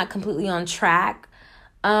still not completely on track.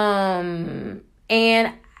 And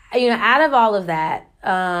out of all of that,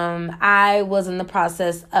 I was in the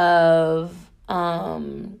process of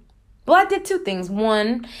I did two things.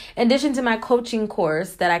 One, in addition to my coaching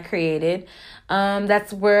course that I created,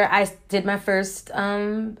 that's where I did my first,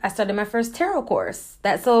 I started my first tarot course.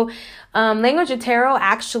 Language of Tarot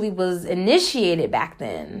actually was initiated back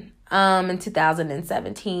then, in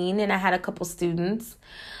 2017. And I had a couple students.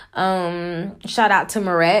 Shout out to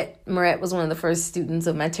Moret. Moret was one of the first students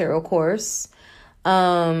of my tarot course.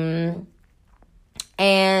 And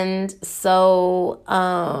so,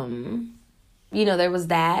 there was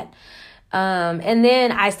that. And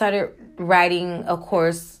then I started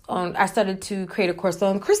I started to create a course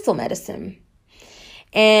on crystal medicine.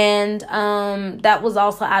 And that was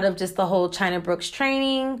also out of just the whole China Brooks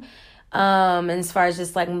training. And as far as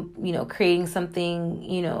just creating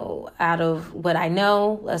something, out of what I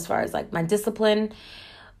know, as far as my discipline.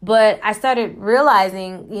 But I started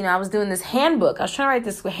realizing, I was doing this handbook. I was trying to write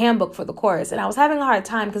this handbook for the course, and I was having a hard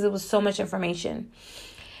time because it was so much information.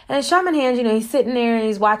 And Shaman Hands, he's sitting there and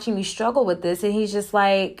he's watching me struggle with this, and he's just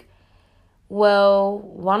like, well,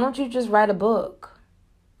 why don't you just write a book?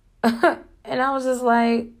 And I was just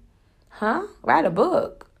like, huh? Write a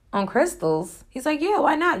book on crystals? He's like, yeah,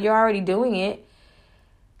 why not? You're already doing it.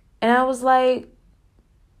 And I was like,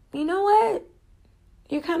 you know what?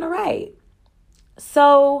 You're kind of right.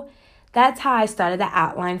 So that's how I started the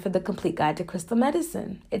outline for the Complete Guide to Crystal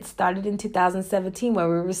Medicine. It started in 2017 where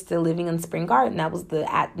we were still living in Spring Garden. That was the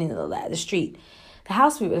street,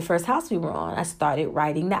 the first house we were on. I started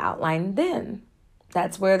writing the outline then.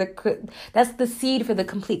 That's the seed for the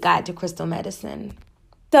Complete Guide to Crystal Medicine.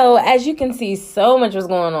 So as you can see, so much was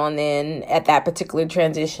going on then at that particular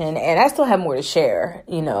transition, and I still have more to share,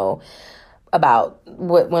 about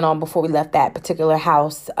what went on before we left that particular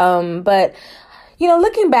house. But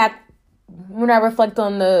looking back, when I reflect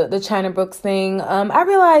on the China Brooks thing, I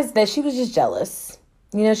realized that she was just jealous.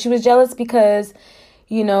 She was jealous because,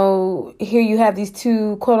 here you have these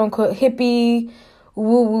two quote unquote hippie,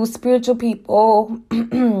 woo-woo spiritual people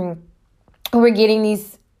who were getting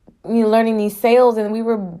these, learning these sales, and we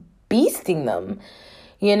were beasting them.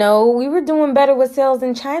 We were doing better with sales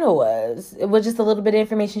than China was. It was just a little bit of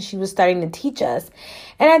information she was starting to teach us.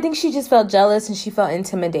 And I think she just felt jealous and she felt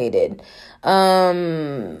intimidated.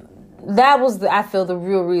 That was, I feel, the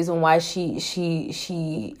real reason why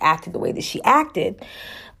she acted the way that she acted.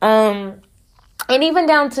 And even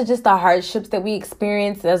down to just the hardships that we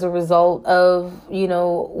experienced as a result of,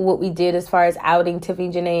 what we did as far as outing Tiffany,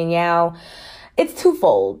 Janae, and Yao. It's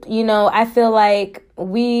twofold. I feel like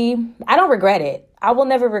I don't regret it. I will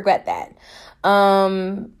never regret that.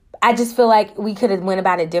 I just feel like we could have went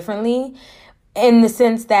about it differently in the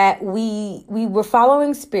sense that we were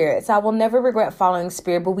following spirit. So I will never regret following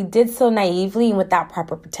spirit, but we did so naively and without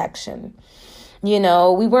proper protection. We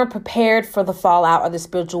weren't prepared for the fallout or the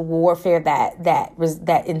spiritual warfare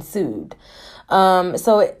that ensued.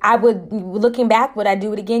 So looking back, would I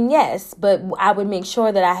do it again? Yes, but I would make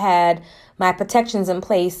sure that I had my protections in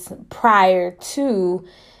place prior to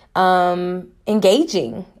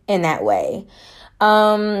engaging in that way.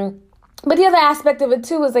 But the other aspect of it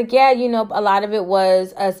too was like, a lot of it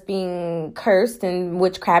was us being cursed and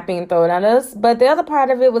witchcraft being thrown at us. But the other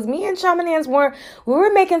part of it was me and Shaman Hands we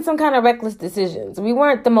were making some kind of reckless decisions. We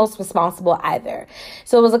weren't the most responsible either.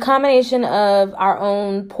 So it was a combination of our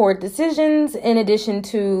own poor decisions in addition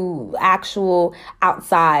to actual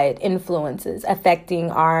outside influences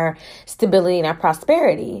affecting our stability and our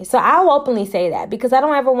prosperity. So I'll openly say that because I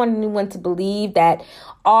don't ever want anyone to believe that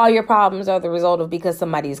all your problems are the result of because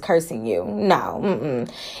somebody is cursing you. No. Mm-mm.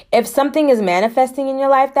 If something is manifesting in your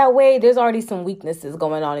life that way, there's already some weaknesses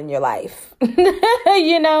going on in your life, that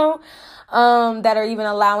are even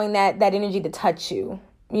allowing that energy to touch you,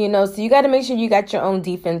 so you got to make sure you got your own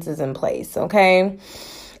defenses in place. Okay.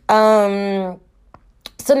 So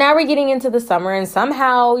now we're getting into the summer and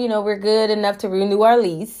somehow, we're good enough to renew our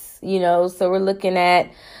lease, so we're looking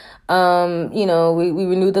at, we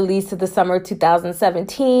renewed the lease of the summer of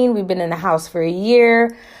 2017. We've been in the house for a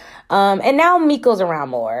year. And now Miko's around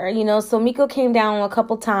more, so Miko came down a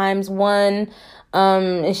couple times.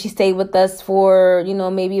 And she stayed with us for,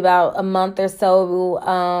 maybe about a month or so.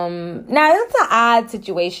 Now it's an odd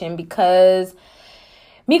situation because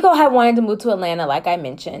Miko had wanted to move to Atlanta, like I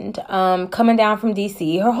mentioned, coming down from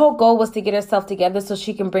DC. Her whole goal was to get herself together so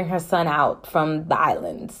she can bring her son out from the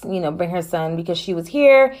islands, bring her son because she was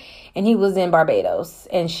here and he was in Barbados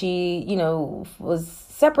and she, was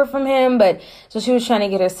separate from him. But so she was trying to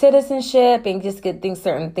get her citizenship and just get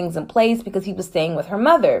certain things in place because he was staying with her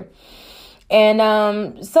mother.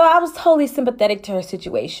 And so I was totally sympathetic to her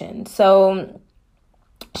situation. So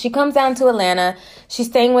she comes down to Atlanta. She's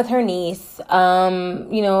staying with her niece.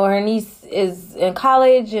 Her niece is in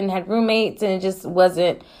college and had roommates, and it just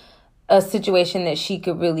wasn't a situation that she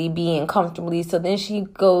could really be in comfortably. So then she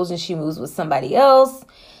goes and she moves with somebody else.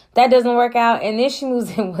 That doesn't work out. And then she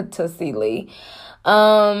moves in with Tassili.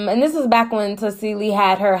 And this was back when Tassili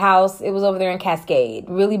had her house. It was over there in Cascade.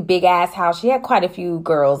 Really big ass house. She had quite a few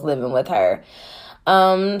girls living with her.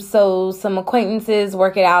 So some acquaintances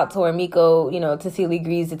work it out to where Miko, Tassili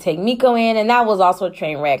agrees to take Miko in. And that was also a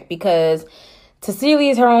train wreck because Tassili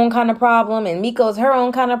is her own kind of problem and Miko's her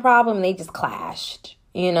own kind of problem. And they just clashed,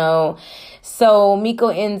 So Miko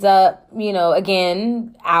ends up,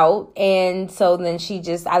 again, out. And so then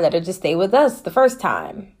I let her just stay with us the first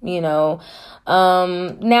time, Now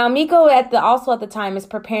Miko at the time is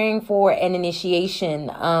preparing for an initiation,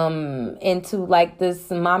 into like this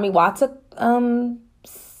Mami Wata,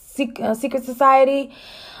 secret society.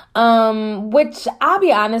 Which I'll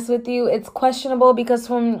be honest with you, it's questionable because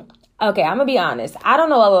I'm gonna be honest. I don't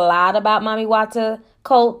know a lot about Mami Wata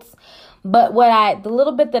cults, but the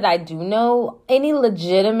little bit that I do know, any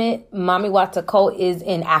legitimate Mami Wata cult is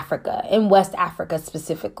in Africa, in West Africa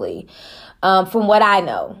specifically. From what I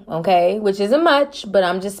know, okay, which isn't much, but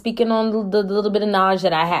I'm just speaking on the little bit of knowledge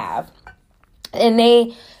that I have. And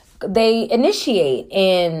they initiate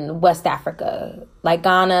in West Africa, like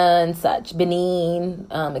Ghana and such, Benin,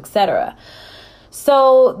 etc.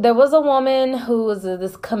 So there was a woman who was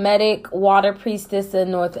this Kemetic water priestess in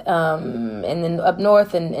north, and then up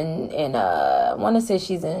north, and I want to say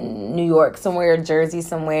she's in New York somewhere, Jersey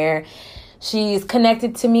somewhere. She's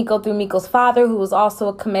connected to Miko through Miko's father, who was also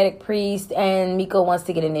a Kemetic priest, and Miko wants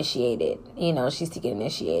to get initiated. She's to get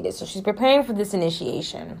initiated. So she's preparing for this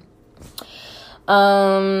initiation.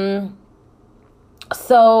 So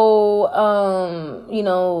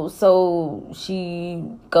she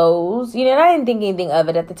goes, and I didn't think anything of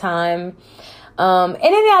it at the time. And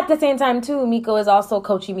then at the same time, too, Miko is also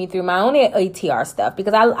coaching me through my own ATR stuff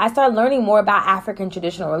because I started learning more about African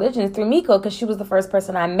traditional religions through Miko because she was the first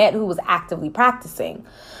person I met who was actively practicing.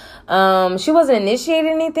 She wasn't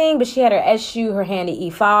initiating anything, but she had her Eshu, her hand at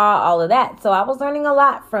Ifa, all of that. So I was learning a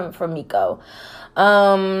lot from Miko.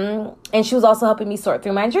 And she was also helping me sort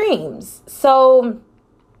through my dreams. So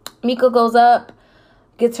Miko goes up,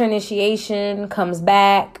 gets her initiation, comes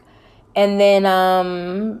back, and then,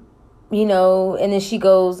 and then she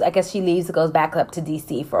goes, I guess she leaves and goes back up to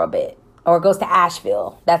DC for a bit, or goes to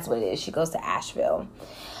Asheville. That's what it is. She goes to Asheville.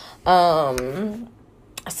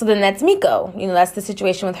 So then that's Miko. That's the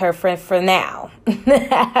situation with her for now.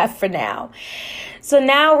 For now. So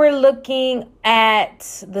now we're looking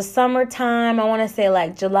at the summertime. I want to say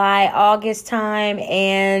like July, August time.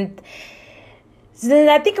 And then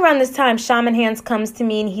I think around this time, Shaman Hands comes to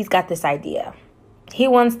me and he's got this idea. He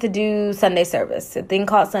wants to do Sunday service, a thing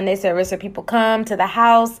called Sunday service where people come to the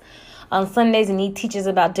house on Sundays and he teaches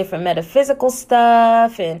about different metaphysical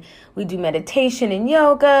stuff, and we do meditation and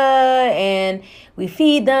yoga and we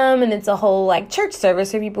feed them, and it's a whole like church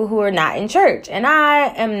service for people who are not in church. And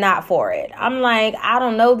I am not for it. I'm like, I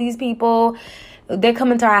don't know these people. They're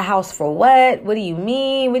coming to our house for what? What do you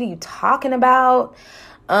mean? What are you talking about?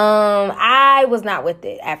 I was not with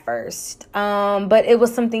it at first. But it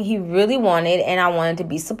was something he really wanted and I wanted to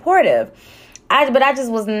be supportive. But I just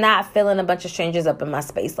was not feeling a bunch of strangers up in my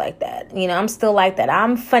space like that. I'm still like that.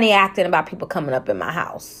 I'm funny acting about people coming up in my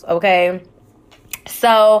house. Okay.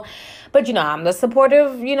 So, but I'm the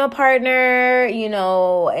supportive, partner,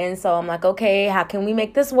 and so I'm like, okay, how can we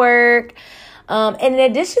make this work? And in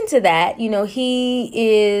addition to that,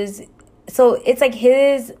 so it's like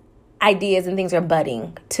his ideas and things are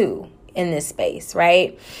budding too in this space,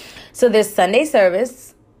 right? So there's Sunday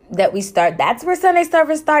service that we start. That's where Sunday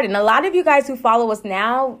service started. And a lot of you guys who follow us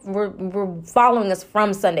now were following us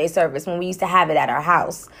from Sunday service when we used to have it at our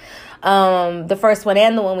house. The first one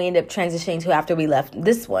and the one we ended up transitioning to after we left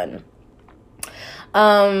this one.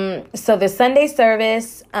 So there's Sunday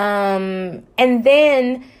service. And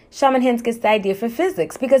then Shaman Hands gets the idea for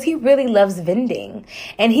physics because he really loves vending.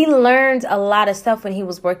 And he learned a lot of stuff when he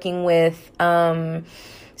was working with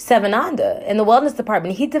Sevananda in the wellness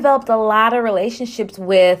department. He developed a lot of relationships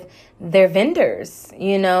with their vendors,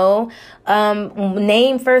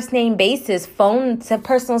 first name basis,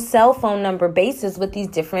 personal cell phone number basis with these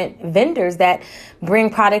different vendors that bring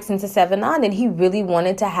products into Sevananda. And he really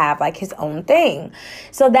wanted to have like his own thing.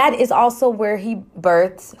 So that is also where he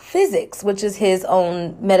births Physics, which is his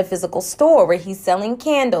own metaphysical store where he's selling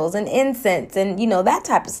candles and incense and, that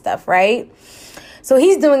type of stuff, right? So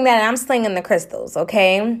he's doing that and I'm slinging the crystals,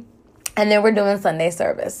 okay? And then we're doing Sunday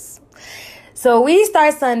service. So we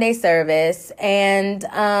start Sunday service and,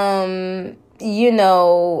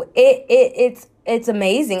 it's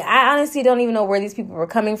amazing. I honestly don't even know where these people were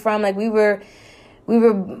coming from. Like we were,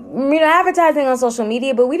 advertising on social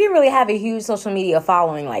media, but we didn't really have a huge social media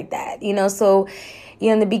following like that, So,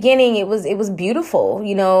 in the beginning, it was beautiful.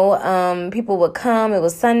 People would come. It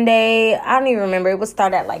was Sunday. I don't even remember. It would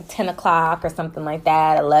start at like 10 o'clock or something like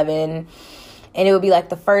that, 11. And it would be like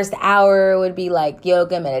the first hour would be like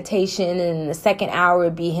yoga, meditation. And the second hour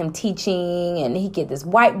would be him teaching. And he'd get this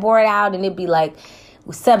whiteboard out and it'd be like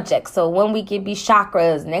subjects. So one week it'd be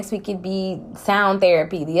chakras. Next week it'd be sound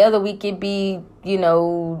therapy. The other week it'd be,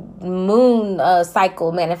 moon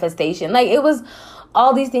cycle manifestation. Like it was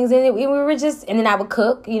all these things. And we were just, and then I would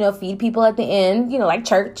cook, feed people at the end, like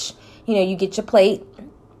church, you get your plate.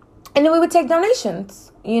 And then we would take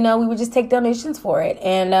donations. We would just take donations for it.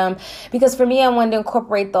 And because for me, I wanted to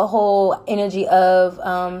incorporate the whole energy of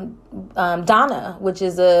dana, which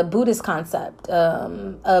is a Buddhist concept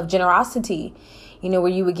of generosity. Where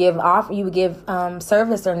you would give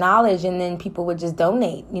service or knowledge, and then people would just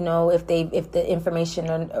donate. If the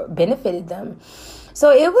information benefited them.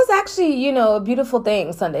 So it was actually a beautiful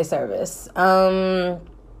thing, Sunday service. But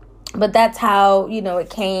that's how it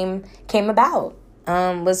came about.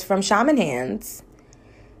 Was from Shaman Hands.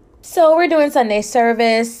 So we're doing Sunday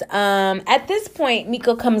service. At this point,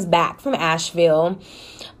 Miko comes back from Asheville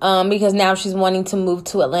because now she's wanting to move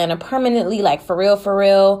to Atlanta permanently, like for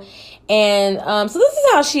real. And so this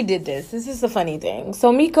is how she did this. This is the funny thing.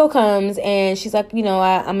 So Miko comes and she's like, I'm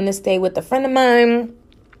going to stay with a friend of mine,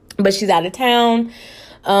 but she's out of town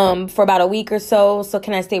for about a week or so. So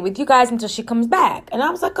can I stay with you guys until she comes back? And I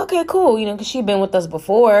was like, okay, cool, because she'd been with us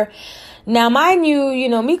before. Now, mind you,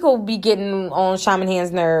 Miko be getting on Shaman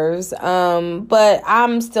Hand's nerves, but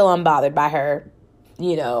I'm still unbothered by her,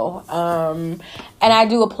 and I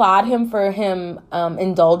do applaud him for him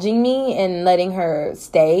indulging me and letting her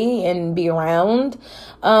stay and be around,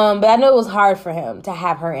 but I know it was hard for him to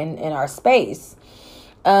have her in our space.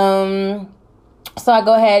 So I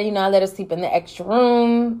go ahead, I let her sleep in the extra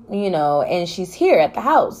room, and she's here at the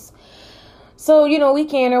house. So,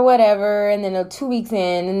 weekend or whatever, and then 2 weeks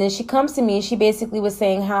in, and then she comes to me. She basically was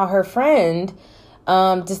saying how her friend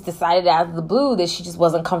just decided out of the blue that she just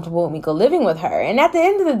wasn't comfortable with Miko living with her. And at the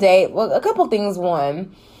end of the day, well, a couple things.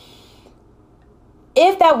 One,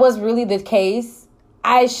 if that was really the case,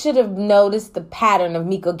 I should have noticed the pattern of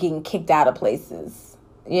Miko getting kicked out of places.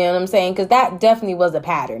 You know what I'm saying? Because that definitely was a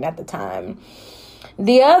pattern at the time.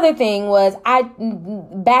 The other thing was,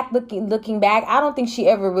 looking back, I don't think she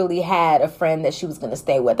ever really had a friend that she was going to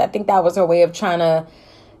stay with. I think that was her way of trying to,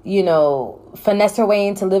 finesse her way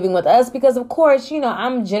into living with us. Because of course,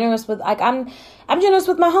 I'm generous with, I'm generous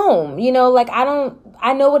with my home.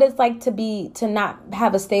 I know what it's like to not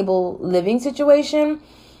have a stable living situation.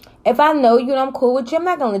 If I know you and I'm cool with you, I'm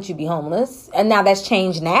not going to let you be homeless. And now that's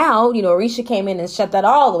changed now. Arisha came in and shut that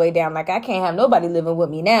all the way down. Like, I can't have nobody living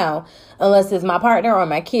with me now unless it's my partner or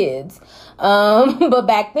my kids. But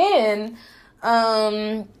back then,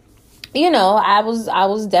 I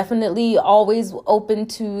was definitely always open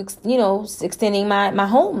to, extending my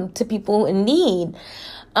home to people in need.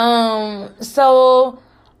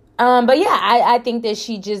 But yeah, I think that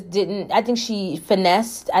she just didn't, I think she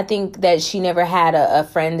finessed. I think that she never had a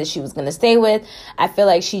friend that she was going to stay with. I feel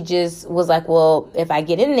like she just was like, well, if I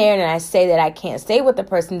get in there and I say that I can't stay with the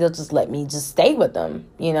person, they'll just let me just stay with them,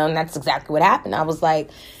 and that's exactly what happened. I was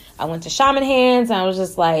like, I went to Shaman Hands and I was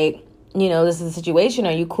just like, this is the situation.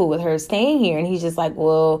 Are you cool with her staying here? And he's just like,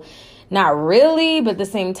 well, not really, but at the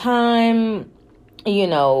same time,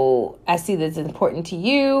 I see that it's important to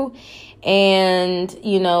you. And,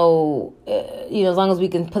 as long as we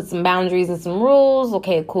can put some boundaries and some rules,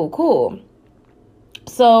 okay, cool.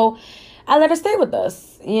 So I let her stay with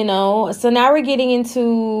us, So now we're getting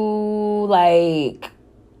into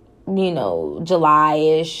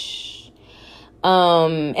July-ish.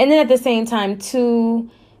 And then at the same time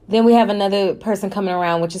too, then we have another person coming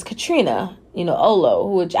around, which is Katrina, Olo,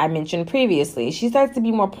 which I mentioned previously. She starts to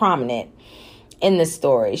be more prominent in this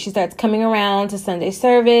story. She starts coming around to Sunday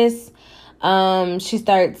service. She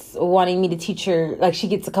starts wanting me to teach her, she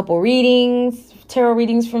gets a couple tarot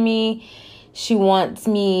readings from me. She wants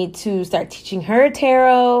me to start teaching her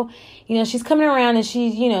tarot. She's coming around and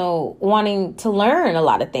she's, wanting to learn a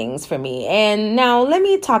lot of things from me. And now let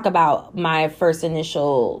me talk about my first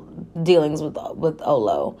initial dealings with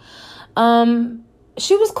Olo.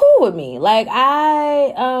 She was cool with me.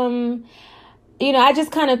 I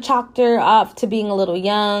just kind of chalked her up to being a little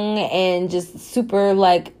young and just super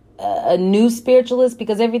a new spiritualist,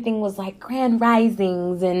 because everything was grand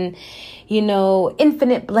risings and,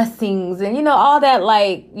 infinite blessings and, all that,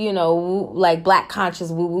 black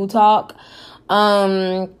conscious woo-woo talk.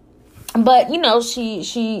 But,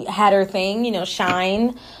 she had her thing,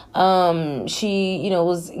 shine. She,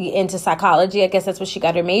 was into psychology. I guess that's what she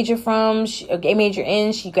got her major from. A major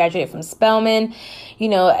in. She graduated from Spelman.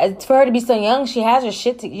 For her to be so young, she has her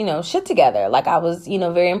shit together. I was,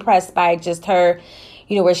 very impressed by just her,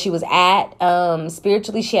 where she was at.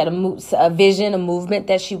 Spiritually, she had a vision, a movement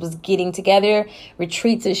that she was getting together,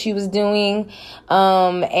 retreats that she was doing.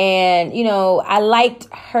 And, I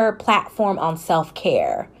liked her platform on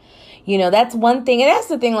self-care. That's one thing. And that's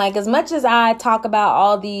the thing, like, as much as I talk about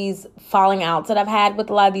all these falling outs that I've had with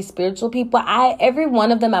a lot of these spiritual people, every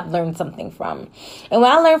one of them I've learned something from. And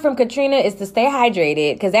what I learned from Katrina is to stay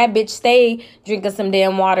hydrated, because that bitch stay drinking some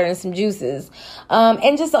damn water and some juices.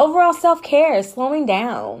 And just overall self-care, slowing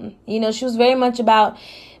down. She was very much about,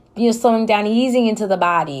 slowing down, easing into the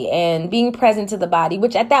body and being present to the body,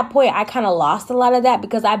 which at that point I kind of lost a lot of that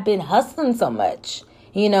because I've been hustling so much,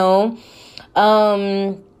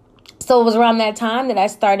 So it was around that time that I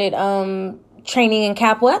started training in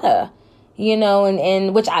capoeira,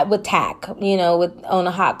 and which with TAC, with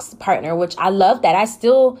Ona Hawk's partner, which I love that. I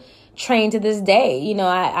still train to this day.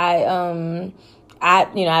 I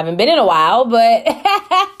haven't been in a while, but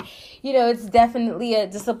it's definitely a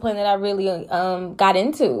discipline that I really got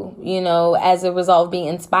into, as a result of being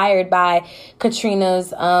inspired by Katrina's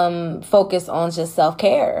focus on just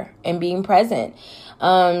self-care and being present.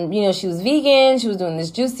 She was vegan. She was doing this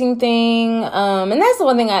juicing thing. And that's the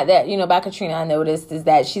one thing that about Katrina I noticed is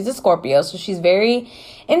that she's a Scorpio. So she's very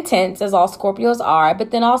intense, as all Scorpios are, but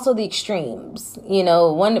then also the extremes,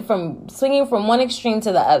 swinging from one extreme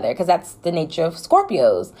to the other, because that's the nature of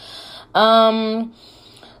Scorpios.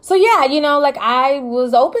 So yeah, I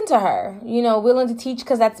was open to her, willing to teach,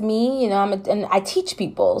 because that's me, and I teach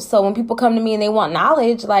people. So when people come to me and they want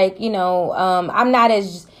knowledge, I'm not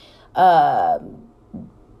as,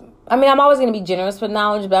 I'm always going to be generous with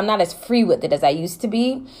knowledge, but I'm not as free with it as I used to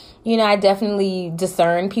be. I definitely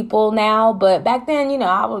discern people now, but back then,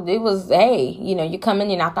 it was, hey, you come in,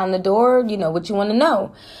 you knock on the door, what you want to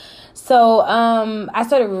know. So I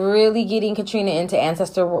started really getting Katrina into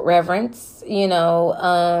ancestor reverence,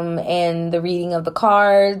 and the reading of the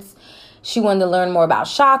cards. She wanted to learn more about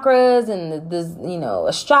chakras and the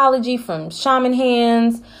astrology from shaman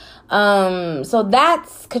hands. So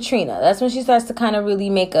that's Katrina. That's when she starts to kind of really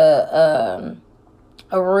make a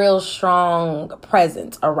real strong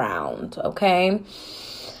presence around. Okay.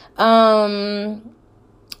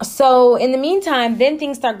 So in the meantime, then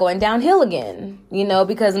things start going downhill again,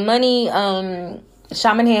 because money,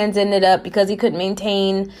 shaman hands ended up, because he couldn't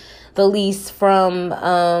maintain the lease from,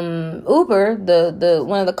 Uber, the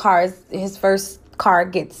one of the cars, his first car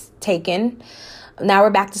gets taken. Now we're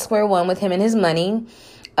back to square one with him and his money.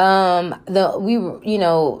 I'm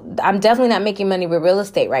definitely not making money with real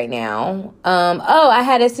estate right now. I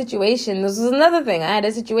had a situation. This was another thing. I had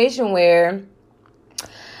a situation where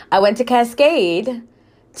I went to Cascade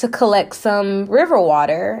to collect some river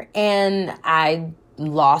water, and I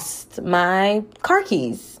lost my car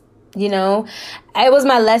keys. It was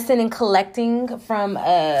my lesson in collecting from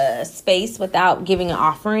a space without giving an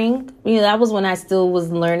offering. That was when I still was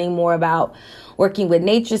learning more about working with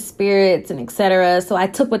nature spirits and etc. So I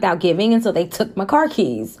took without giving, and so they took my car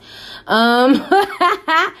keys.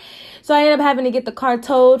 So I ended up having to get the car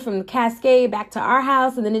towed from the Cascade back to our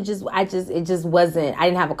house, and then it just wasn't. I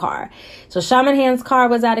didn't have a car, so Shaman Hand's car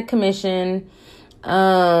was out of commission.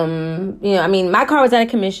 My car was out of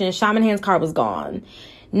commission. Shaman Hand's car was gone.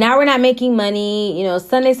 Now we're not making money.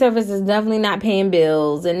 Sunday service is definitely not paying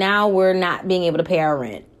bills, and now we're not being able to pay our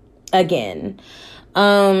rent again.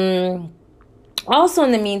 Also,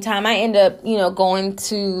 in the meantime, I end up, going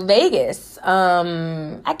to Vegas.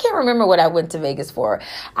 I can't remember what I went to Vegas for.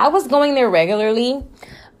 I was going there regularly.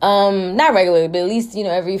 Not regularly, but at least,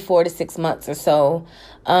 every 4 to 6 months or so.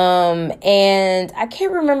 And I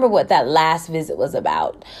can't remember what that last visit was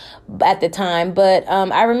about at the time. But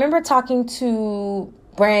I remember talking to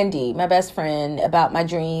Brandy, my best friend, about my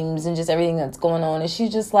dreams and just everything that's going on. And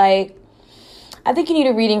she's just like, I think you need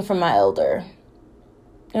a reading from my elder.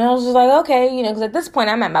 And I was just like, okay, because at this point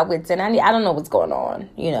I'm at my wit's end. I don't know what's going on,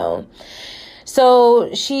 So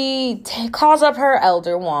she calls up her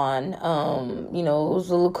elder, Juan, who's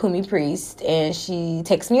a Lukumi priest, and she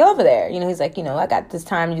takes me over there. He's like, I got this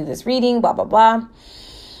time to do this reading, blah, blah, blah.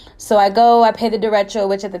 So I go, I pay the derecho,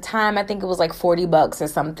 which at the time I think it was like $40 or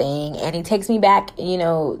something. And he takes me back,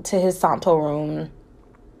 to his Santo room.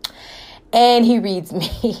 And he reads me.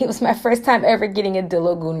 It was my first time ever getting a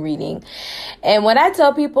Dilogun reading. And when I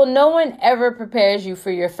tell people, no one ever prepares you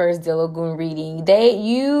for your first Dilogun reading.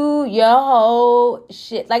 Your whole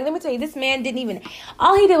shit. Like, let me tell you, this man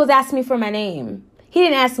all he did was ask me for my name. He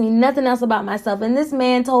didn't ask me nothing else about myself. And this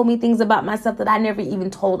man told me things about myself that I never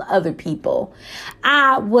even told other people.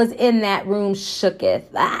 I was in that room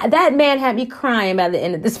shooketh. That man had me crying by the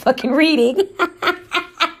end of this fucking reading.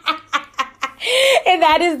 And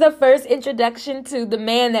that is the first introduction to the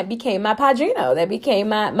man that became my padrino, that became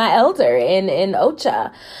my elder in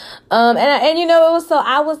Ocha. It was so,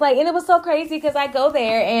 I was like, and it was so crazy because I go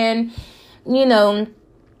there and,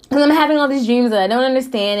 because I'm having all these dreams that I don't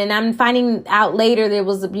understand, and I'm finding out later there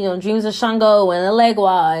was, dreams of Shango and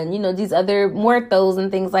Elegua and, these other muertos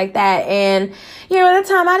and things like that. And, at the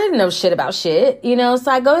time I didn't know shit about shit,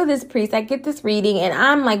 so I go to this priest, I get this reading, and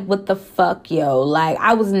I'm like, what the fuck, yo? Like,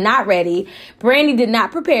 I was not ready. Brandy did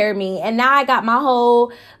not prepare me, and now I got my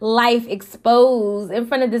whole life exposed in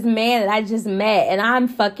front of this man that I just met, and I'm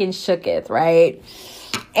fucking shooketh, right?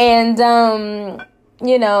 And,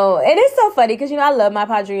 it is so funny because, I love my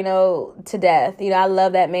padrino to death. I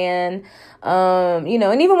love that man. And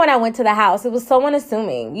even when I went to the house, it was so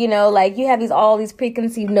unassuming, like you have all these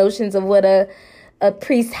preconceived notions of what a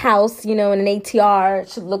priest's house, in an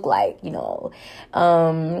ATR should look like,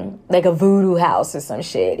 like a voodoo house or some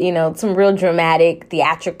shit, some real dramatic,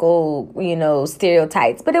 theatrical,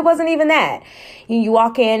 stereotypes. But it wasn't even that. You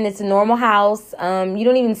walk in, it's a normal house. You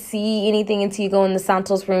don't even see anything until you go in the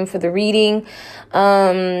Santos room for the reading.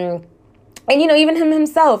 And, even him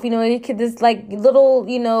himself, this like little,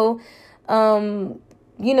 the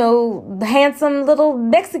handsome little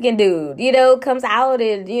Mexican dude, comes out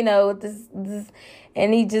and, this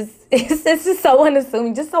and he just, it's just so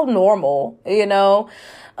unassuming, just so normal, not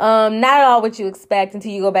at all what you expect until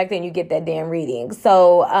you go back there and you get that damn reading.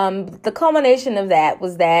 So, the culmination of that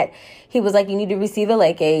was that he was like, you need to receive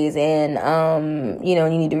Elekes and, you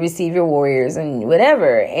need to receive your warriors and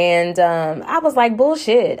whatever. And, I was like,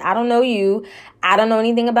 bullshit. I don't know you. I don't know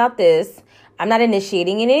anything about this. I'm not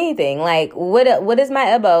initiating in anything. Like, what is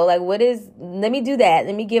my ebo? Like, let me do that.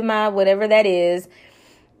 Let me give my whatever that is.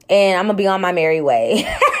 And I'm going to be on my merry way.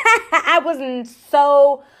 I was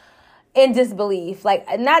so in disbelief. Like,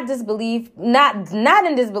 not disbelief, not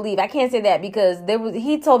in disbelief. I can't say that because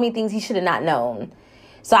he told me things he should have not known.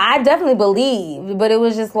 So I definitely believed, but it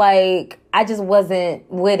was just like, I just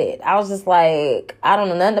wasn't with it. I was just like, I don't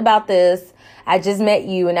know nothing about this. I just met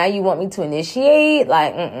you and now you want me to initiate?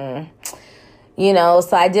 Like, so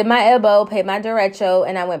I did my ebo, paid my derecho,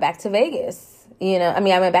 and I went back to Vegas.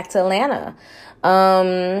 I went back to Atlanta.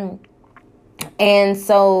 And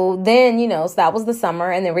so then, so that was the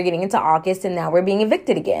summer, and then we're getting into August, and now we're being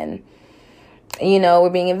evicted again. We're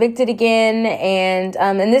being evicted again, and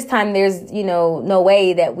this time there's, no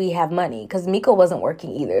way that we have money, because Miko wasn't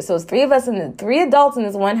working either. So it's three adults in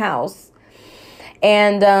this one house,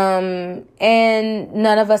 and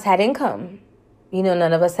none of us had income.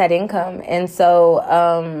 None of us had income. And so,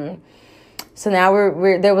 so now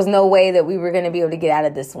there was no way that we were going to be able to get out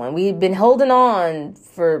of this one. We had been holding on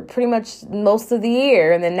for pretty much most of the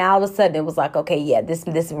year. And then now all of a sudden it was like, okay, yeah,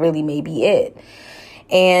 this really may be it.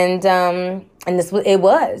 And it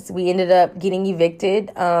was, we ended up getting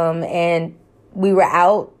evicted. And we were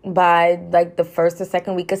out by like the first or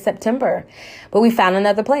second week of September, but we found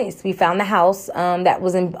another place. We found the house, that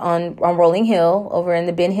was on Rolling Hill over in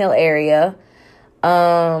the Ben Hill area.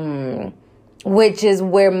 Which is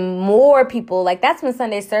where more people, like that's when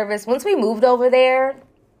Sunday service, once we moved over there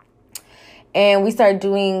and we started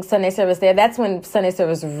doing Sunday service there, that's when Sunday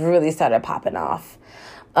service really started popping off.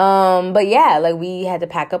 But yeah, like we had to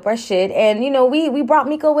pack up our shit and, we brought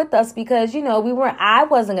Miko with us because, I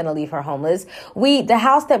wasn't going to leave her homeless. The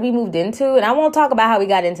house that we moved into, and I won't talk about how we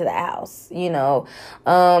got into the house, cause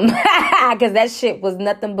that shit was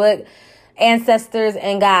nothing but ancestors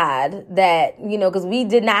and God that, because we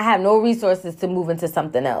did not have no resources to move into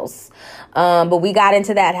something else. But we got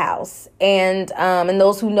into that house and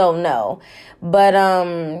those who know. But,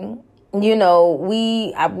 I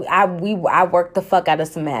worked the fuck out of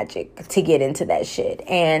some magic to get into that shit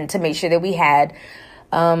and to make sure that we had,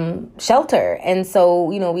 shelter. And so,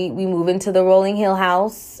 we moved into the Rolling Hill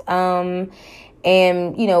house, and,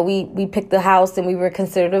 we picked the house and we were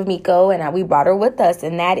considerate of Miko and we brought her with us.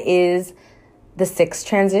 And that is the 6th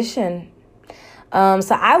transition.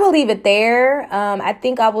 So I will leave it there. I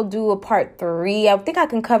think I will do a part 3. I think I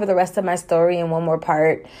can cover the rest of my story in one more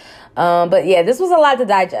part. But yeah, this was a lot to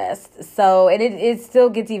digest. So, and it still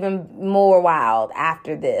gets even more wild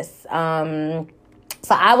after this. So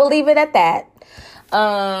I will leave it at that.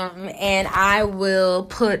 And I will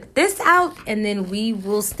put this out and then we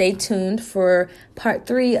will stay tuned for part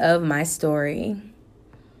 3 of my story.